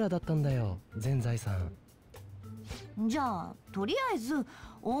いくらだったんだよ全財産。じゃあとりあえず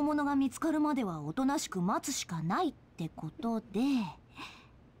大物が見つかるまではおとなしく待つしかないってことで、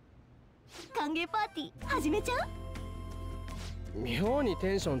歓迎パーティー始めちゃう？妙に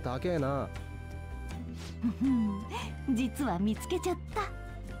テンション高えな。実は見つけちゃっ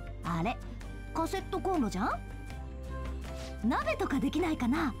た。あれ、カセットコンロじゃん？鍋とかできないか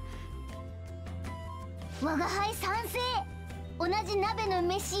な？我が輩賛成。同じ鍋の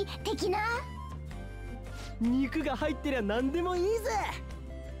飯的な。肉が入ってりゃ何でもいいぜ。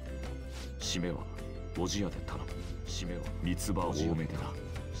締めはおじやで頼む。締めは三つ葉多めでな。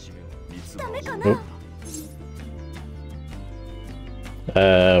締めは三つ葉多めでな。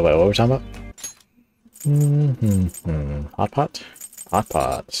 Wait, what were we talking about? Hot pot? Hot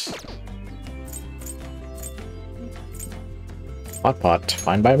pot. Hot pot,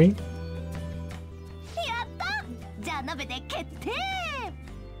 fine by me? やった！じゃあ鍋で決定！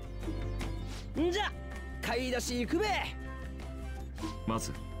んじゃ買い出し行くべ。ま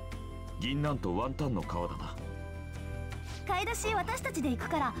ず銀杏とワンタンの皮だな。買い出し私たちで行く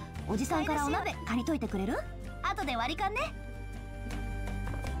からおじさんからお鍋借りといてくれる？後で割り勘ね。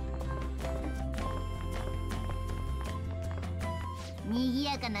賑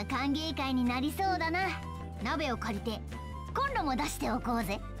やかな歓迎会になりそうだな。鍋を借りてコンロも出しておこう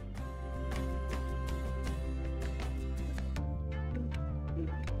ぜ。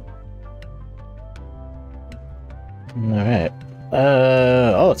Alright.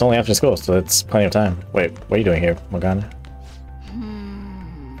 Oh, it's only after school, so it's plenty of time. Wait, what are you doing here, Morgana?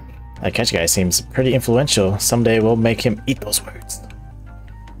 That Kenshi guy seems pretty influential. Someday we'll make him eat those words.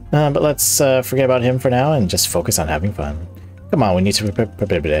 But let's forget about him for now and just focus on having fun. Come on, we need to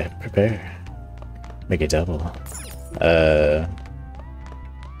prepare. Make it double.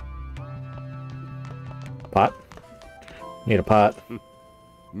 Pot? Need a pot.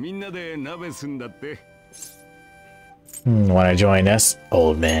 Wanna join us,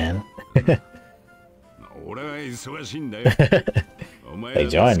 old man? Hey,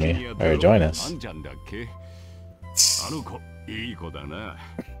 join me, or join us.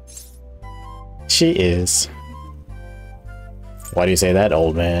 She is. Why do you say that,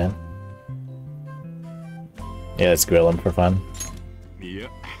 old man? Yeah, let's grill him for fun.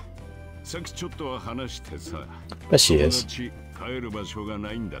 But she is.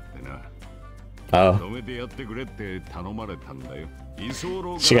 Oh.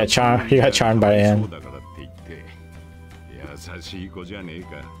 She got charmed. He got charmed by Anne.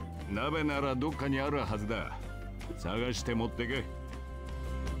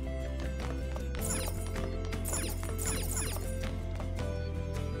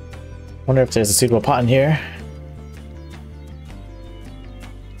 Wonder if there's a suitable pot in here.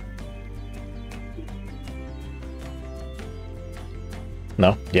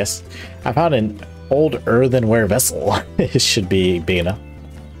 No. Yes. I found an old earthenware vessel. It should be big enough.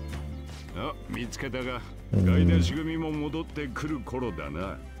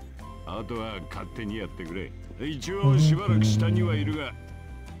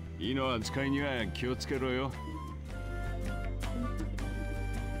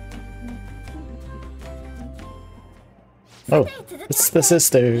 Oh, it's the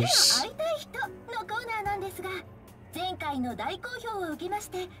sisters.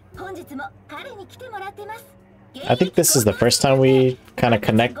 I think this is the first time we kind of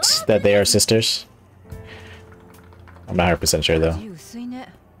connect that they are sisters. I'm not 100% sure though.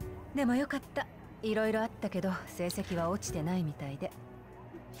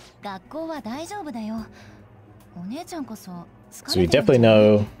 So we definitely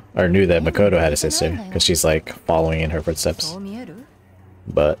know, or knew that Makoto had a sister, because she's like following in her footsteps.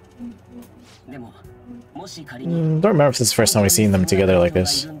 But don't remember if this is the first time we've seen them together like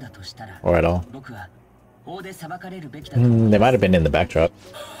this, or at all. They might have been in the backdrop,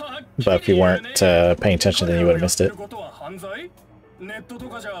 but if you weren't paying attention, then you would have missed it.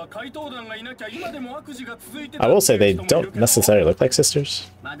 I will say they don't necessarily look like sisters.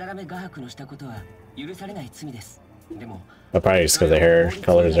 But probably just because their hair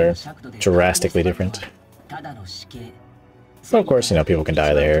colors are drastically different. So of course, you know, people can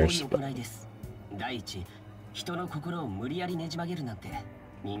dye their hairs. But...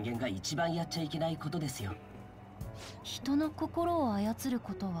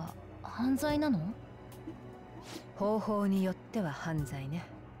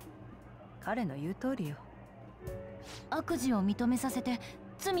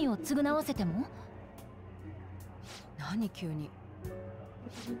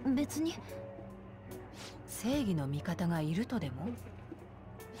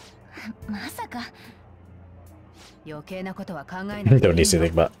 Don't need to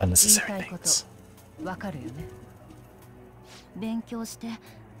think about unnecessary things.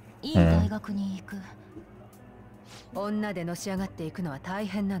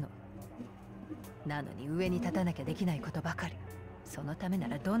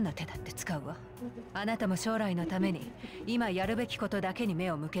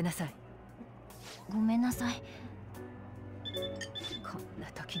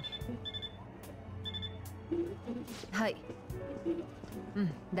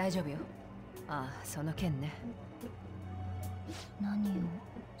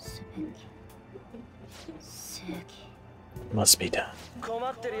 Must be done.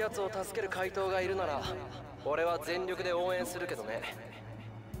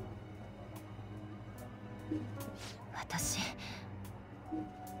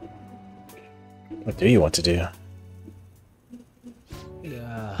 What do you want to do?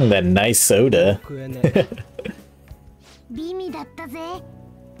 That nice soda. 美味だったぜ。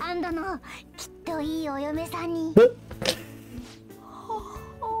アンドのきっといいお嫁さんに。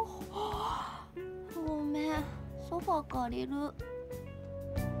ごめん、ソファ借りる。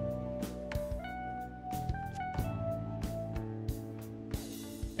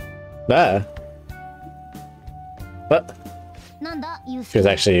Ah. What? She was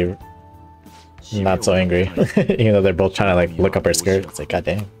actually not so angry. Even though they're both trying to like look up her skirt. It's like,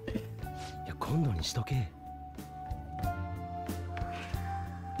 goddamn. いや今度にしとけ。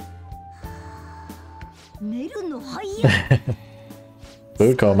寝るの早い。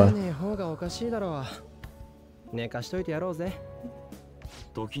Food coma. ねえ方がおかしいだろう。寝かしといてやろうぜ。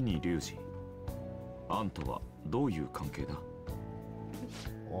時に龍二、あんたはどういう関係だ？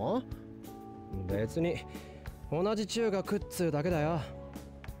あ？別に同じ中学っつうだけだよ。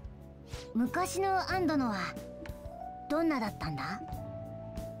昔のアンドのはどんなだったんだ？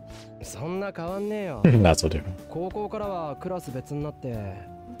そんな変わんねえよ。Not so different. 高校からはクラス別になって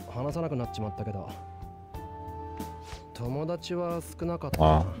話さなくなっちまったけど、友達は少なかった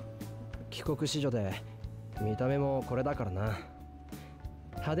な。帰国子女で見た目もこれだからな。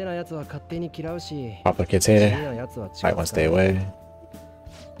派手なやつは勝手に嫌うし、 Papa kids 地 hate 味 it. なやつは違う I want to stay away.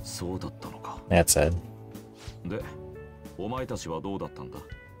 そうだったのか。 That's sad. で、お前たちはどうだったんだ？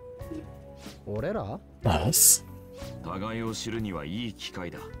俺ら？ Us? 互いを知るにはいい機会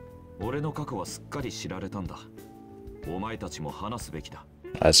だ。俺の過去はすっかり知られたんだ。お前たちも話すべきだ。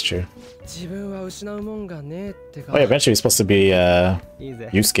 That's true. 自分は失うもんがねえってか。 Oh, yeah, eventually he's supposed to be いいぜ。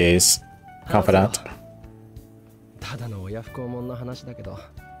 Yusuke's confidant. ただの親不孝者の話だけど、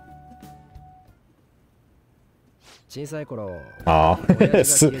小さい頃 Aw,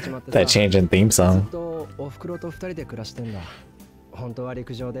 that change in theme ずっ song. とおふくろと二人で暮らしてんだ。本当は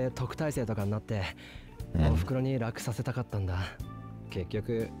陸上で特待生とかになっておふくろに楽させたかったんだ。結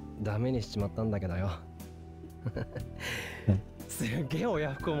局ダメにしちまったんだけどよ。すげえ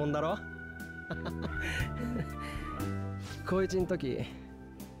親不孝者だろ。高一の時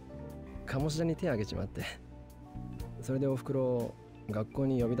鴨志田に手あげちまって、それでおふくろ学校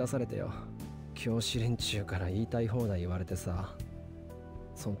に呼び出されてよ。教師連中から言いたい放題言われてさ、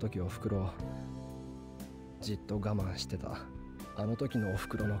その時おふくろじっと我慢してた。あの時のおふ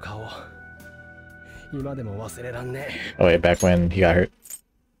くろの顔、今でも忘れらんねえ。 Oh, wait, back when he got hurt.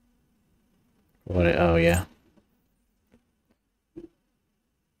 What? Oh, yeah.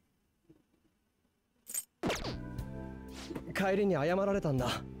 帰りに謝られたんだ。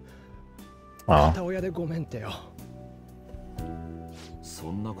 Aw. 片親でごめんってよ。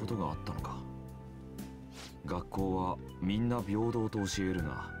そんなことがあったのか。学校はみんな平等と教える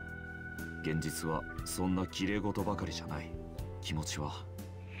が、現実はそんな綺麗事ばかりじゃない。気持ちは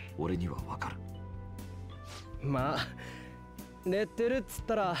俺にはわかる。まあレッテルっつっ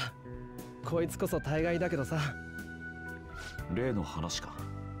たらこいつこそ大概だけどさ。例の話か。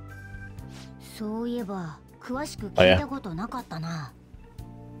そういえば詳しく聞いたことなかったな。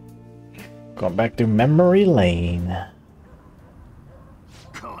Going back to memory lane.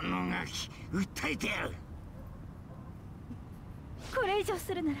 このガキ訴えてやる。これ以上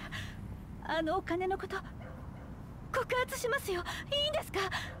するならあのお金のこと告発しますよ。いいんですか？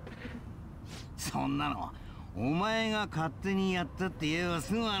そんなのお前が勝手にやったって言えば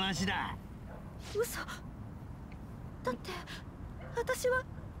すぐ話だ。嘘だって私は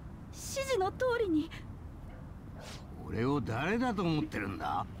指示の通りに。俺を誰だと思ってるん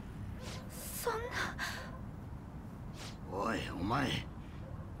だ？そんな。おいお前、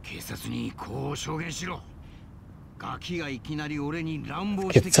警察にこう証言しろ。ガキがいきなり俺に乱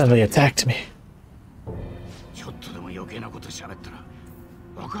暴して Kid きた。 suddenly attacked me. ちょっとでも余計なこと喋ったら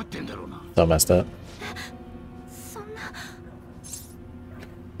分かってんだろうな。 So messed up. そんな。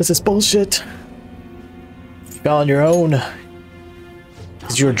 This is bullshit. You fell on your own.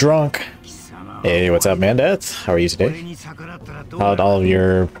 Because you were drunk. Hey, what's up, Mandats? How are you today? How'd all of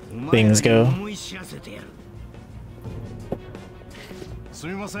your things go?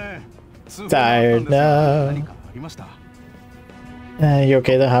 Tired now. You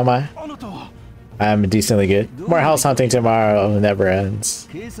okay though? How am I? I'm decently good. More house hunting tomorrow. Never ends.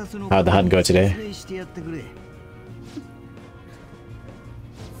 How'd the hunt go today?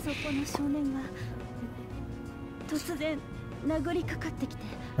 そこの少年が突然殴りかかってきて。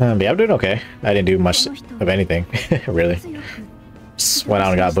But yeah, I'm doing okay. I didn't do much of anything, really. Just went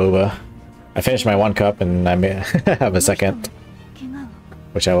out and got boba. I finished my one cup and I may have a second,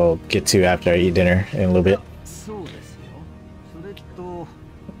 which I will get to after I eat dinner in a little bit. そうですよ。それと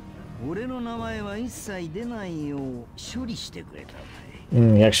俺の名前は一切出ないよう処理してくれた。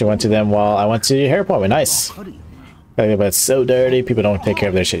You actually went to them while I went to your hair appointment. Nice. But it's so dirty. People don't take care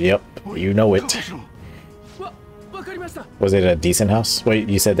of their shit. Yep, you know it. Was it a decent house? Well,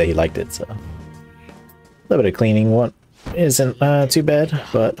 you said that he liked it, so a little bit of cleaning one isn't too bad,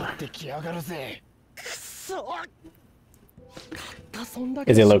 but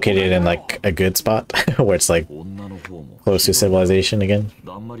is it located in like a good spot where it's like close to civilization again?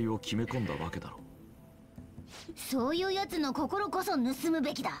 そういうやつの心こそ盗む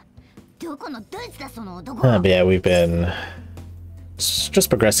べきだ。But yeah, we've been just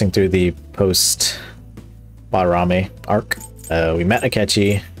progressing through the post Madarame arc. We met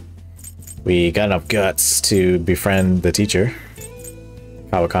Akechi. We got enough guts to befriend the teacher,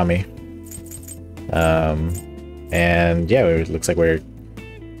 Kawakami. And yeah, it looks like we're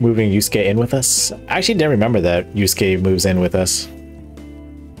moving Yusuke in with us. I actually didn't remember that Yusuke moves in with us.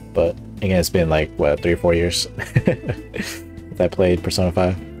 But again, it's been like, what, 3 or 4 years since I played Persona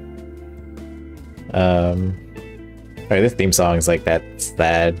 5. Alright, this theme song is like that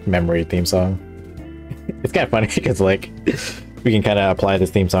sad memory theme song. It's kind of funny because like we can kind of apply this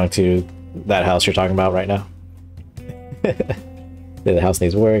theme song to that house you're talking about right now. The house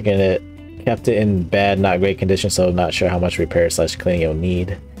needs work and it kept it in bad, not great condition, so not sure how much repair / cleaning it'll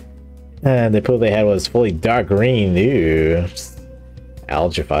need. And the pool they had was fully dark green. Ew.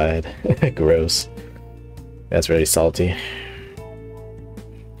 Algified. Gross. That's really salty.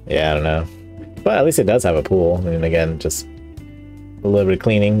 Yeah, I don't know. But at least it does have a pool. I mean, again, just a little bit of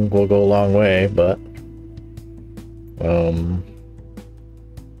cleaning will go a long way, but I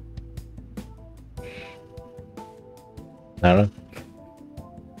don't know.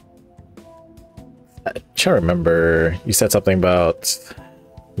 I'm trying to remember, you said something about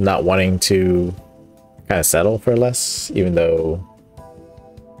not wanting to kind of settle for less, even though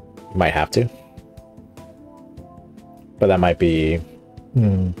you might have to. But that might be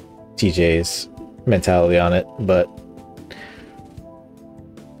TJ's mentality on it, but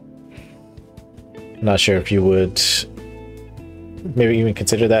I'm not sure if you would maybe even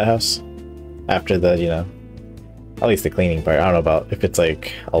consider that house after the, you know, at least the cleaning part. I don't know about if it's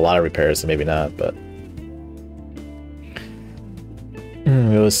like a lot of repairs, so maybe not, but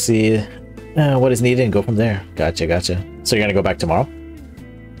we'll see what is needed and go from there. Gotcha. So you're gonna go back tomorrow?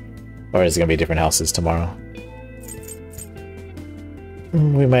 Or is it gonna be different houses tomorrow?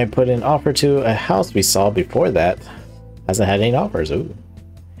 We might put an offer to a house we saw before that. Hasn't had any offers. Ooh.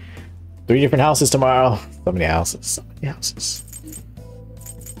 3 different houses tomorrow. So many houses.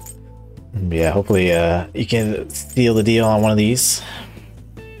 Yeah, hopefully you can seal the deal on one of these.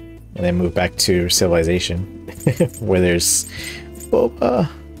 And then move back to Civilization. Where there's Boba.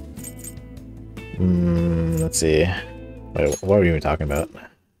 Let's see. Wait, what were we even talking about?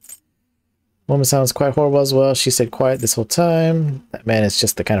 Woman sounds quite horrible as well. She said quiet this whole time. That man is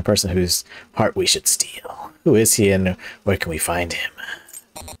just the kind of person whose heart we should steal. Who is he and where can we find him?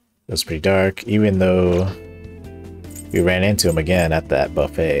 It was pretty dark, even though we ran into him again at that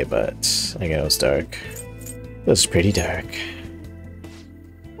buffet, but again it was dark. It was pretty dark.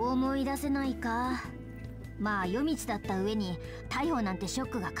 思い出せないか。まあ夜道だった上に逮捕なんてショッ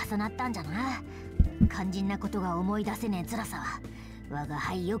クが重なったんじゃな。肝心なことが思い出せねえ辛さは我が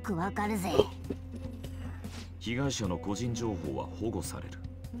輩よくわかるぜ。被害者の個人情報は保護される。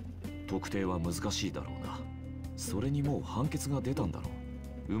特定は難しいだろうな。それにもう判決が出たんだろ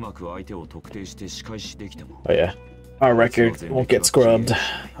う。うまく相手を特定して仕返しできても。Oh yeah, our record won't get scrubbed,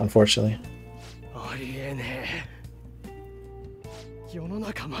 unfortunately. ありえねえ。世の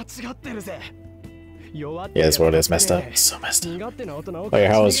中間違ってるぜ。Yeah, this world is messed up. So messed up. Oh yeah,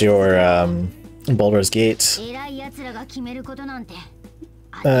 how was your Baldur's Gate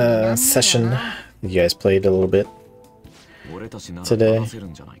session? You guys played a little bit today.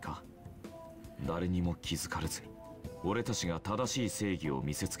 誰にも気づかれず、俺たちが正しい正義を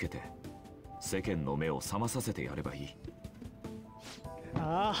見せつけて、世間の目を覚まさせてやればいい。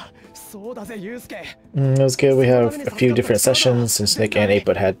ああ、そうだぜ、ユウスケ。It was good. We have a few different sessions since Nick and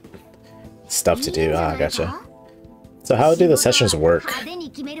 8-Bit had stuff to do. Ah, gotcha. So how do the sessions work?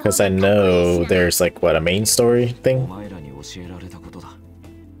 Because I know there's like, what, a main story thing?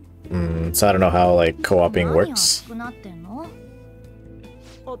 So I don't know how like co-oping works.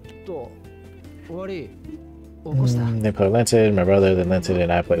 They played Lented, my brother, then Lented,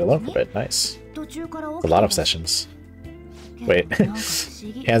 and I played alone for a bit. Nice. A lot of sessions. Wait,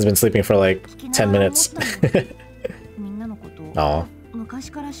 Anne's been sleeping for like 10 minutes. Aw.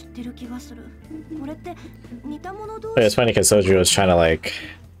 It's funny because Soju was trying to like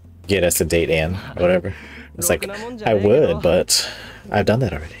get us to date Anne or whatever. It's like, I would, but I've done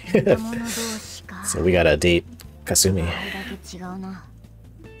that already. So we gotta date Kasumi.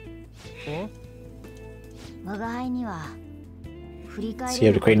 So you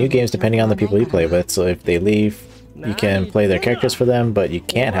have to create new games depending on the people you play with. So if they leave, you can play their characters for them, but you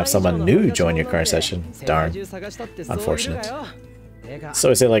can't have someone new join your current session. Darn. Unfortunate. So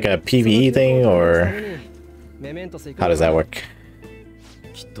is it like a PvE thing, or how does that work?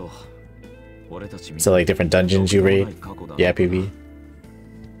 So like different dungeons you raid? Yeah, PvE.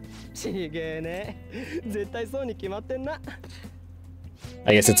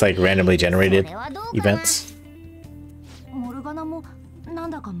 I guess it's like randomly generated events.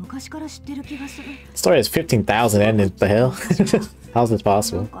 Story has 15,000 endings. The hell? How's this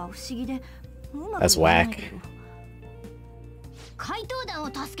possible? That's whack. 怪盗団を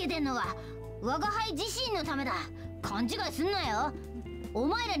助けてんのは我が輩自身のためだ。勘違いすんなよ。お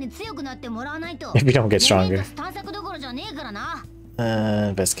前らに強くなってもらわないと。If you don't get stronger. 探索どころじゃねえからな。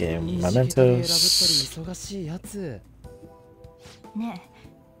Investigating mementos. 忙しいやつ。ね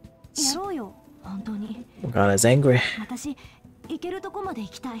え、やろうよ、本当に。God is angry. 私、行けるとこまで行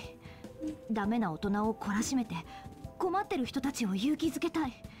きたい。ダメな大人を懲らしめて、困ってる人たちを勇気づけた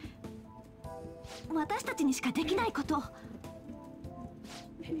い。私たちにしかできないこと。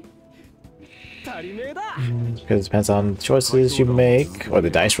Because it depends on choices you make or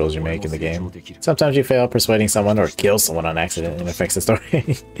the dice rolls you make in the game. Sometimes you fail persuading someone or kill someone on accident and it affects the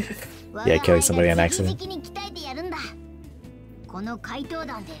story. Yeah, killing somebody on accident.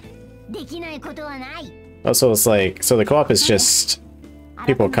 Oh, so it's like, so the co-op is just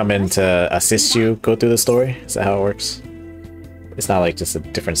people come in to assist you go through the story? Is that how it works? It's not like just a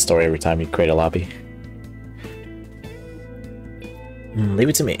different story every time you create a lobby. Leave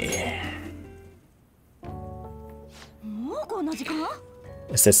it to me.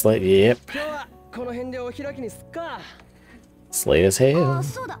 Is this late? Yep. It's late as hell.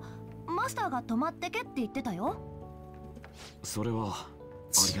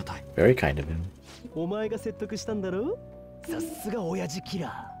 Very kind of him.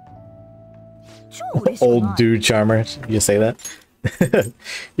 Old dude charmer. You say that?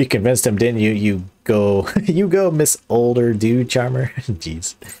 You convinced him, didn't you? You go, Miss Older Dude Charmer.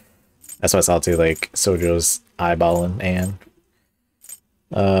 Jeez. That's what I saw too, like Sojo's eyeballing Anne.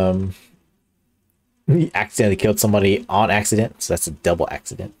 He accidentally killed somebody on accident, so that's a double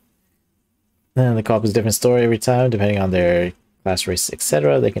accident. And the co-op is a different story every time, depending on their class, race,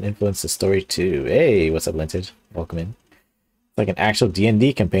 etc. They can influence the story too. Hey, what's up, Linted? Welcome in. It's like an actual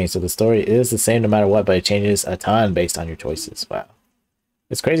D&D campaign, so the story is the same no matter what, but it changes a ton based on your choices. Wow.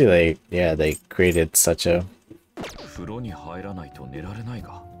 It's crazy they created such a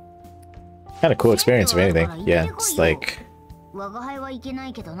kind of cool experience, if anything. Yeah, it's like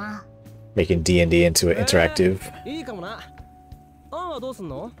making D&D into an interactive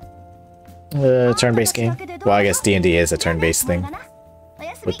turn-based game. Well, I guess D&D is a turn-based thing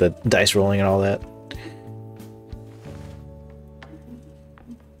with the dice rolling and all that.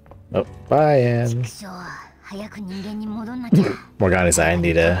 Oh, bye, Anne. Morgana's like, I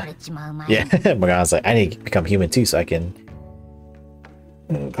need a... Yeah, Morgana's like, I need to become human too so I can...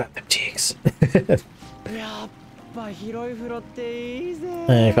 clap them cheeks. I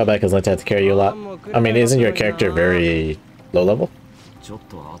felt bad because Linta had to carry you a lot. I mean, isn't your character very low level?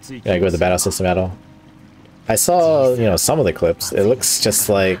 Yeah, go with the battle system at all. I saw, you know, some of the clips. It looks just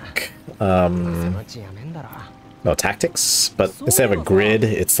like, no, tactics, but instead of a grid,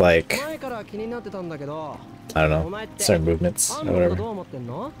 it's like, I don't know, certain movements or whatever.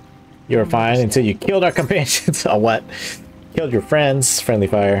 You were fine until you killed our companions. Oh, what? Killed your friends, friendly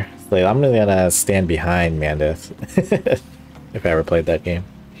fire. Like, I'm really gonna stand behind Mandeth if I ever played that game.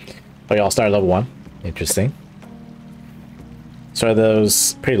 Oh, y'all started level 1. Interesting. So are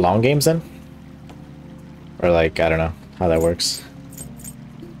those pretty long games then? Or like, I don't know how that works.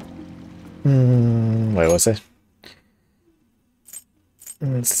 Wait, what's it?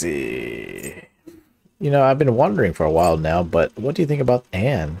 Let's see. You know, I've been wondering for a while now, but what do you think about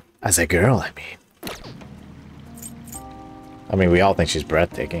Anne? As a girl, I mean. I mean, we all think she's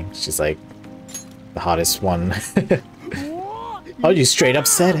breathtaking. She's like the hottest one. Oh, you straight up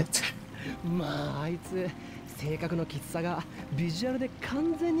said it.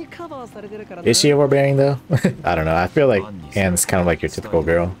 Is she overbearing though? I don't know. I feel like Anne's kind of like your typical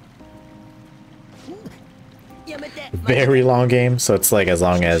girl. Very long game, so it's like as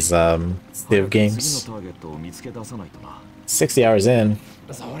long as Civ games. 60 hours in.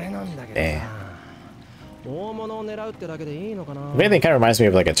 Damn. If anything, kind of reminds me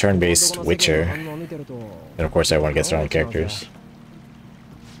of like a turn-based Witcher. And of course, everyone gets their own characters.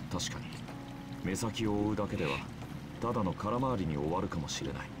 But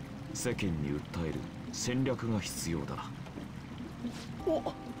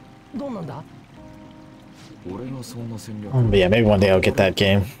yeah, maybe one day I'll get that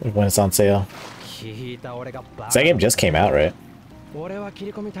game when it's on sale. So that game just came out, right? So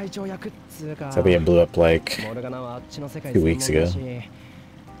it blew up like 2 weeks ago.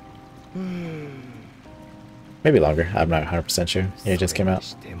 Maybe longer. I'm not 100% sure. Yeah, it just came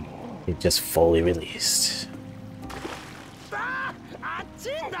out. It just fully released.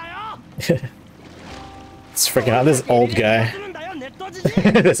 It's freaking out. This old guy.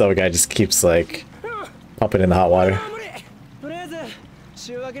 This other guy just keeps like pumping in the hot water.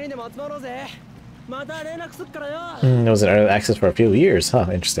 It was an early access for a few years, huh?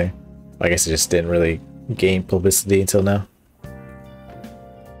 Interesting. I guess it just didn't really gain publicity until now.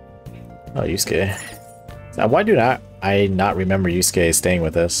 Oh, Yusuke. Why do I not remember Yusuke staying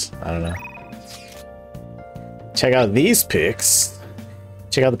with us? I don't know. Check out these pics.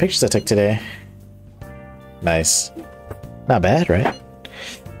 Check out the pictures I took today. Nice. Not bad, right?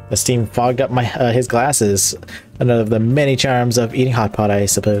 The steam fogged up his glasses. Another of the many charms of eating hot pot, I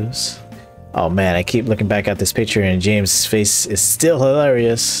suppose. Oh man, I keep looking back at this picture and James' face is still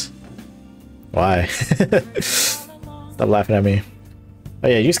hilarious. Why? Stop laughing at me. Oh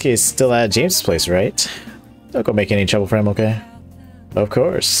yeah, Yusuke is still at James' place, right? Don't go make any trouble for him, okay? Of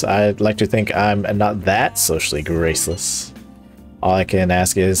course. I'd like to think I'm not that socially graceless. All I can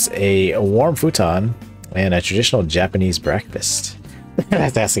ask is a warm futon and a traditional Japanese breakfast.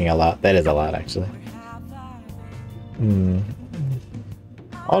 That's asking a lot. That is a lot, actually.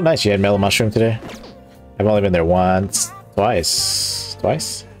 Oh, nice. You had mellow mushroom today? I've only been there once. Twice.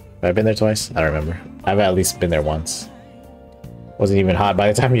 Twice? Have I been there twice? I don't remember. I've at least been there once. Wasn't even hot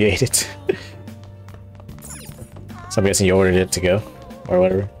by the time you ate it. So I'm guessing you ordered it to go. Or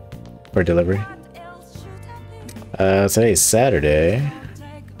whatever. For delivery. Today is Saturday.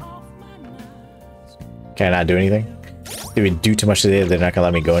 Can I not do anything? Did we do too much today? They're not gonna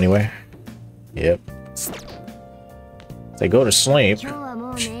let me go anywhere? Yep. They go to sleep. Can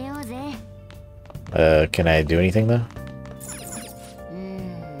I do anything though?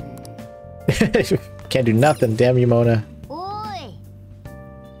 Can't do nothing, damn you, Mona.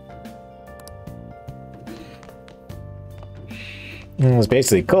 It's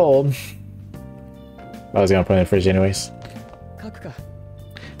basically cold. I was gonna put it in the fridge anyways.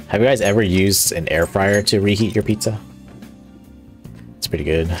 Have you guys ever used an air fryer to reheat your pizza? It's pretty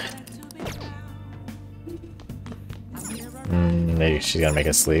good. Maybe she's gonna make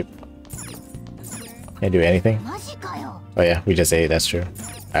us sleep. Can't do anything? Oh yeah, we just ate, that's true.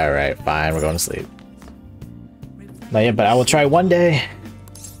 Alright, fine, we're going to sleep. Not yet, but I will try one day.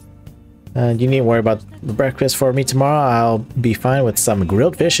 You needn't worry about the breakfast for me tomorrow. I'll be fine with some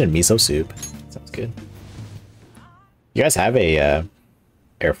grilled fish and miso soup. Sounds good. You guys have a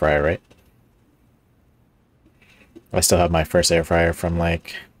air fryer, right? I still have my first air fryer from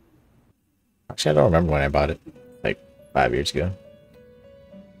like... Actually, I don't remember when I bought it. Like 5 years ago.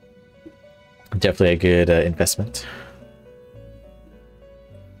 Definitely a good investment.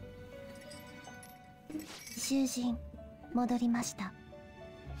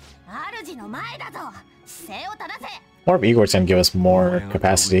 More of Igor's gonna give us more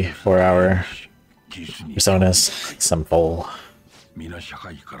capacity for our personas. Some full. Oh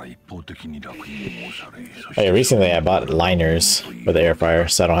yeah, recently I bought liners for the air fryer,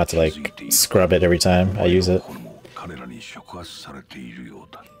 so I don't have to like scrub it every time I use it.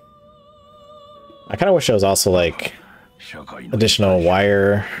 I kind of wish there was also like additional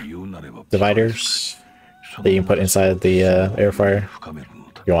wire dividers that you can put inside the air fryer.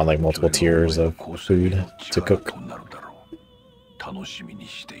 You want like multiple tiers of food to cook.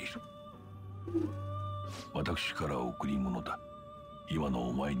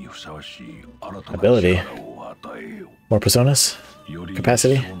 Ability. More personas?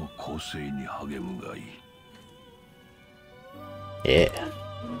 Capacity? Yeah.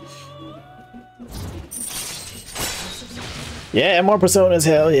 Yeah, more personas,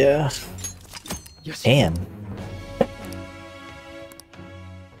 hell yeah. Damn.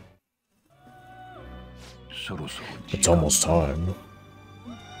 It's almost time.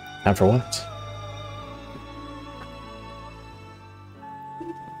 Time for what?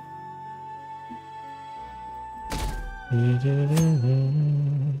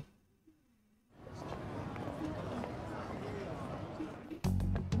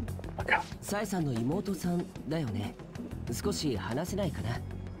サイさんの妹さんだよね。少し話せないかな。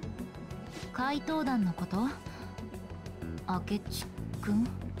怪盗団のこと？明智くん？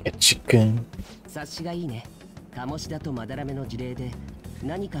明智くん。察しがいいね。鴨志田とまだらめの事例で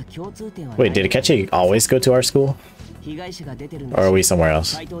何か共通点は。Wait, did Akechi always go to our school? 被害者が出てるの。Or are we somewhere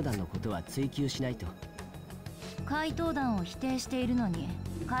else? 怪盗団のことは追求しないと。怪盗団を否定しているのに、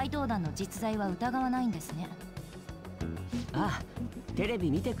怪盗団の実在は疑わないんですね。ああ、テレ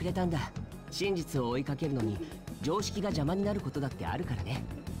ビ見てくれたんだ。真実を追いかけるのに常識が邪魔になることだってあるからね。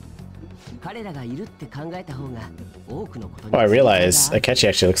彼らがいるって考えた方が多くのことに。Oh, I realize Akechi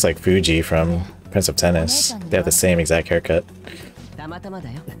actually looks like Fuji from Prince of Tennis. They have the same exact haircut. たまたま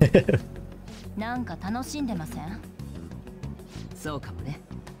だよ。なんか楽しんでません？そうかもね。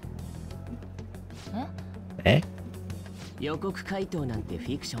え？予告回答なんてフ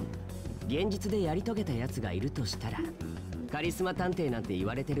ィクション。現実でやり遂げたやつがいるとしたら、カリスマ探偵なんて言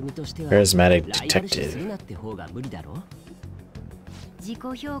われてる身としては、 Charismatic ライバル視す detective. るなって方が無理だろ。自己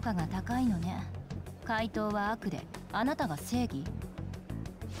評価が高いのね。回答は悪で、あなたが正義？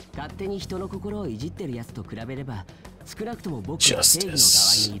勝手に人の心をいじってるやつと比べれば、少なくとも僕は正義の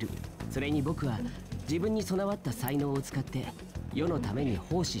側にいる。それに僕は自分に備わった才能を使って世のために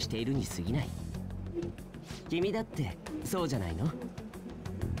奉仕しているに過ぎない。君だってそうじゃないの？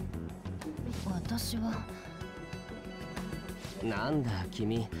私は。なんだ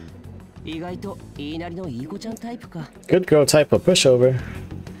君、意外と言いなりのいい子ちゃんタイプか。 Good girl type of pushover.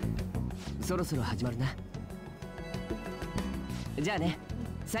 そろそろ始まるな。じゃあね、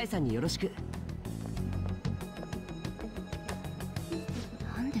サイさんによろしく。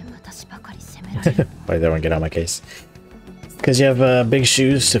なんで私ばかり責められる？ Why did everyone get on my case? Because you have big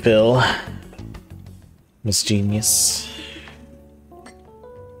shoes to fill. Miss Genius.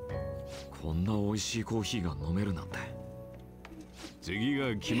 こんな美味しいコーヒーが飲めるなんて。 Oh, you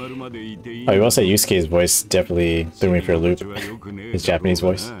want to say Yusuke's voice definitely threw me for a loop. His Japanese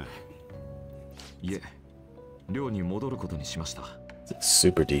voice. いえ、寮に戻ることにしました。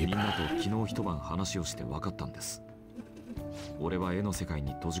 Super み deep. んなと昨日一晩話をして分かったんです。俺は絵の世界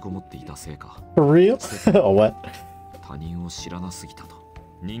に閉じこもっていたせいか。For real? Oh, what? 他人を知らなすぎたと。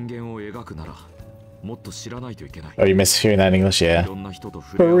人間を描くならもっと知らないといけない。 Oh, you missed hearing that in English? い Yeah. ろんな人と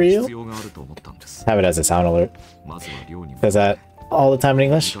触れ合う必要があると思ったんです。 Have it as a sound alert. まずは寮に Does that all the time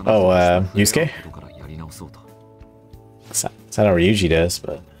in English? Oh, Yusuke? ことからやり直そうと。 That's not what Ryuji does,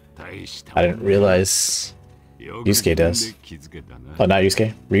 but I didn't realize Yusuke does. Oh, not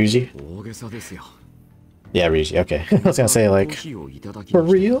Yusuke? Ryuji? 大げさですよ。 Yeah, Ryuji. Okay. I was gonna say, like, for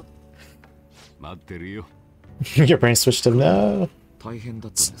real? 待ってるよ。 Your brain switched to no. 大変だ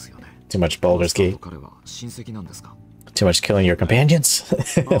ったんですよね。 Too much Baldur's Gate. 彼は親戚なんですか？ Too much killing your companions.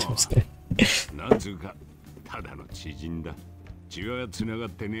 I'm just kidding. なんつうか、ただの知人だ。血がつながっ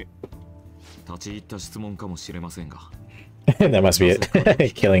てね。立ち入った質問かもしれませんが。That must be it.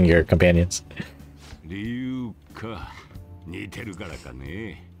 Killing your companions. 理由か。似てるからか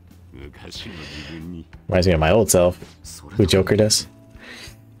ね。昔の自分に。 Reminds me of my old self. Who Joker does.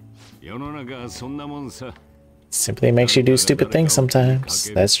 世の中はそんなもんさ。 Simply makes you do stupid things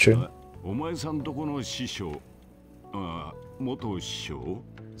sometimes. That's true. お前さんとこの師匠、元師匠、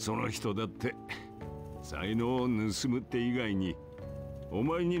その人だって才能を盗むって以外にお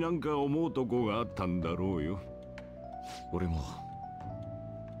前になんか思うとこがあったんだろうよ。俺も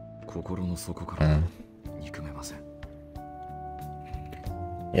心の底から憎めません。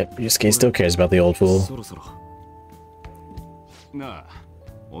Yep, Yusuke still cares about the old fool. そろそろ。なあ、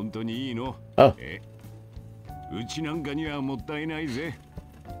本当にいいの？ Oh. うちなんかにはもったいないぜ。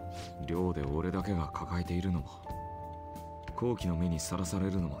寮で俺だけが抱えているのも、後期の目にさらさ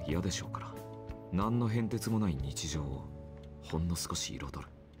れるのも嫌でしょうから、何の変哲もない日常をほんの少し彩る。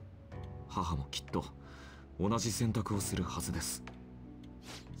母もきっと同じ選択をするはずです。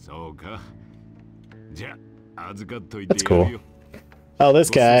そうか。じゃあ預かっといて That's やるよ。cool. Oh, this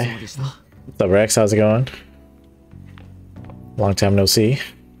guy. What's up, Rex? How's it going? Long time no see.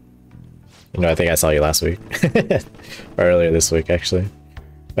 You know, I think I saw you last week. Or earlier this week, actually.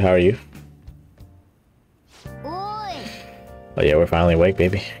 But how are you? Oh yeah, we're finally awake,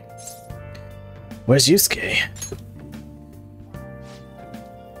 baby. Where's Yusuke?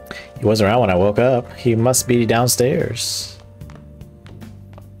 He wasn't around when I woke up. He must be downstairs.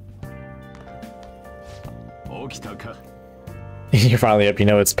 You're finally up. You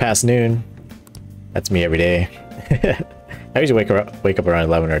know it's past noon. That's me every day. I usually wake up around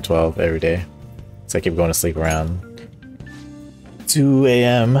 11 or 12 every day. So I keep going to sleep around 2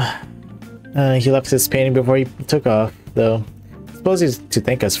 a.m. He left his painting before he took off, though. I suppose he's to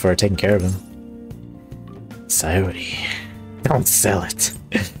thank us for taking care of him. Sayori. Don't sell it.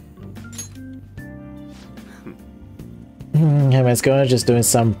 Hey man, it's going just doing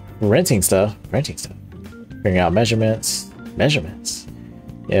some renting stuff. Figuring out measurements.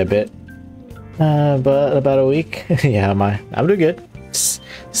 Yeah, a bit. But about a week. Yeah, I'm doing good.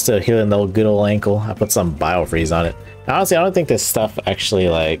 Still healing the good old ankle. I put some biofreeze on it. Honestly, I don't think this stuff actually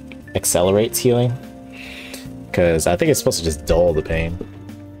like accelerates healing, because I think it's supposed to just dull the pain.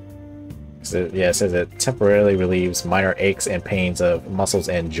 So, yeah, it says it temporarily relieves minor aches and pains of muscles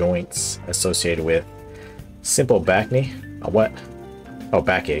and joints associated with simple back knee. What? Oh,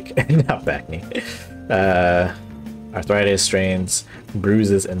 backache, not back knee. Arthritis, strains,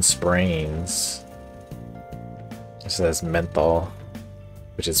 bruises, and sprains. It says menthol,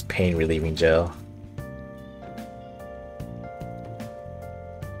 which is pain relieving gel.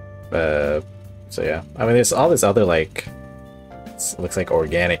 So yeah, I mean, there's all this other like It looks like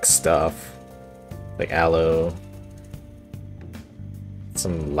organic stuff. Like aloe.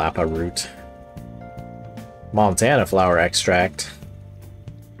 Some lapa root. Montana flower extract.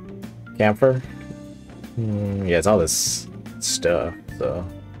 Camphor. Yeah, it's all this stuff, so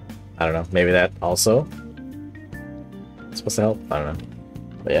I don't know. Maybe that also is supposed to help? I don't know.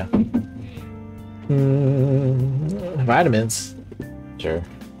 But yeah. Vitamins. Sure,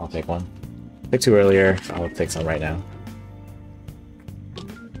 I'll take one. Took two earlier, I'll take some right now.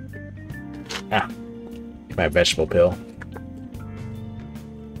 Ah, my vegetable pill.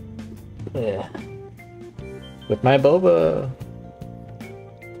 Yeah. With my boba.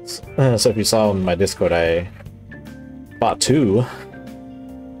 So if you saw in my Discord, I bought two.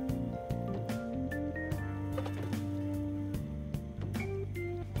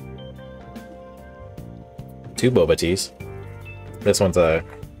 Two boba teas. This one's a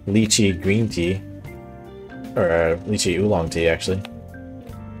lychee green tea. Or a lychee oolong tea, actually.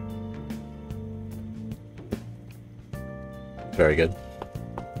 Very good.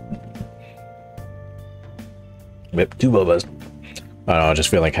 Yep, two bobas. I don't know, I just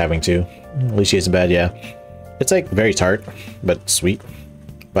feel like having two. Lychee isn't bad, yeah. It's like very tart, but sweet.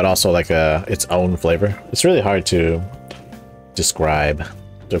 But also like its own flavor. It's really hard to describe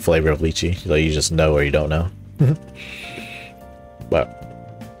the flavor of lychee. Like you just know or you don't know. But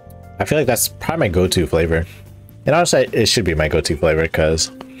I feel like that's probably my go-to flavor. And honestly, it should be my go-to flavor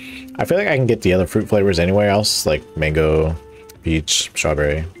because I feel like I can get the other fruit flavors anywhere else, like mango, peach,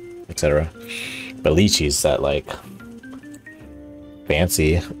 strawberry, etc. But lychee's that like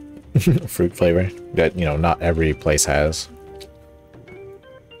fancy fruit flavor that, you know, not every place has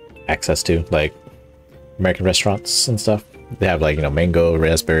access to, like American restaurants and stuff. They have like, you know, mango,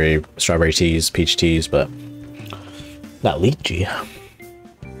 raspberry, strawberry teas, peach teas, but not lychee.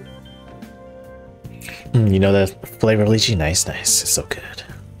 You know the flavor of lychee? Nice, nice. It's so good.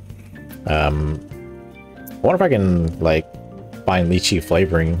 I wonder if I can like find lychee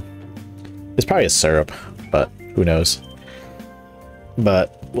flavoring. It's probably a syrup, but who knows?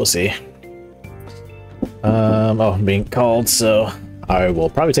 But we'll see. Oh, I'm being called, so I will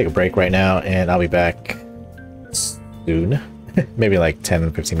probably take a break right now, and I'll be back soon. Maybe like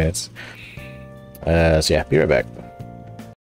 10-15 minutes. So yeah, be right back.